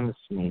 everything comes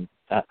to me.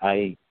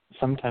 I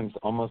sometimes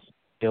almost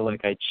feel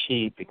like I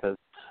cheat because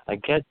I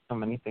get so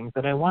many things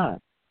that I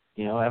want.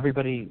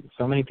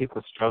 So many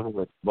people struggle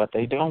with what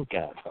they don't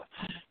get.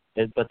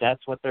 But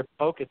that's what they're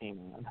focusing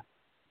on.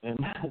 And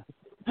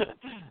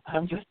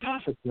I'm just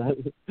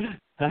opposite.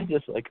 I'm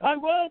just like, I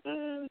want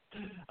this.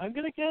 I'm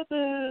going to get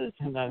this.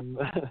 And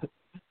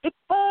it's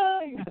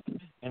fine.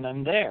 And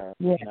I'm there.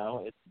 Yeah.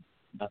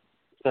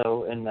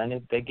 And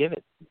then they give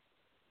it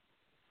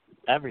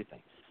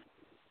everything.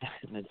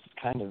 And it's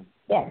kind of,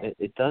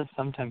 it does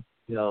sometimes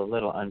feel a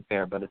little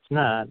unfair, but it's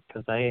not,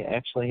 because I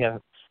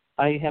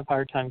have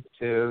hard times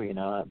too,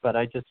 but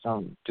I just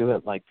don't do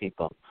it like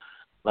people.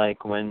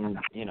 Like when,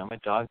 my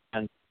dog's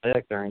been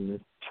sick during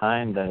this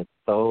time that it's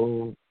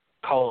so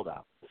cold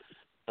out.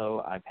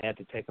 So I've had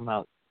to take him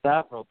out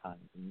several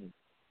times, and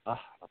it's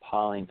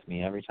appalling to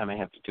me every time I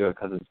have to do it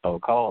because it's so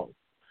cold.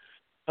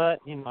 But,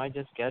 I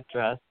just get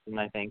dressed, and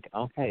I think,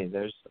 okay,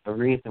 there's a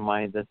reason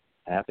why this is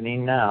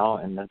happening now,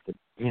 and that,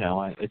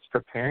 it's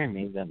preparing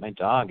me that my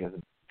dog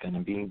isn't going to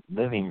be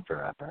living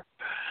forever.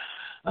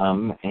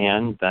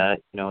 And that,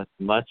 as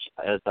much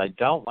as I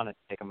don't want to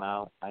take him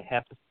out, I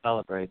have to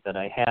celebrate that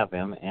I have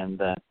him and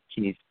that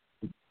he's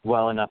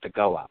well enough to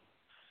go out.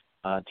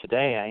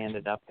 Today I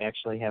ended up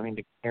actually having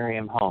to carry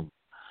him home.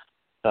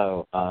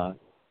 So,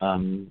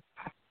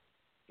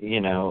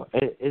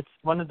 it's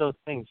one of those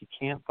things. You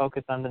can't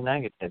focus on the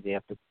negative. You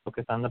have to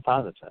focus on the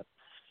positive.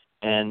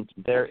 And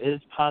there is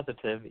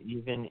positive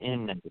even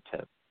in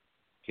negative.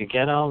 Do you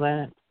get all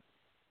that?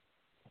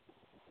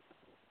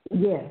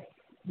 Yes.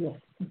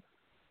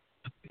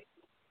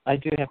 I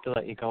do have to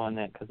let you go on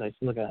that because I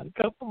still got a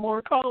couple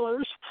more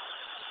callers.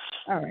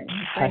 All right.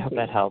 I hope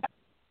that helps.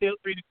 Feel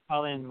free to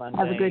call in Monday.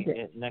 Have a good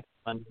day. Next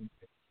Monday.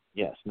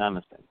 Yes,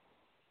 namaste.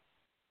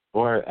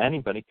 Or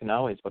anybody can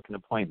always book an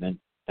appointment.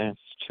 That's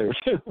true,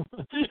 too.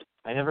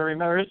 I never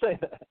remember to say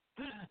that.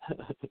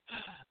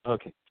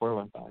 Okay,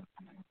 415.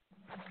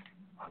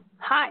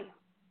 Hi.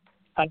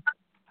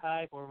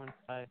 Hi,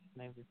 415.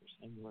 Name the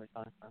person you were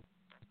calling from.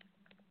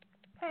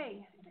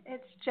 Hey,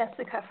 it's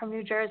Jessica from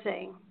New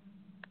Jersey.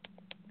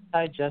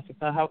 Hi,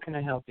 Jessica. How can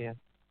I help you?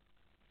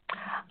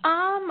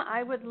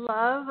 I would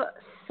love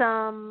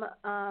some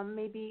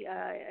maybe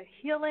a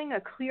healing,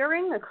 a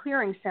clearing. A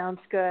clearing sounds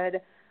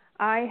good.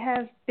 I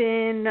have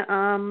been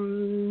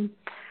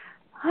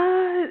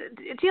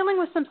dealing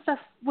with some stuff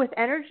with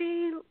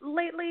energy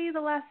lately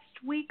the last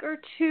week or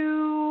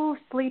two,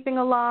 sleeping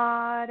a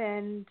lot,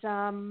 and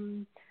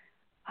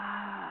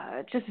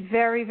just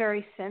very,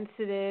 very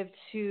sensitive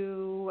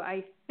to,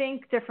 I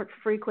think, different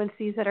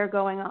frequencies that are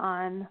going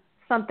on.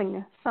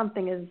 Something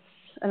is,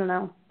 I don't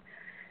know.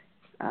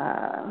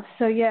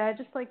 So yeah, I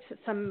just like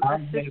some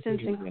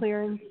assistance in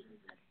clearing.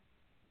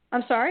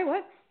 I'm sorry,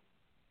 what?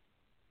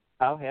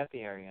 How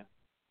happy are you?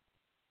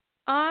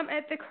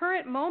 At the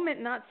current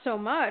moment, not so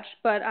much,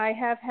 but I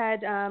have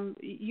had,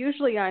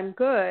 usually I'm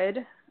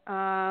good,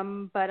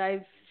 but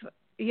I've,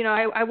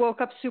 I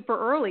woke up super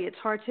early. It's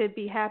hard to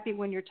be happy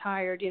when you're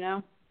tired,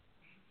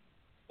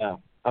 Oh,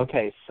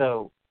 okay.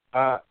 So,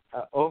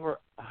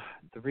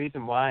 the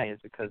reason why is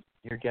because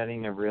you're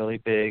getting a really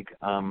big,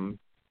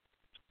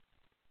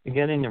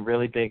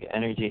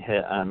 energy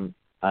hit on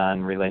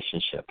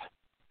relationship,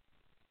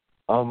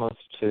 almost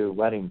to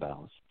wedding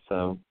bells.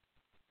 So,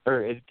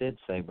 or it did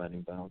say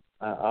wedding bells.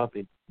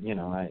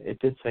 It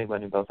did say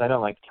wedding bells. I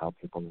don't like to tell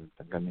people that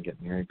they're going to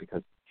get married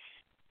because,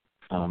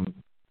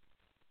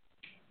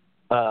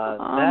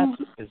 that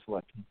is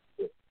what,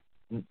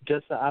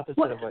 just the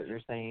opposite of what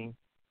you're saying.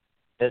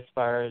 As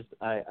far as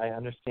I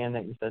understand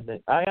that you said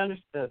that, I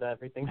understood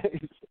everything that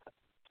you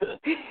said,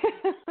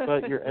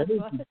 but your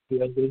energy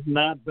field is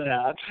not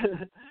that.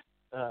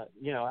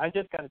 I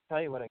just got to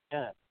tell you what I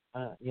get.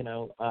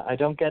 I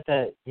don't get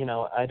that.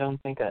 I don't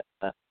think a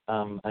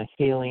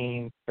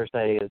healing per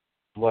se is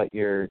what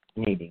you're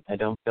needing. I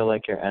don't feel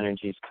like your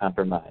energy is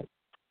compromised.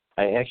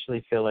 I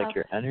actually feel like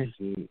your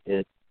energy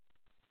is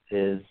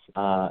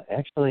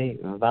actually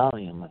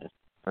voluminous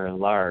or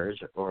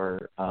large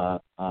or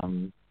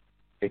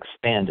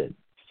expanded.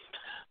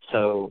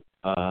 So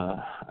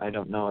I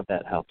don't know if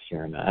that helps you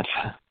or not.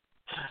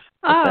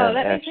 Oh,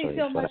 that makes me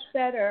feel much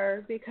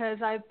better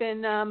because I've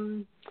been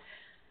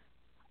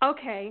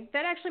okay.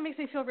 That actually makes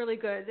me feel really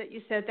good that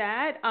you said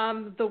that.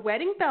 The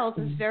wedding bells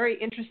is very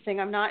interesting.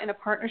 I'm not in a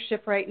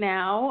partnership right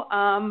now,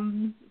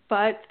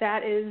 but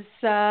that is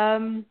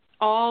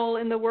all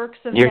in the works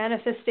of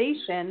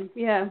manifestation.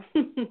 Yeah.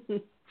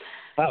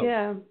 Oh,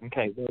 yeah.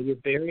 Okay. Well, you're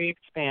very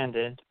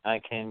expanded.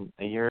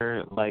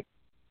 You're like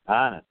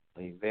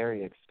honestly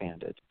very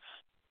expanded.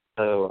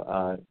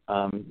 So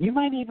you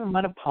might even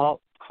want to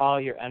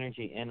call your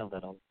energy in a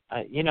little.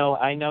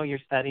 I know you're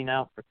setting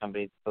out for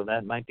somebody, so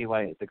that might be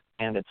why it's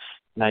expanded.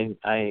 And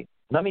I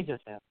let me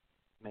just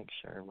make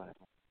sure what.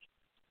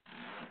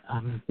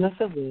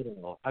 Just a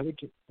little. I would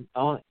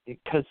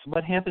because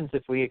what happens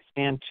if we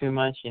expand too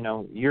much?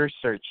 You're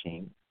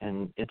searching,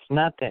 and it's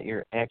not that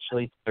you're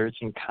actually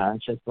searching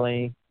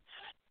consciously.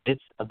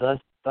 It's the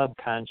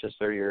subconscious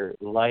or your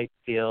light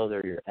field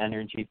or your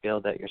energy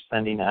field that you're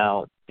sending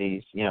out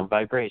these,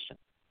 vibrations.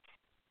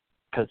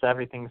 Because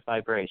everything's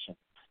vibration.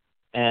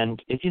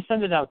 And if you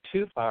send it out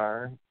too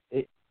far,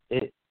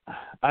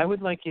 I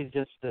would like you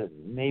just to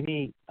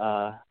maybe,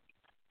 I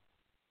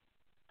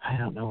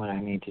don't know what I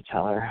need to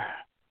tell her.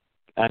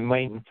 I'm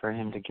waiting for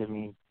him to give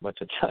me what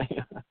to tell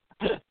you.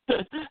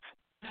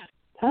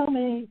 Tell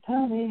me.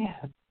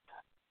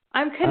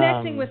 I'm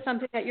connecting with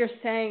something that you're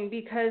saying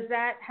because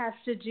that has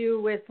to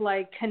do with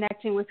like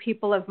connecting with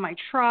people of my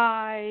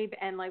tribe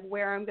and like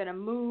where I'm going to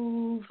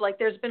move. Like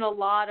there's been a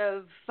lot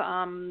of,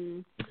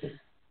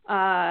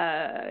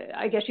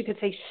 I guess you could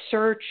say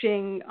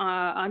searching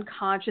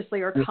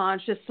unconsciously or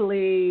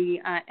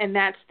consciously, and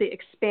that's the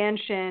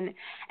expansion.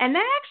 And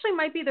that actually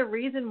might be the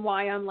reason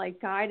why I'm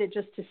like guided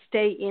just to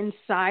stay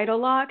inside a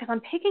lot because I'm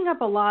picking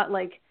up a lot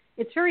like,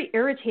 it's very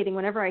irritating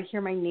whenever I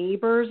hear my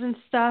neighbors and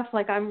stuff.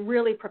 Like I'm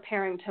really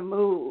preparing to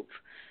move.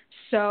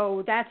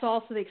 So that's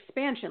also the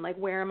expansion. Like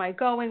where am I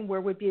going?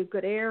 Where would be a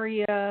good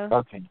area?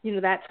 Okay.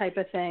 That type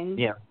of thing.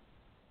 Yeah.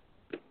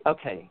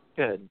 Okay,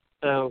 good.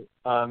 So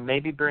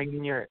maybe bring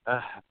it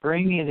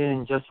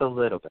in just a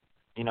little bit,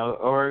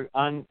 or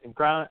on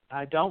ground.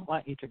 I don't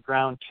want you to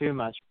ground too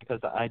much because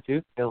I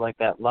do feel like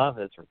that love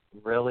is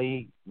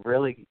really,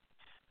 really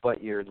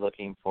what you're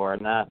looking for,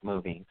 not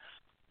moving.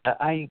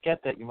 I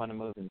get that you want to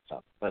move and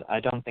stuff, but I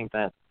don't think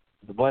that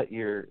what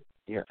your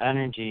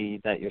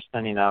energy that you're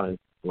sending out is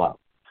love,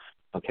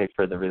 okay,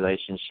 for the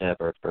relationship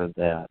or for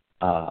that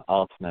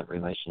ultimate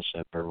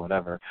relationship or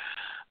whatever.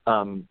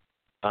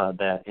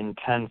 That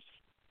intense,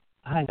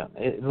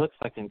 it looks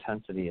like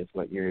intensity is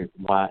what you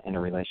want in a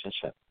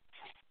relationship,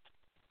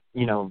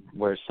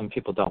 where some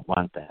people don't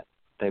want that.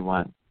 They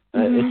want,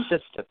 it's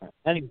just different.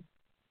 Anyway,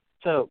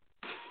 so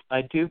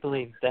I do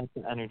believe that's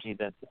an energy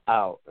that's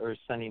out or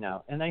sending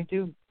out. And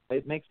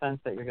it makes sense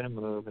that you're going to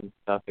move and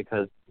stuff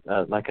because,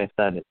 like I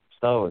said, it's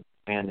so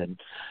expanded.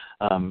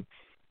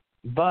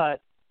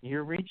 But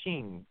you're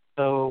reaching.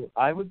 So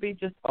I would be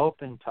just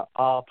open to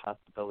all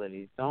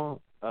possibilities.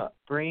 Don't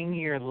bring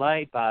your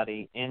light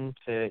body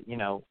into,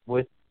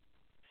 with,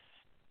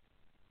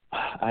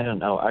 I don't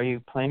know, are you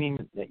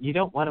planning, you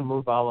don't want to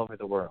move all over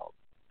the world.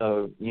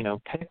 So,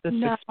 pick the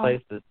 6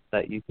 places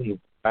that you think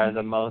are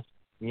the most,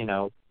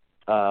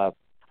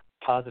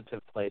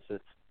 positive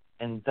places,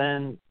 and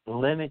then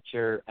limit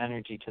your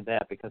energy to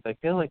that because I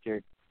feel like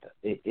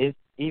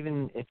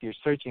even if you're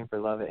searching for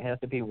love, it has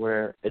to be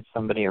where it's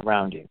somebody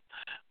around you,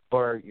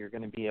 or you're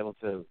going to be able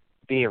to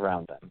be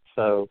around them.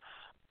 So,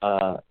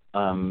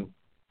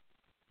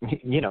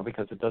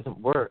 because it doesn't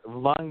work.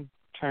 Long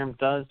term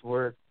does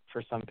work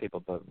for some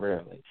people, but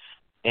rarely,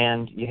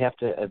 and you have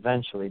to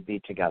eventually be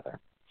together.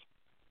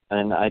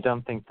 And I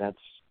don't think that's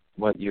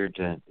what you're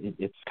doing.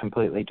 It's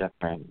completely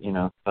different,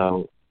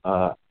 So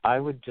I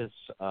would just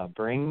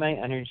bring my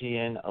energy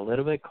in a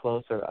little bit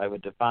closer. I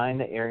would define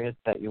the areas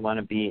that you want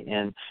to be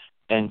in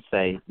and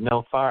say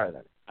no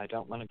farther. I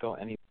don't want to go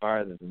any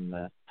farther than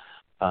this.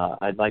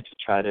 I'd like to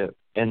try to,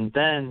 and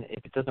then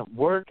if it doesn't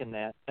work in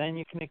that, then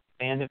you can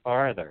expand it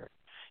farther.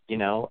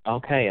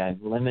 Okay,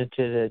 I've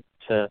limited it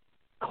to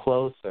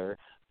closer,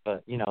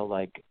 but,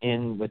 like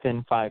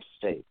within 5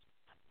 states.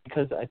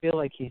 Because I feel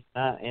like he's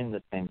not in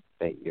the same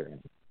state you're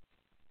in.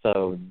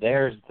 So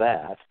there's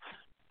that.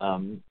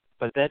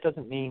 But that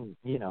doesn't mean,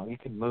 you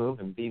can move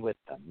and be with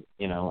them.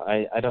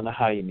 I don't know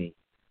how you meet.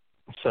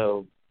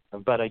 So,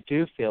 but I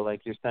do feel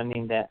like you're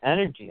sending that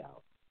energy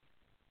out.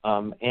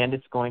 And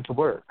it's going to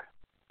work.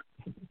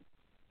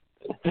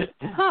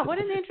 What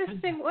an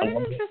interesting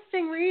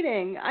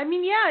reading. I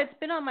mean, yeah, it's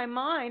been on my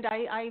mind.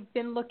 I've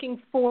been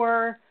looking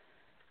for,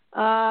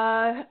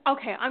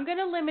 okay, I'm going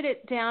to limit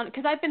it down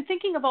because I've been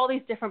thinking of all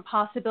these different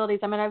possibilities.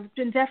 I mean, I've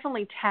been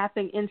definitely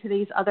tapping into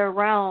these other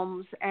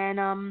realms, and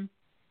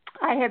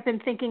I have been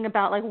thinking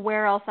about like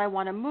where else I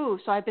want to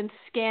move. So I've been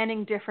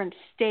scanning different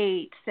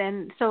states,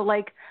 and so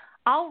like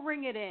I'll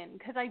ring it in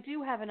because I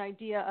do have an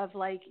idea of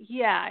like,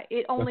 yeah,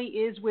 it only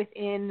is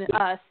within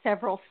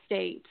several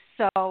states,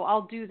 so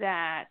I'll do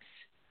that.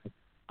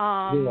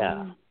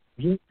 Yeah,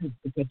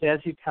 but as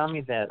you tell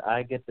me that,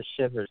 I get the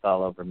shivers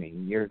all over me.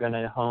 You're going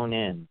to hone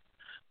in,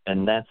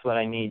 and that's what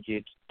I need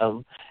you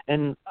to.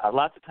 And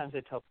lots of times I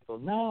tell people,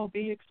 no,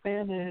 be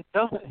expanded.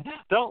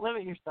 Don't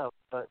limit yourself.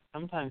 But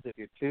sometimes if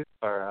you're too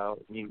far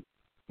out, you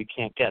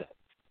can't get it.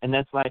 And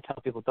that's why I tell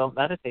people don't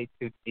meditate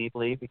too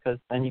deeply because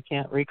then you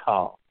can't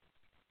recall.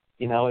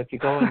 You know, if you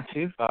go in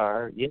too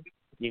far,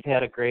 you've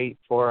had a great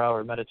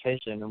 4-hour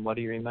meditation, and what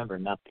do you remember?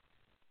 Nothing.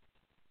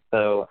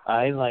 So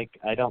I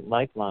don't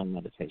like long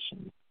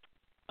meditation.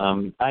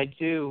 I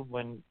do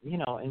when,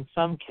 in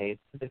some cases,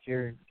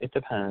 it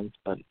depends,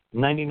 but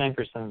 99%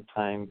 of the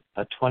time,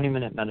 a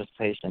 20-minute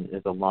meditation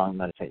is a long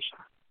meditation.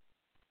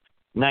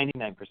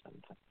 99% of the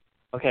time.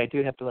 Okay, I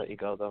do have to let you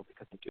go, though,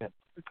 because I do have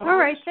to go. All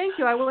right, thank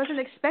you. I wasn't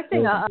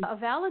expecting a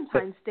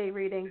Valentine's Day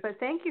reading, but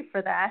thank you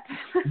for that.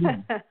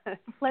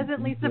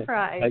 Pleasantly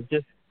surprised.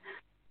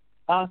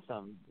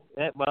 Awesome.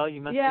 Well,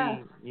 you must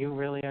be, you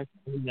really are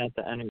feeling out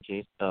the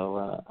energy,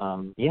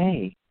 so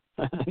yay.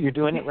 You're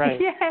doing it right.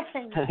 Yay.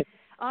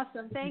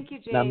 Awesome. Thank you,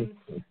 James.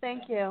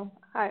 Thank you. All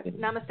right,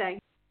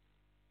 namaste.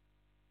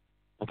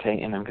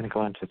 Okay, and I'm going to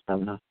go into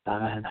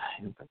 707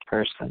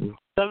 person.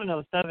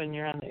 707,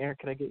 you're on the air.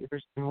 Could I get your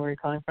first name? Where are you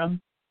calling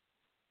from?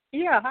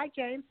 Yeah, hi,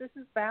 James. This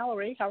is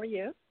Valerie. How are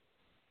you?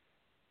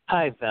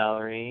 Hi,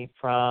 Valerie.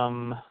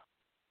 From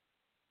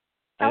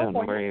California. I don't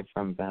know where you're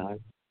from, Valerie.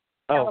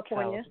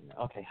 California.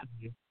 Okay.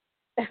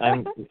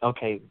 I'm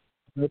okay.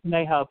 How can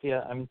I help you?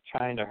 I'm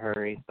trying to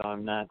hurry, so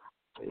I'm not.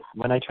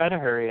 When I try to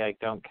hurry, I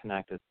don't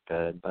connect as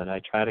good, but I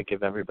try to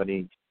give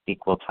everybody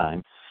equal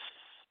time.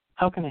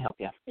 How can I help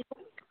you?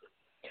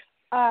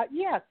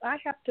 Yes, I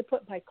have to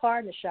put my car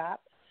in the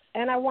shop,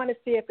 and I want to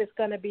see if it's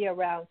going to be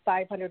around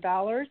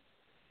 $500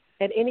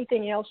 and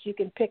anything else you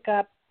can pick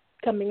up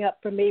coming up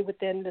for me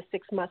within the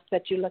 6 months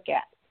that you look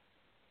at.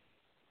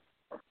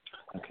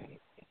 Okay.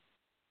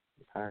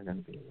 The car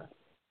going to be around.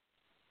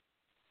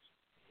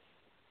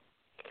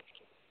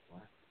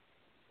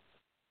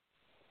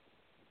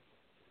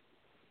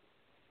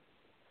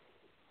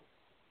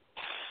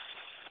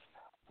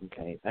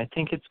 Okay, I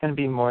think it's going to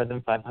be more than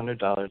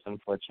 $500,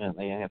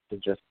 unfortunately. I have to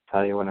just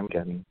tell you what I'm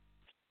getting.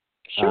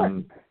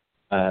 Sure.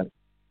 I'm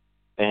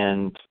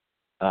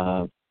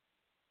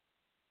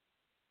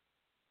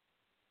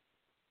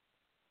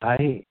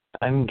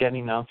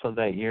getting also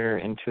that you're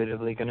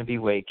intuitively going to be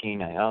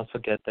waking. I also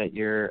get that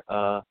you're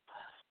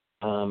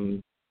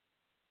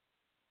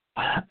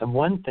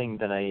one thing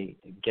that I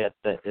get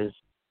that is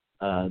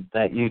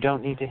that you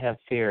don't need to have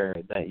fear,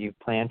 that you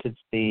planted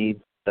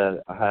seeds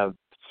that have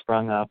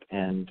sprung up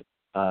and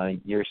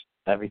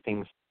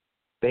everything's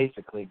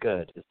basically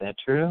good. Is that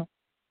true?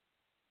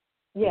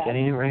 Yeah. Am I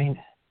getting it right?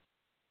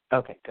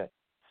 Okay, good.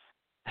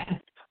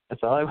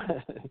 That's all I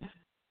want.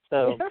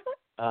 So,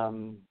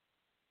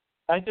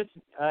 I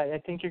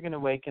think you're going to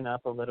waken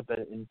up a little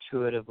bit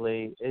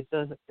intuitively.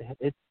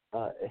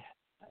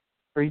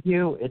 For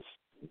you, it's,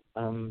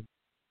 I don't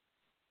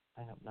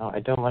know. I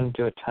don't want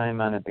to do a time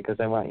on it because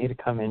I want you to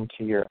come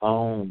into your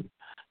own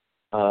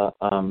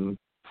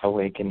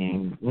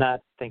awakening,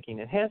 not thinking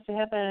it has to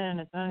happen.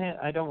 It's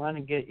not. I don't want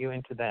to get you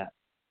into that.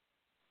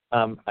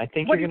 I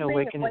think you're going to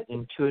awaken it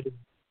intuitively.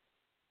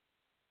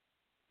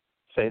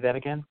 Say that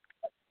again.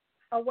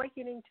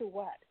 Awakening to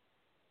what?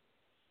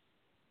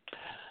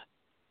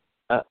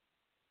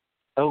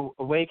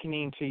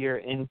 Awakening to your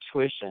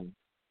intuition,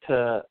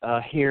 to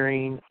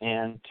hearing,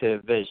 and to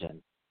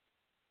vision.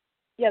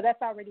 Yeah,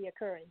 that's already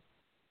occurring.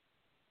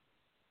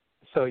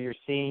 So you're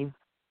seeing?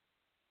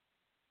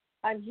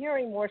 I'm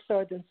hearing more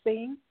so than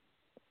seeing.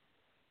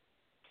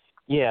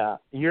 Yeah,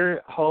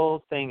 your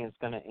whole thing is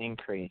going to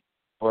increase,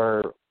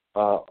 or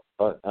you're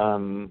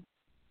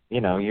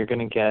going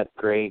to get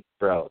great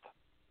growth,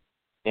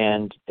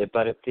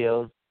 but it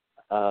feels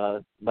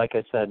like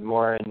I said,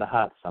 more in the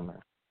hot summer,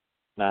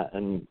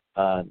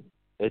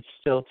 it's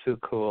still too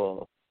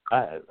cool.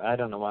 I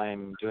don't know why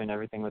I'm doing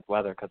everything with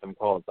weather because I'm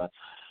cold, but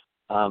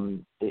to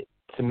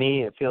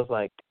me it feels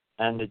like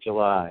end of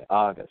July,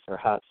 August, or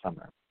hot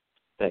summer,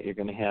 that you're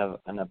going to have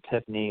an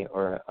epiphany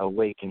or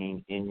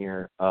awakening in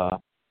your.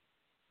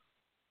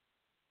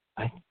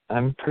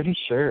 I'm pretty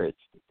sure it's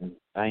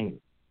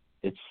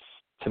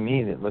to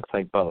me it looks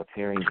like both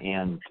hearing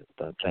and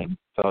the thing.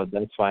 So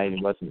that's why I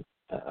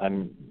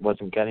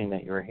wasn't getting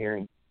that you were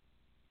hearing.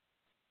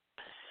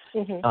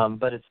 Mm-hmm.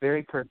 But it's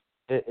very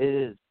it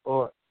is,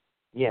 or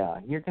yeah,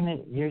 your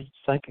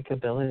psychic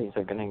abilities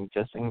are gonna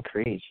just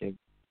increase.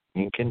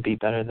 You can be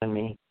better than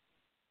me.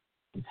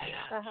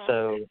 Uh-huh.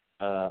 So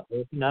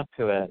open up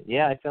to it.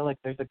 Yeah, I feel like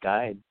there's a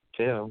guide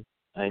too.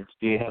 Do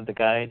you have the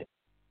guide?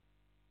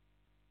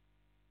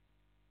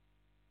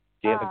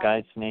 Do you have a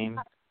guide's name?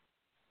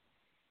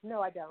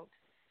 No, I don't.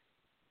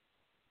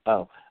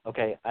 Oh,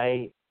 okay.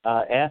 I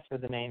asked for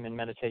the name in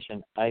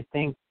meditation. I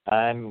think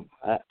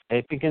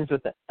it begins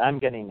with I'm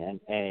getting an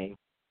A,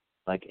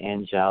 like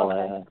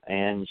Angela,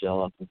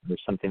 or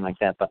something like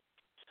that. But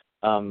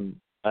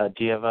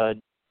Do you have a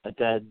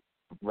dead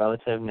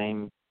relative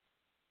named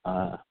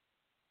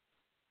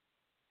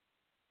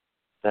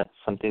that's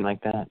something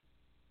like that?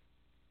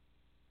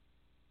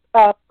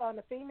 On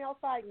the female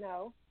side,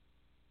 no.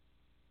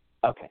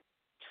 Okay.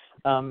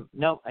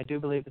 No, I do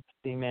believe it's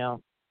a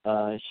female.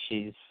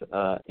 She's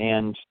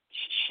and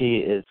she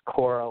is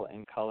coral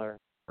in color,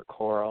 or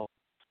coral.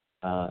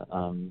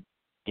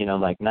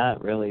 Like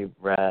not really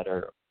red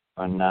or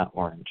not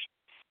orange.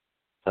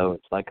 So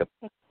it's like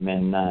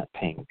not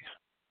pink.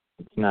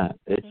 It's not.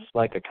 It's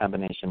like a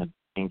combination of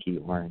pinky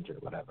orange or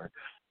whatever.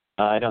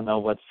 I don't know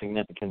what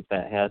significance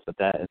that has, but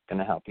that is going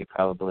to help you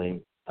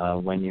probably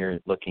when you're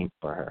looking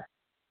for her.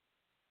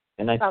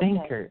 And I think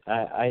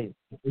I'm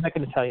not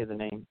going to tell you the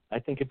name. I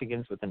think it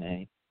begins with an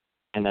A,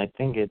 and I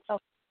think it's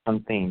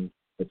something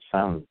that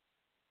sounds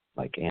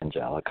like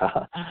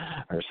Angelica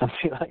or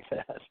something like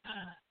that.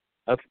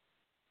 Okay.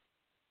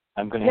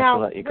 I'm going to have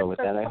to let you go with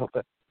that. I hope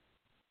it.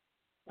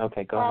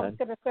 Okay, go ahead.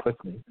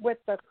 Quickly. With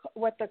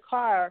the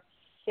car,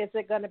 is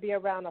it going to be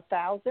around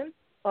 1,000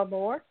 or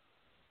more?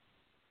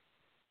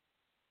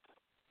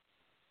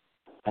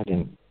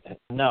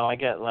 No, I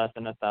get less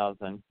than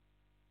 1,000.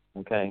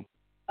 Okay.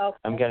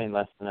 I'm getting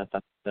less than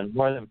 1,000,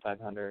 more than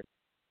 500.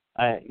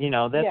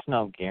 That's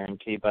no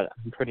guarantee, but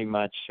I'm pretty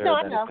much sure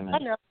I know.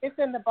 It's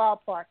in the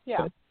ballpark,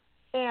 yeah. Good.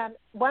 And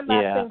one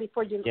last thing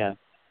before you... Yeah.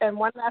 And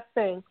one last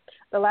thing.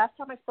 The last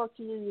time I spoke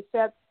to you, you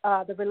said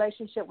the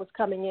relationship was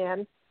coming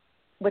in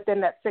within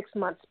that 6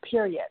 months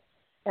period.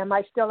 Am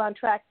I still on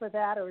track for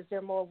that, or is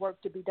there more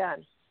work to be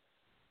done?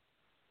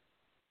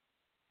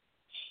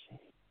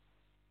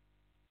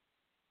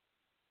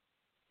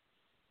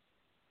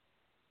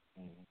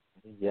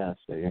 Yes.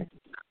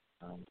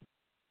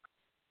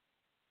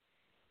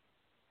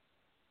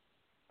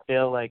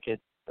 Feel like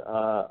it's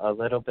a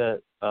little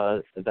bit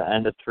at the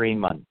end of 3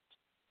 months.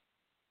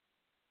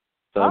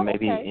 So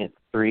maybe in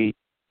 3.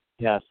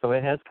 Yeah. So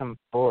it has come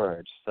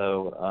forward.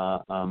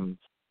 So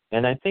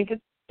and I think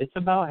it's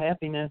about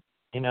happiness.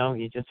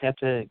 You just have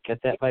to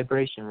get that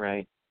vibration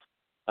right.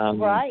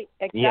 Right.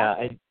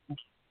 Exactly.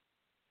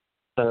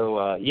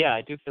 Yeah.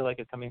 I do feel like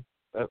it's coming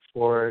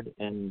forward,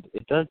 and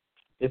it does.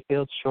 It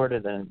feels shorter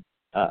than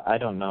I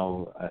don't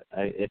know.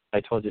 If I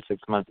told you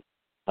 6 months,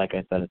 like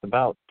I said, it's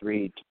about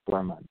 3 to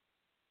 4 months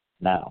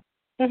now.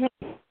 Mm-hmm.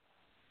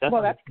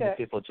 That's good.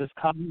 People just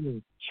call in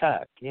and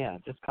check. Yeah,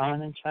 just call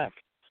in and check.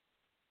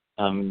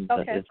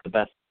 Okay. It's the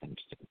best thing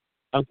to do.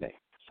 Okay,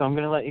 so I'm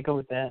going to let you go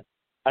with that.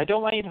 I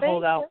don't want you to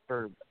hold out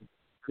for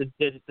the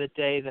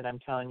day that I'm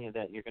telling you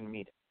that you're going to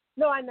meet it.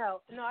 No, I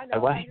know. I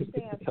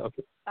understand.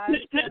 Okay. I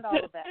understand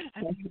all of that.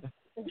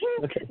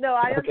 Okay. No,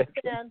 I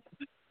understand.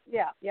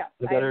 Yeah.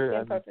 I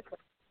understand perfectly.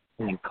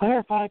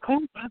 Clarify.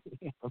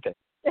 Okay.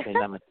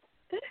 Now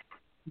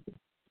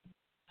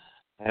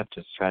I have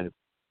to try to.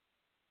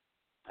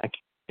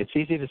 It's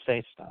easy to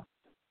say stuff.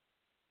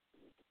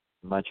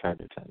 Much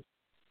harder to.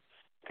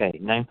 Okay,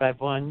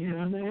 951, you're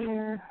on the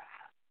air.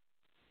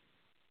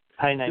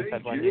 Hi,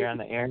 951, you're on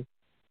the air.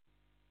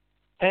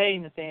 Hey,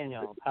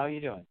 Nathaniel, how are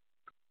you doing?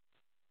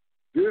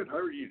 Good. How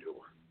are you doing?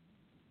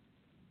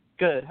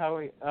 Good. How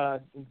are you?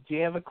 Do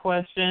you have a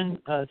question,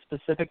 a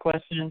specific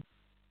question?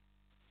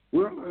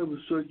 Well, I was,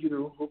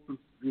 hoping,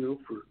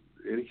 for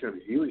any kind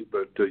of healing,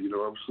 but, I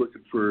was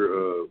looking for,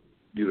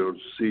 to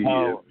see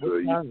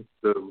if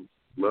the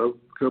love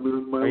coming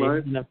in my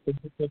life.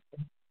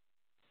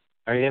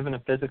 Are you having a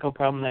physical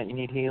problem that you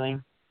need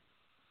healing?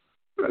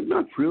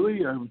 Not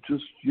really. I'm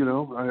just,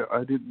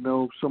 I didn't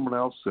know. Someone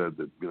else said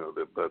that,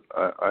 but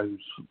I was,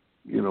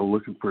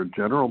 looking for a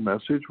general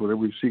message,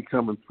 whatever you see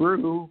coming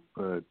through,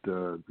 but,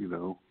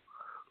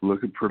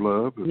 looking for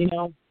love.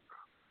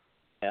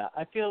 Yeah,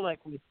 I feel like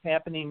what's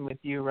happening with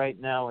you right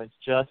now is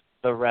just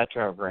the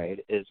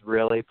retrograde is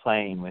really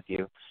playing with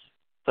you.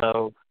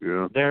 So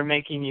they're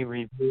making you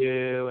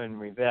review and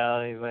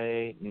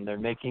reevaluate, and they're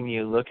making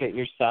you look at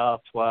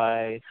yourself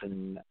twice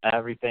and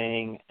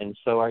everything. And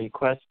so are you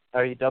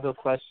double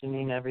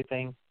questioning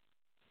everything?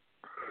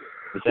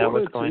 Is that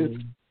what's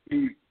going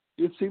on?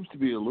 It seems to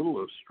be a little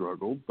of a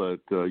struggle, but,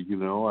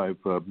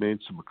 I've made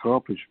some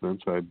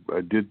accomplishments. I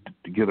did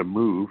get a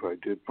move. I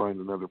did find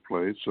another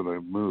place, and I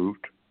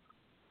moved.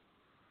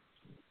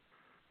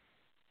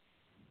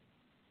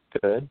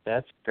 Good.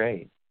 That's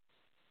great.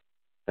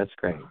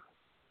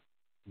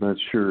 Not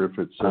sure if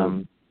it's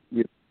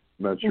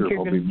not sure if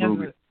I'll be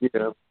moving.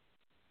 Yeah.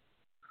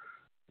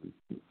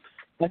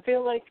 I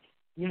feel like,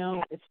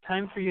 it's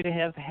time for you to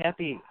have a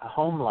happy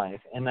home life,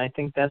 and I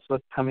think that's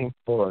what's coming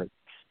forward.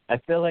 I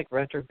feel like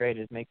retrograde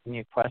is making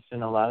you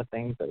question a lot of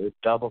things, that would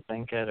double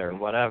think it or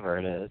whatever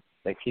it is.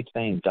 They keep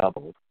saying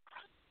double.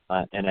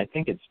 And I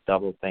think it's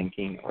double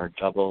thinking or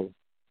double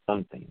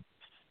something.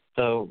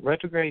 So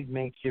retrograde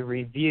makes you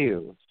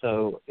review.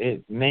 So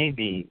it may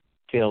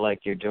feel like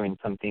you're doing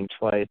something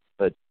twice,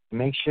 but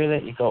make sure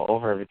that you go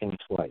over everything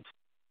twice.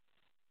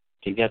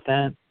 Do you get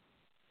that?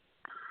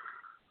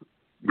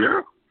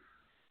 Yeah.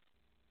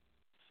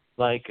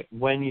 Like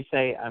when you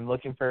say, I'm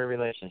looking for a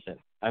relationship,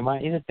 I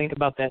want you to think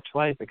about that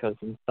twice, because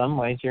in some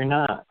ways you're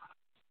not.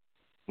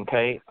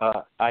 Okay,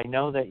 I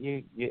know that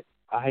you.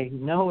 I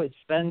know it's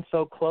been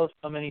so close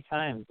so many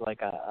times.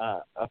 Like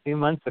a few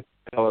months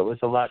ago, it was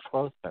a lot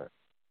closer,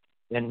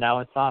 and now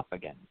it's off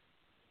again.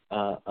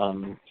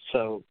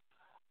 So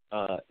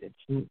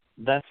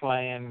that's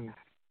why I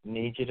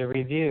need you to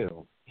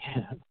review.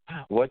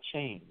 What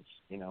changed?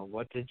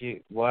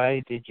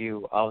 Why did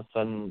you all of a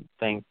sudden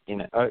think?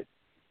 Or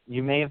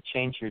you may have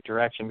changed your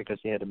direction because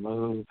you had to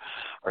move,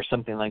 or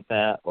something like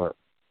that, or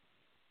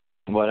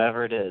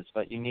whatever it is,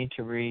 but you need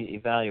to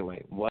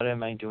reevaluate. What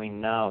am I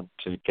doing now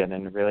to get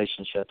in a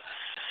relationship?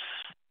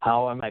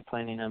 How am I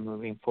planning on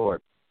moving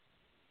forward?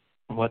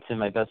 What's in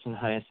my best and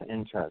highest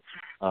interest?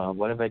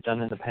 What have I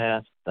done in the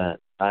past that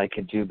I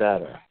could do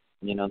better?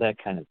 That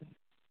kind of thing.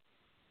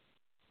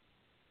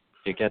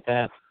 Do you get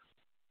that?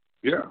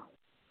 Yeah.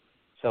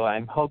 So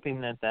I'm hoping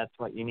that that's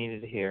what you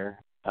needed to hear.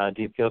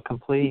 Do you feel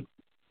complete?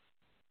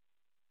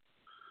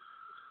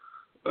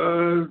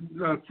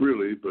 Not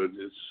really, but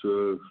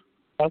it's...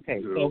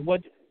 Okay, so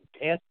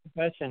ask the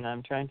question.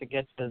 I'm trying to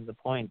get to the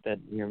point that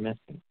you're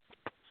missing.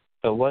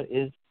 So why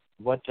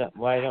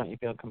don't you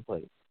feel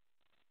complete?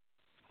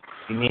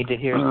 You need to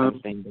hear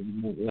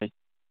something.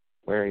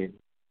 Where are you?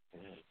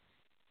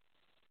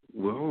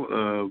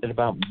 Well, is it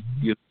about?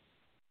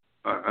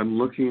 I'm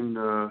looking,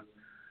 I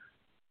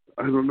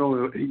don't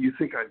know, you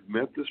think I've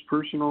met this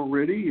person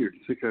already, or do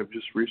you think I've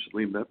just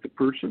recently met the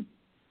person?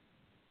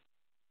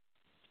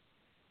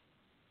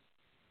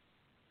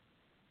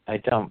 I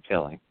don't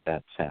feel like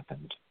that's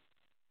happened.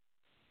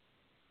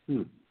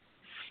 All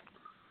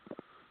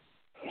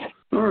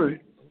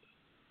right.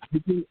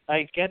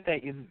 I get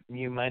that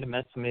you might have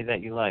met somebody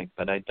that you like,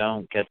 but I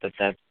don't get that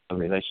that's a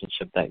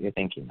relationship that you're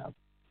thinking of.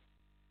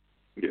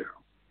 Yeah.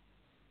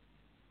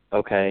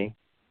 Okay.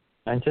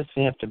 I just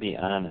have to be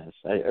honest.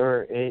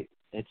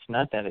 It's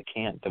not that it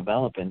can't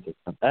develop into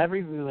something.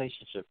 Every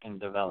relationship can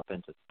develop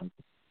into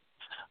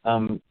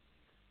something.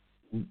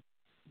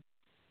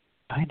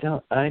 I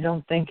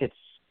don't think it's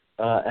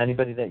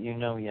anybody that you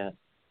know yet,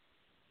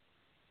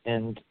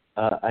 and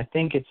I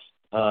think it's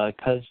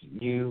because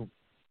you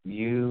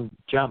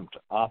jumped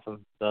off of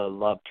the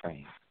love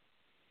train.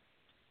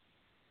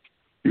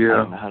 Yeah. I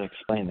don't know how to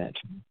explain that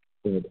to you.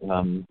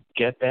 But,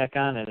 get back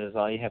on it is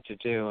all you have to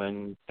do,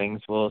 and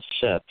things will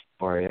shift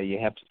for you. You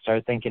have to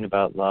start thinking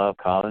about love,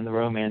 call in the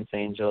romance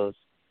angels,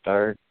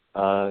 start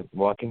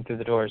walking through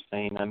the doors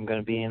saying, I'm going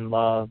to be in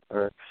love,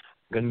 or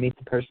I'm going to meet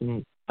the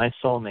person, my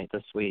soulmate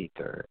this week,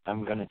 or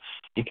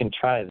you can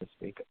try this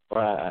week.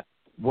 Or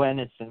when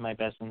it's in my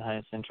best and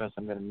highest interest,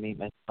 I'm going to meet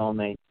my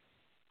soulmate.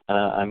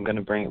 I'm going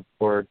to bring it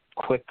forward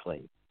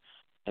quickly.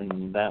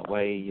 And that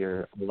way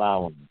you're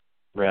allowing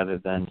rather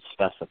than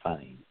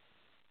specifying.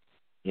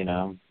 Do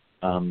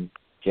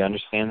you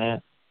understand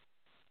that?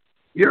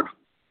 Yeah.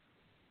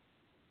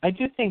 I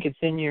do think it's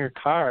in your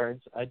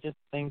cards. I just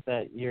think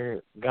that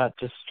got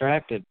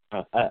distracted.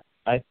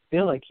 I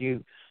feel like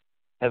you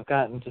have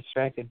gotten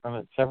distracted from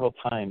it several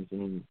times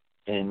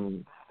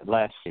in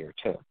last year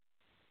too.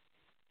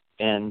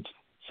 And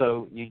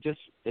so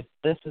if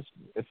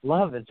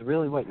love is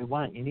really what you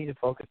want, you need to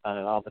focus on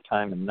it all the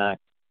time and not.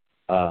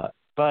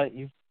 But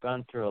you've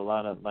gone through a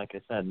lot of, like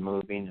I said,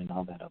 moving and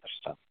all that other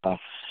stuff. So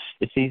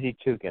it's easy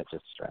to get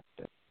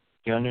distracted.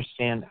 Do you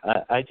understand?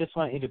 I just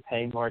want you to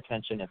pay more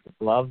attention. If it's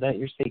love that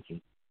you're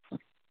seeking,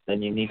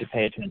 then you need to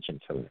pay attention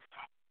to it.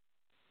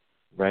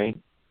 Right?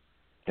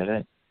 Get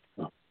it?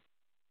 All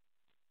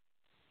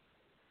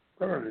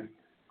right.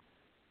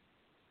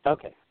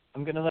 Okay.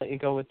 I'm going to let you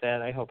go with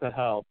that. I hope it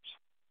helps.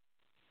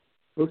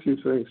 Okay,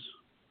 thanks.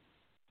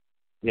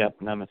 Yep,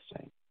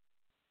 namaste.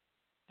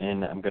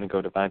 And I'm going to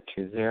go to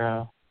 520.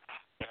 Lisa?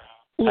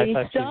 Hi,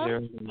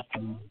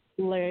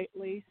 520.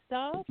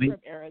 Lisa from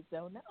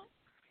Arizona.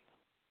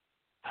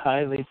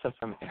 Hi, Lisa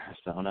from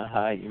Arizona.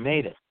 Hi, you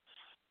made it.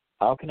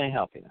 How can I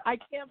help you? I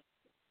can't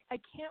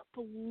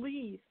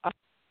believe.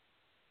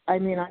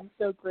 I'm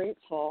so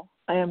grateful.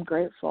 I am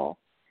grateful.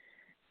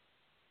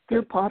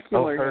 You're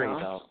popular hurry, now.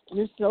 though.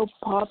 You're so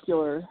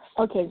popular.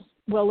 Okay,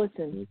 well,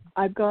 listen.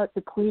 I've got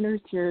the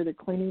cleaners here. They're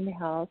cleaning the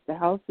house. The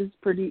house is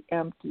pretty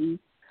empty.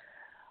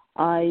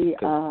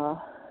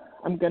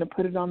 I'm going to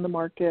put it on the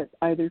market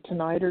either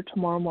tonight or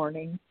tomorrow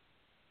morning.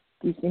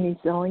 Do you see me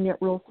selling it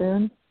real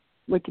soon?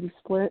 Lickety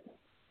split.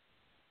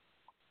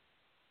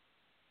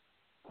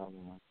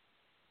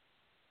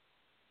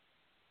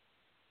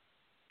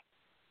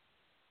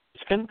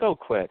 It's going to go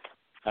quick,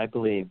 I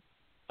believe.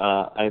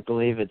 I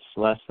believe it's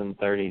less than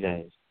 30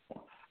 days.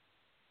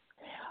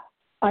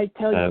 I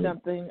tell you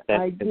something.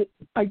 I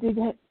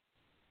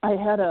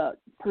had a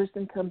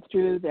person come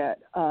through that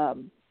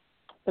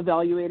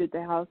evaluated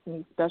the house, and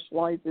he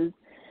specializes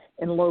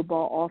in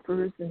lowball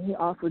offers, and he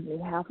offered me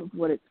half of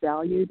what it's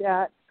valued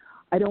at.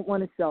 I don't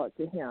want to sell it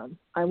to him.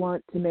 I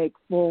want to make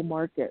full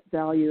market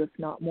value, if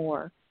not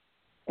more.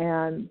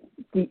 And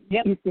you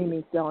see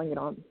me selling it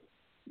on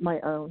my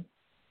own.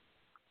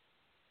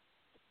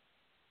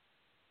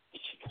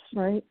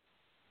 Right?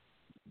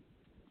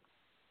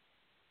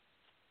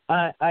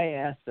 I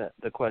asked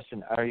the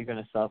question, are you going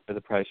to sell for the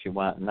price you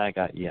want? And I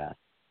got yes.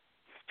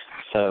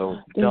 So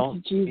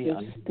don't you,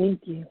 Jesus.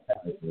 Thank you.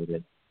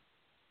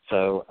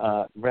 So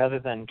rather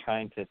than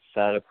trying to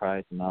set a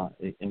price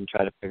and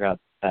try to figure out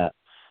that,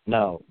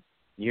 no,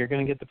 you're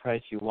going to get the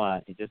price you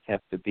want. You just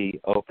have to be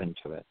open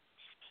to it.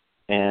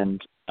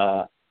 And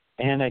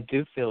I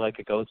do feel like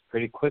it goes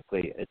pretty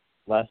quickly. It's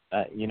less,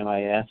 I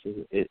asked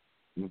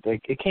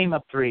it came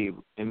up 3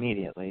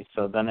 immediately.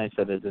 So then I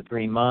said, is it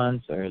 3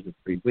 months or is it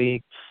 3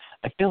 weeks?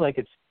 I feel like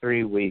it's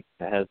 3 weeks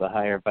that has a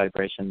higher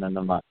vibration than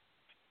the month.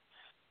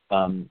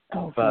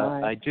 But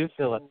I do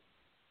feel like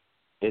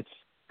it's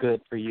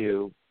good for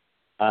you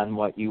on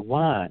what you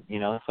want,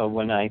 So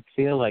when I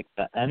feel like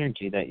the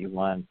energy that you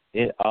want,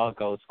 it all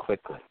goes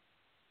quickly.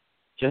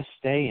 Just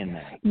stay in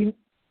there,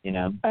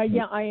 Yeah,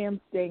 I am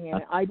staying in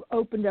it. I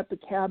opened up a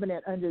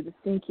cabinet under the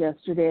sink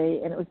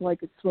yesterday, and it was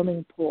like a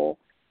swimming pool.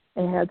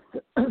 And it had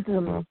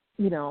some,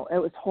 it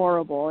was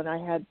horrible. And I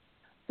had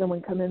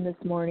someone come in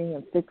this morning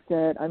and fix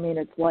it. I mean,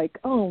 it's like,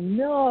 oh,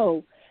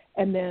 no.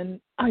 And then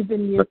I've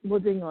been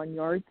living on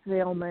yard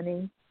sale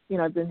money.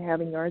 I've been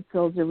having yard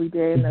sales every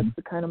day, and that's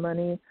the kind of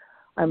money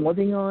I'm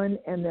living on.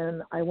 And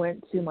then I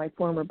went to my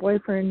former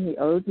boyfriend. He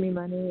owes me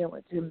money. I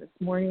went to him this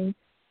morning.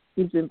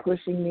 He's been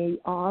pushing me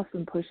off.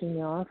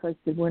 I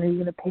said, when are you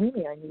going to pay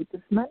me? I need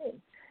this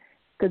money.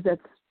 Because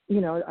that's,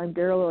 I'm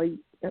barely,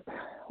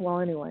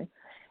 anyway.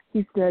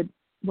 He said,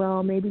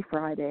 well, maybe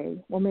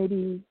Friday. Well,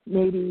 maybe.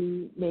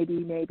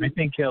 I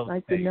think he'll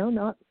I said, no,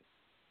 not.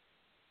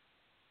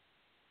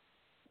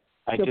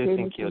 I do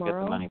think you'll get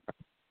the money.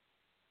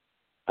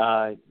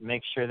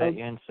 Make sure that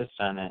you insist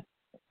on it.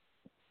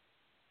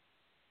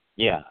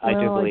 Yeah, I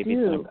do believe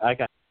you.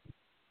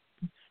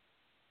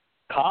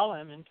 Call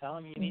him and tell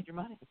him you need your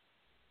money.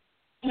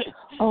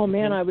 Oh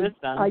man, I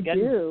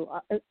do.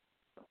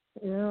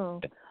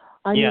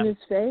 I'm in his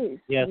face.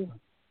 Yes.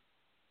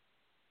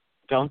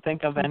 Don't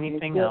think of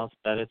anything else.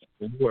 That it's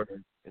going to work.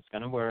 It's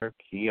going to work.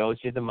 He owes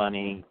you the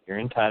money. You're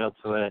entitled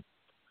to it.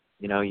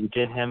 You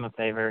did him a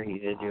favor. He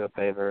did you a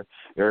favor.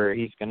 Or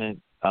he's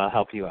going to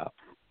help you out.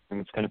 And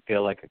it's going to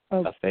feel like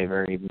a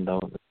favor, even though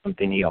it's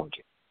something he owed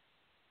you.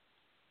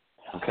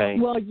 Okay.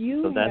 Well,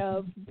 you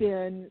have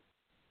been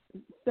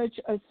such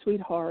a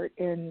sweetheart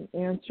in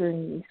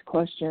answering these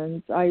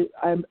questions.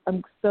 I'm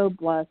so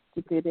blessed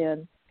to get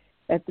in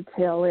at the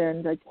tail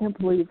end. I can't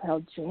believe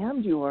how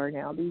jammed you are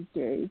now these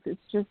days. It's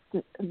just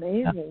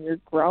amazing. Yeah. You're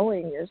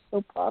growing. You're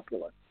so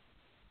popular.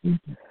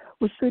 Mm-hmm.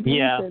 With good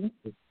reason.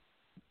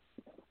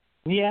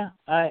 Yeah.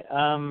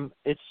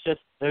 It's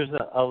just there's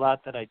a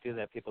lot that I do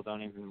that people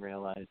don't even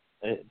realize.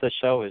 The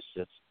show is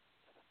just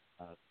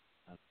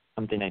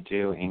something I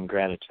do in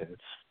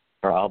gratitude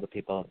for all the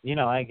people.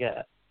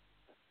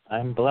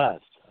 I'm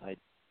blessed. I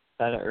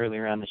said it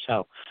earlier on the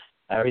show.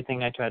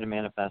 Everything I try to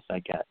manifest, I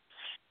get.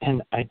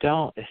 And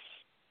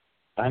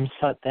I'm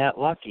that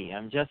lucky.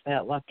 I'm just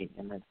that lucky.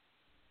 And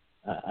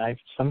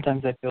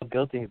sometimes I feel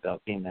guilty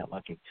about being that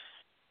lucky.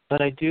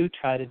 But I do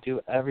try to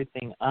do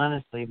everything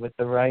honestly with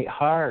the right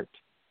heart.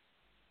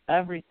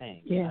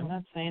 Everything. Yeah. I'm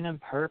not saying I'm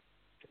perfect.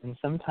 And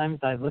sometimes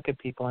I look at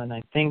people and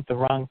I think the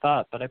wrong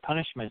thought, but I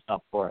punish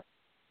myself for it.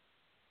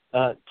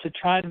 To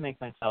try to make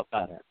myself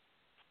better.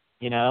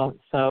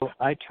 So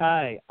I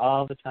try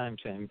all the time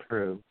to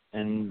improve,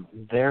 and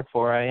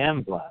therefore I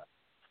am blessed.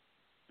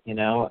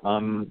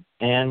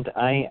 And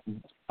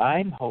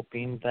I'm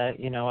hoping that,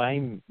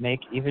 I make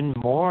even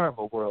more of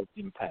a world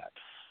impact.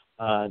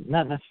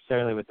 Not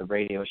necessarily with the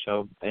radio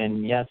show.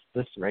 And yes,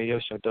 this radio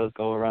show does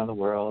go around the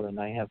world, and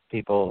I have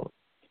people,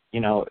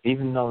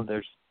 even though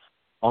there's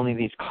only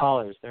these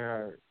callers,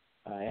 I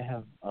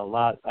have a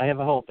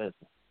whole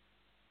business.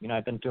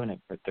 I've been doing it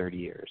for 30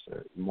 years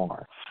or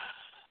more.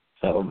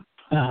 So,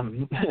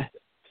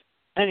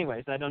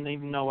 anyways, I don't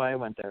even know why I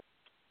went there.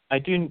 I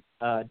do.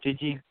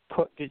 Did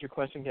your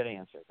question get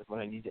answered? Is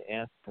what I need to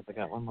ask, because I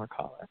got one more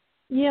caller.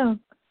 Yeah.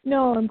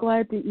 No, I'm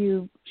glad that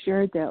you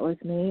shared that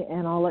with me,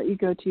 and I'll let you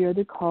go to your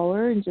other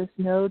caller, and just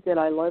know that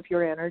I love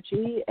your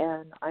energy,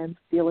 and I'm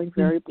feeling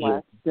very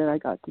blessed that I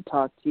got to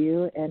talk to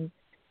you, and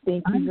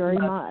thank you very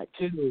much.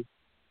 Too,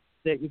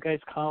 that you guys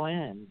call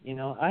in.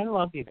 I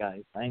love you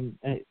guys.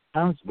 It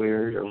sounds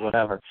weird or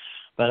whatever,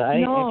 but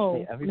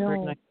actually every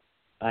person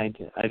I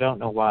don't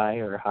know why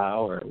or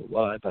how or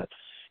what, but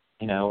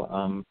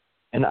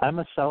and I'm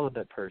a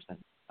celibate person.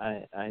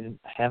 I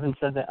haven't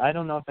said that. I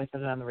don't know if I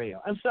said it on the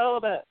radio. I'm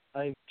celibate.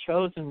 I've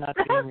chosen not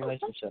to be in a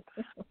relationship.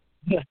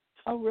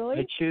 Oh, really?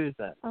 I choose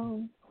that.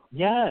 Oh.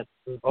 Yes,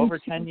 over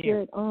 10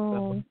 years.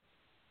 Oh.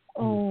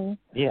 Oh.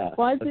 Yeah.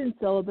 Well, I've been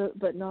celibate,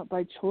 but not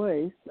by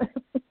choice.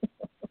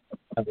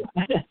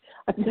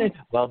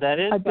 Well, that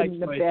is by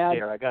choice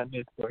there. I got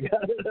news for you.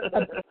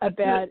 I've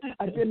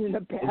been in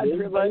a bad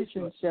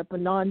relationship, a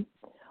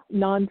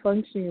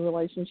non-functioning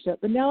relationship,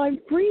 but now I'm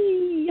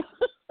free.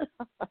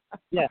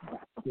 Yeah,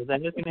 so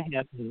that is going to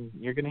happen.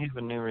 You're going to have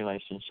a new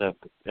relationship,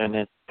 and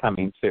it's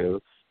coming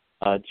too.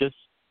 Just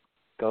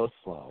go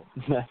slow.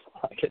 That's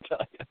all I can tell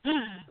you.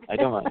 I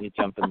don't want you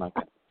jumping my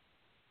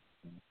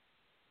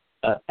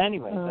gun.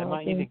 Anyways, I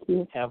want you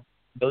to have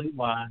what you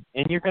want,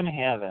 and you're going to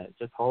have it.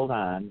 Just hold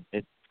on.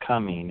 It's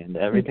coming, and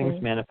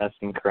everything's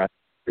manifesting correctly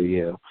for for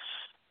you.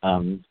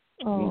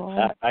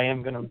 I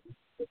am going to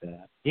do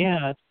that.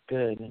 Yeah, it's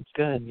good. It's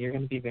good. You're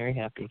going to be very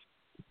happy.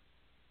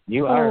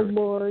 You are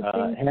Lord,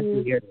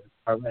 happy here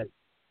already.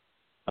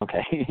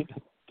 Okay.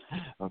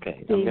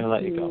 Okay, I'm going to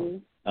let you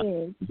go.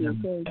 Thank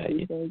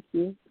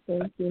you.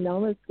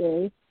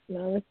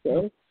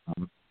 Namaste.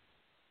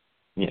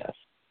 Yes.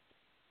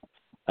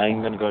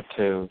 I'm going to go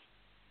to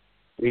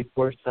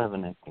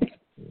 347, I think.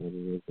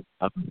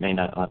 It may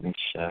not let me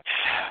check.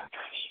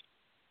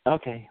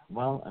 Okay,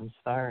 well, I'm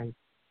sorry.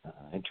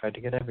 I tried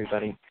to get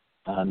everybody.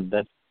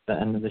 That's the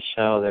end of the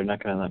show. They're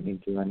not going to let me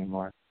do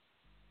anymore.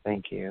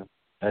 Thank you.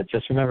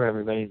 Just remember,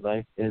 everybody,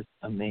 life is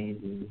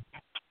amazing.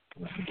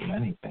 Let me do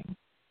anything.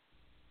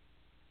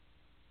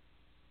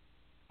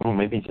 Oh,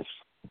 maybe just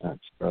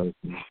it's frozen.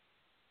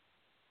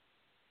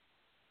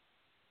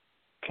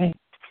 Okay,